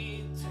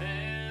me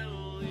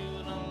tell you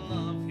that I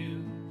love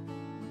you,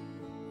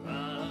 that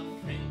I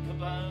think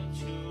about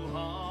you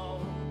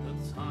all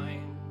the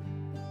time.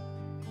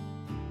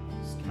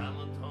 This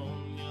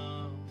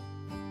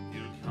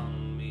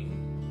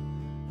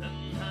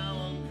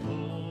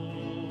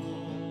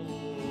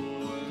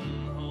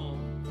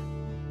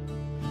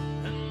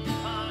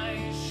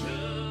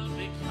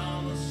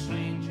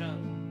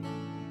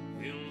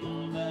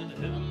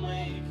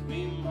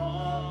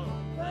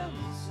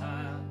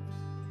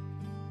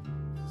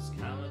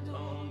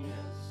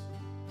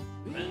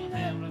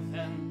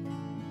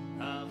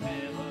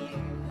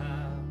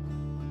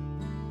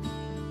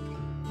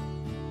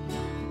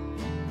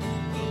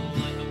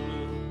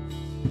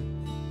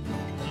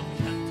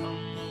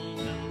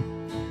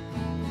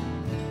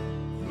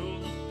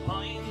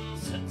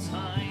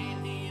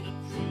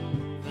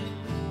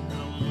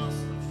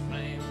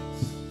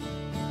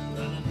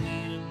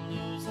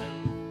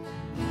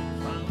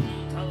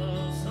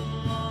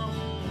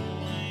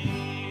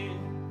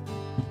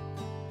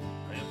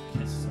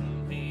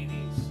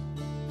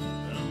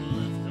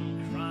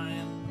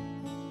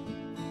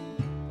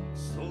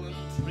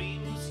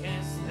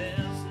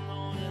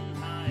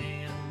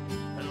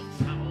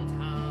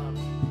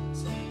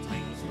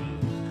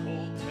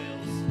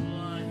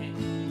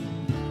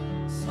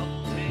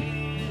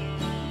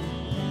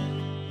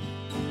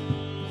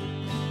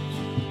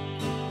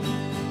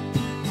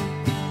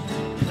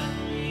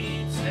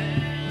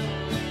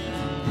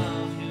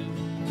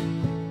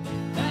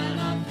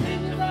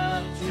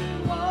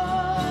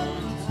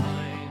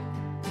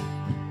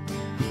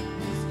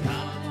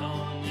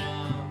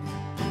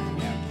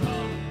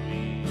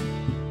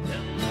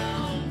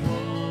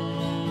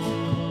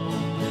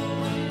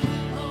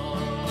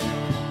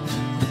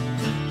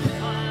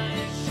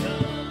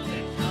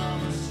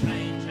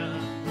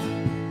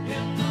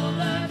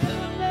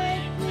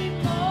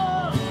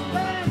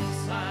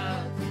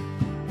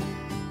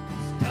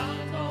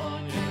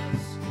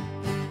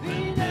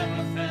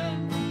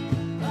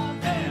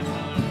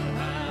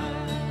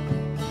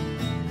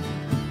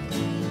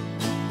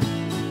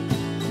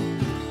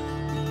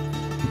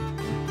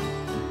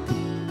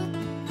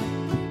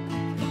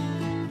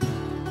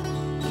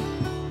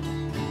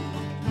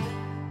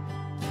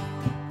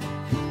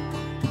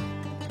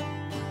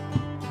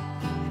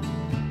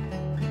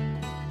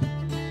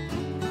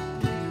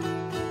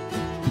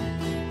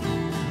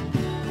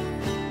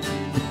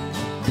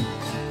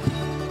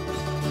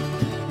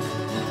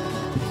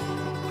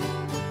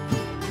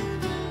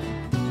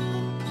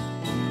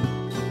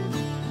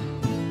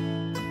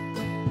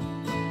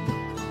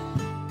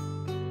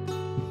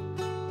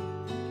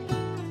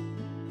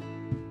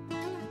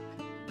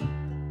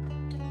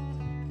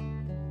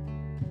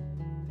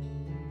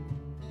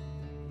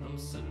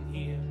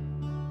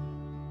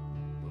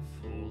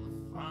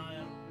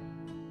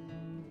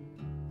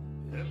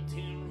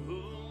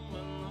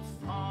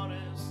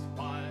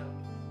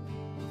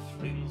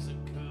things that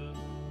could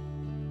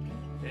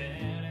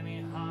get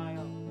any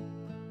higher.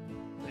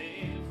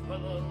 They've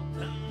followed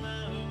and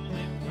now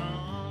they've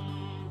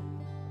gone.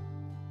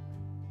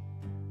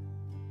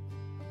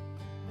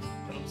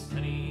 But I'm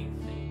steady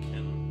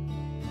thinking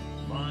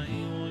my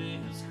way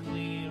is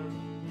clear,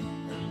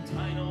 and I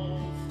know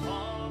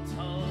what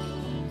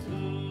I'll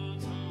do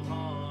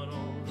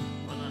tomorrow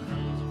when the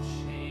hands will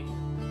shake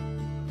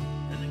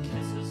and the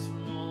kisses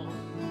flow.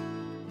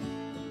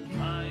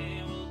 I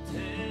will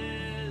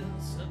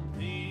disappear.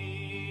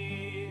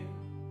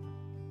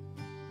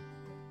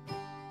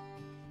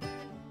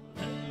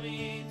 Let me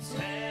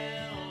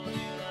tell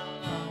you I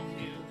love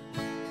you,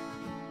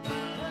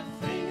 and I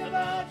think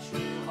about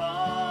you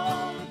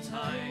all the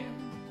time.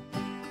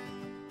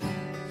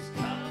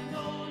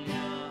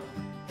 Caledonia,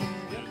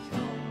 you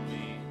killed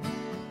me,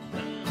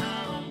 and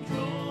now I'm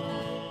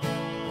going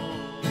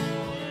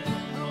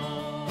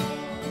home.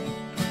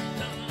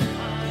 And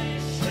I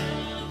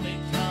shall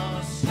become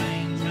a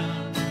stranger.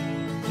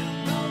 You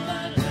know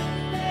that it'll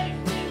make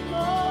me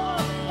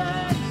more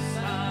than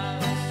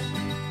sad.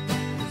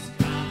 'Cause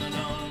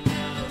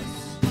Caledonia's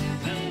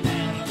been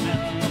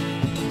everything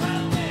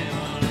I've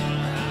ever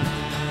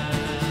had.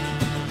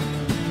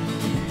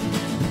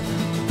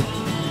 Oh,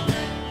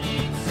 let me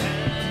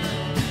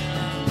tell you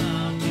I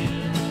love you,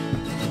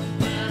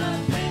 and I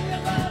think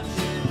about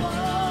you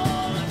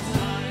all the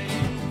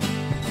time.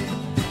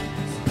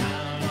 'Cause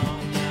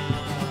Caledonia,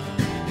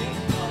 they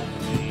called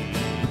me,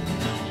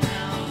 and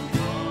now I'm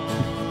going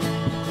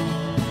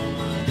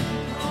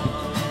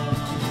home.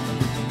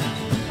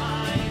 And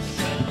I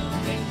shall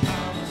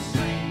become a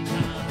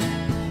stranger.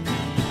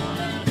 You know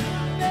that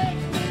it'll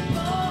make me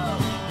more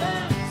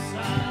than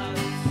sad.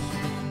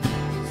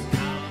 'Cause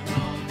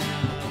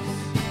Caledonia's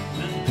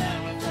been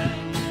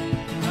everything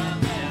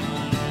I've ever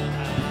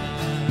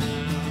had.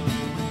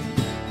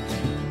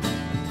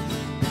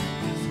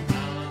 'Cause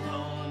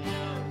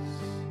Caledonia's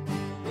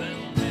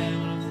been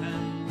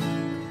everything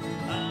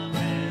I've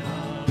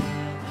ever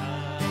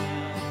had.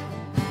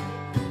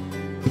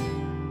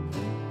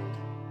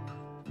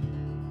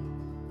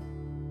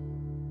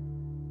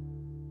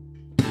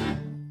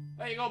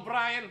 There you go,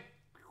 Brian.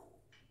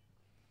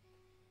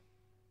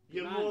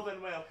 You're man. more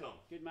than welcome.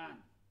 Good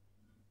man.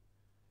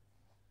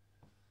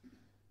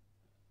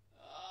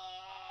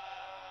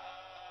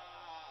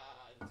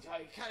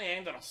 You can't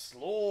end on a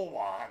slow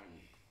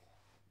one.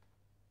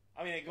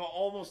 I mean, it got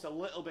almost a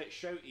little bit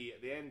shouty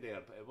at the end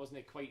there, but it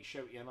wasn't quite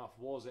shouty enough,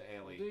 was it,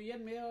 Ellie? Do you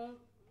me a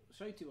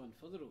shouty one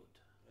for the road?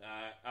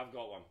 I've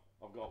got one.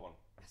 I've got one.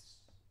 Yes.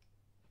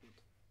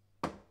 Good.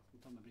 I'll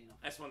turn my brain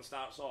off. This one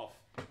starts off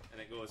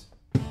and it goes.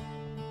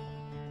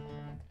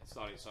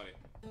 Sorry.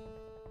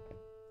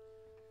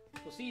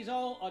 We'll see you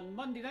all on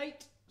Monday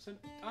night, St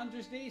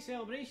Andrew's Day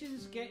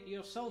celebrations. Get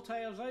your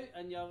saltires out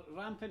and your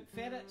rampant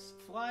ferrets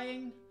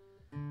flying,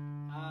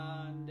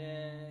 and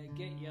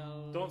get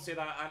your. Don't say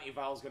that Auntie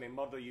Val's going to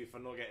murder you for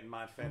not getting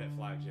mad ferret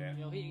flags yet.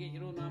 You'll need to get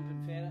your own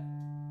rampant ferret.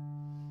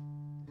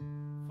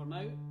 For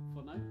now.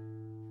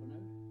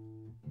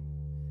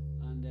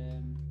 And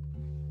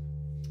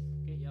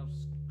get your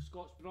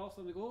Scotch broth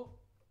on the go.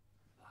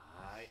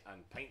 Aye,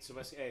 and pints of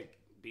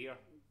beer.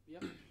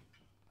 Yep. And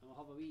we'll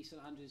have a wee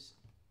St Andrew's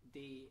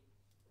Day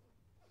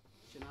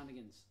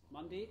shenanigans.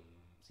 Monday.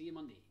 See you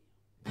Monday.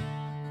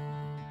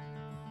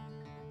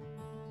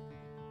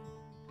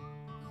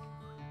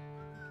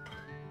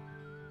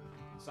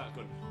 Start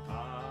going.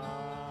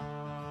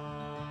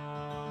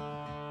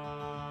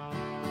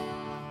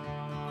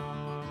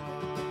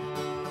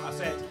 I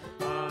said.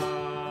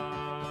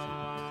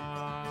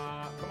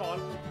 Come on.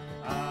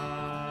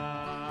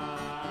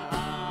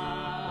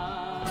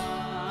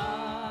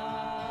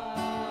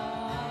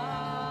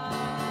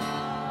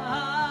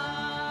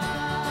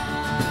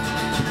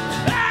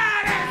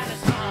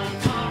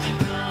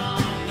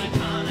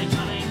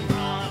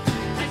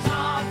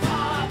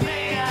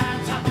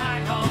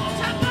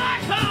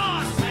 Tobacco,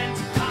 sent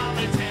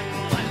Carly to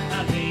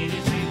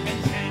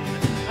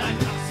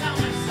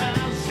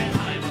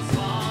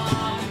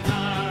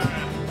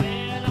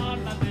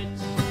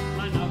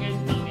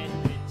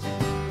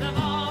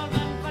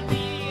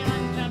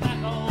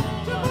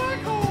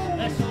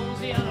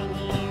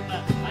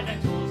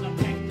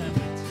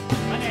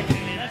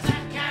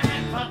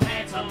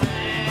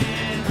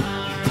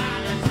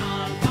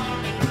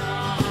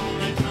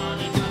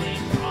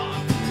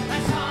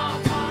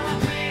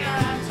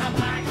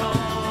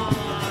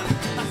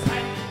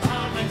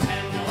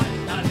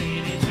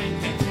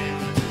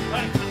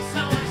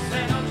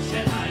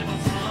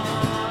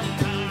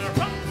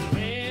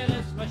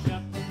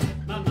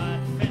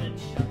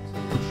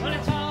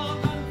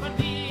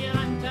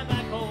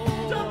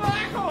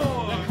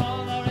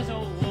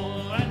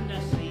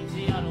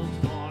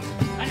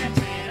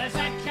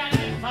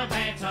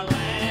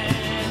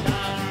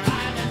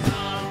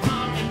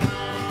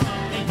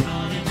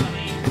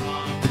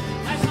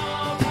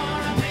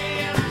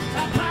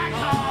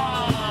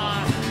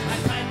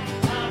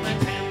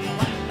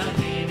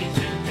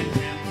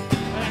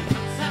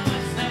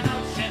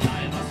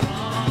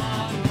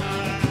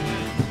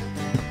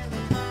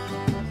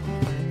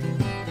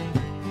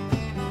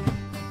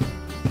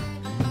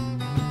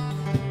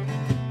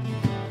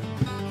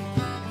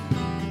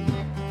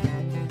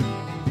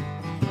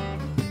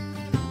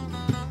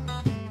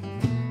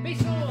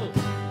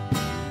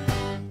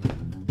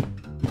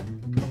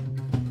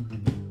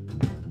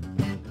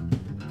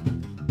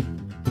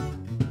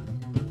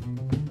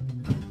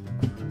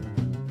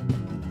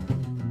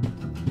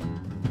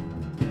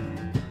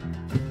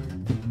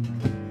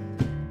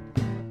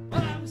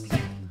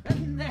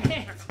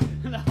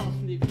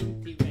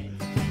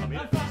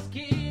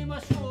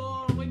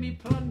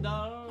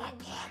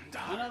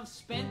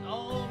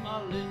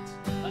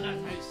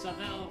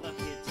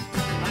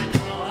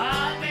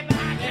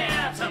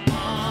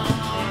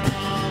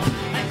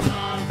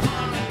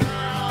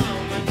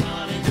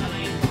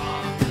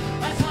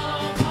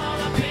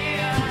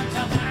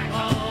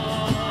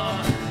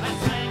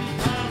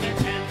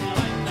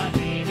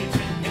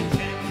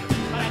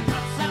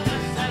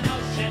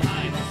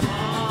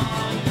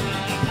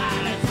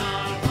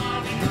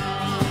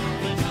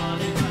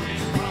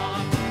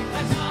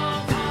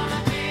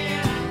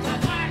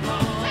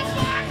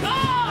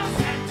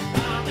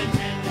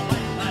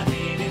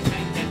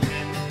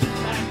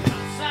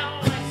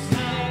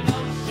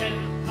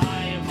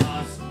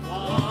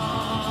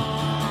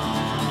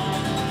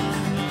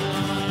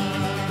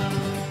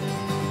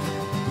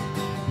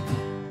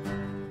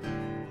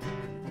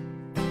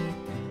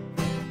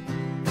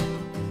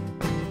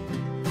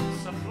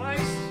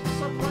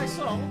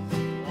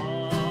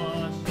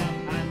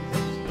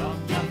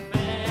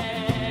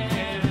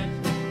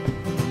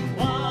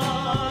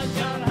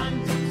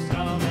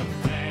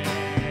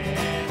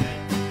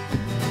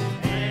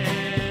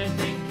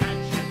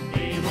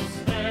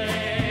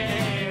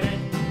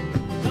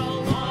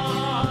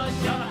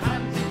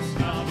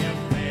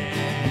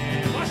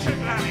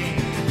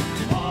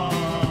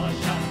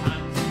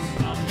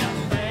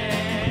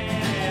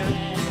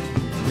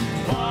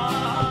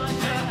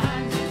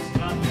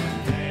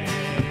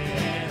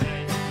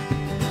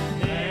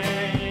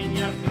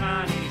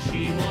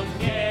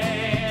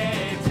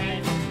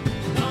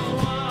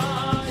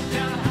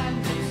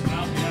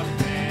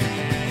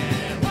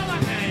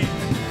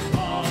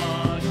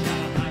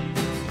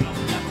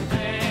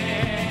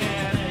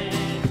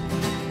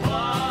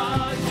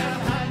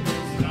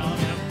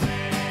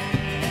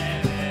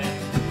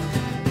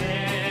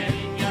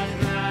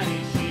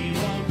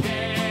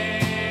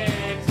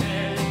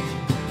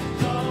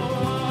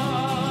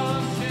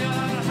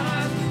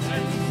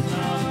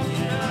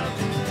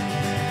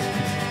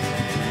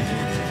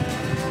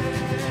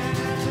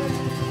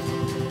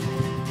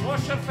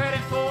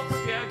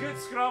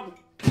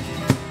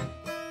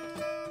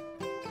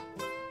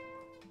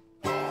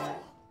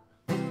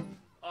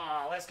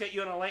get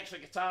you an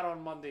electric guitar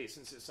on Monday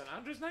since it's St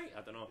Andrew's night.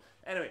 I don't know.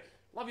 Anyway,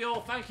 love you all.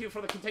 Thank you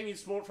for the continued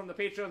support from the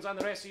Patreons and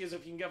the rest of you. If you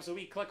can give us a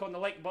wee click on the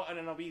like button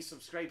and a wee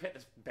subscribe, hit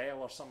the bell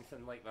or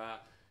something like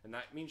that, and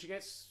that means you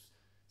get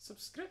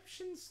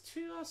subscriptions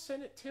to us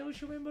and it tells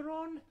you when we're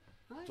on.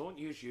 Aye. Don't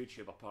use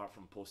YouTube apart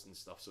from posting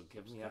stuff, so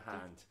give me a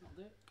hand. I'll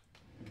do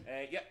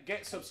it. Yep,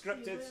 get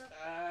subscribed.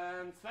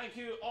 And thank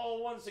you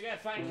all once again.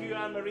 Thank you,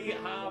 Anne-Marie.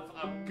 Have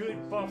a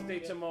good birthday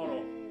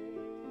tomorrow.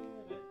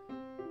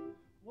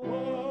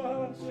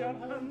 Wash your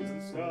hands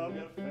and scrub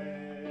your face.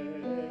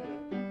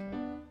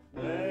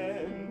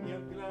 Then your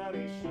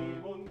granny, she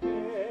won't get.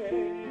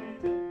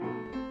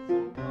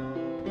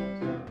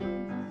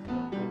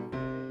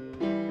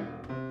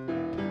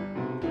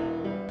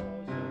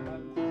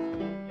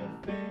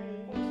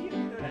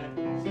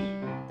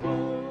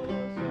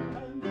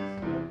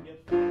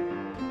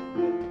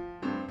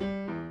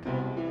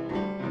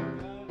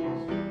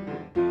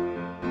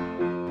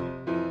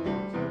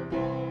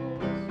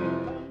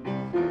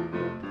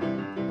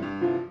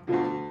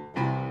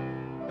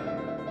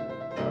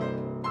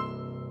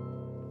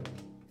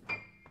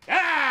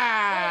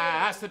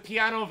 The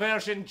piano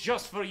version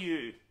just for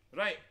you.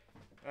 Right.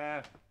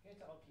 Alright,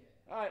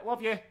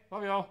 love you.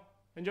 Love you all.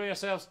 Enjoy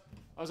yourselves.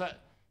 I was at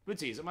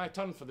Woodsy, is it my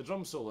turn for the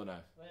drum solo now?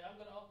 Right, I'm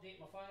going to update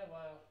my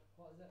Firewire.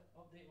 What is it?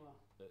 Update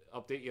my...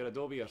 Update your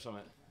Adobe or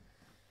something.